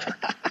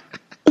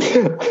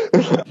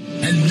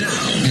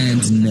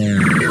 And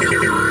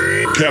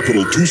now.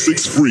 Capital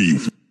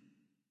 263.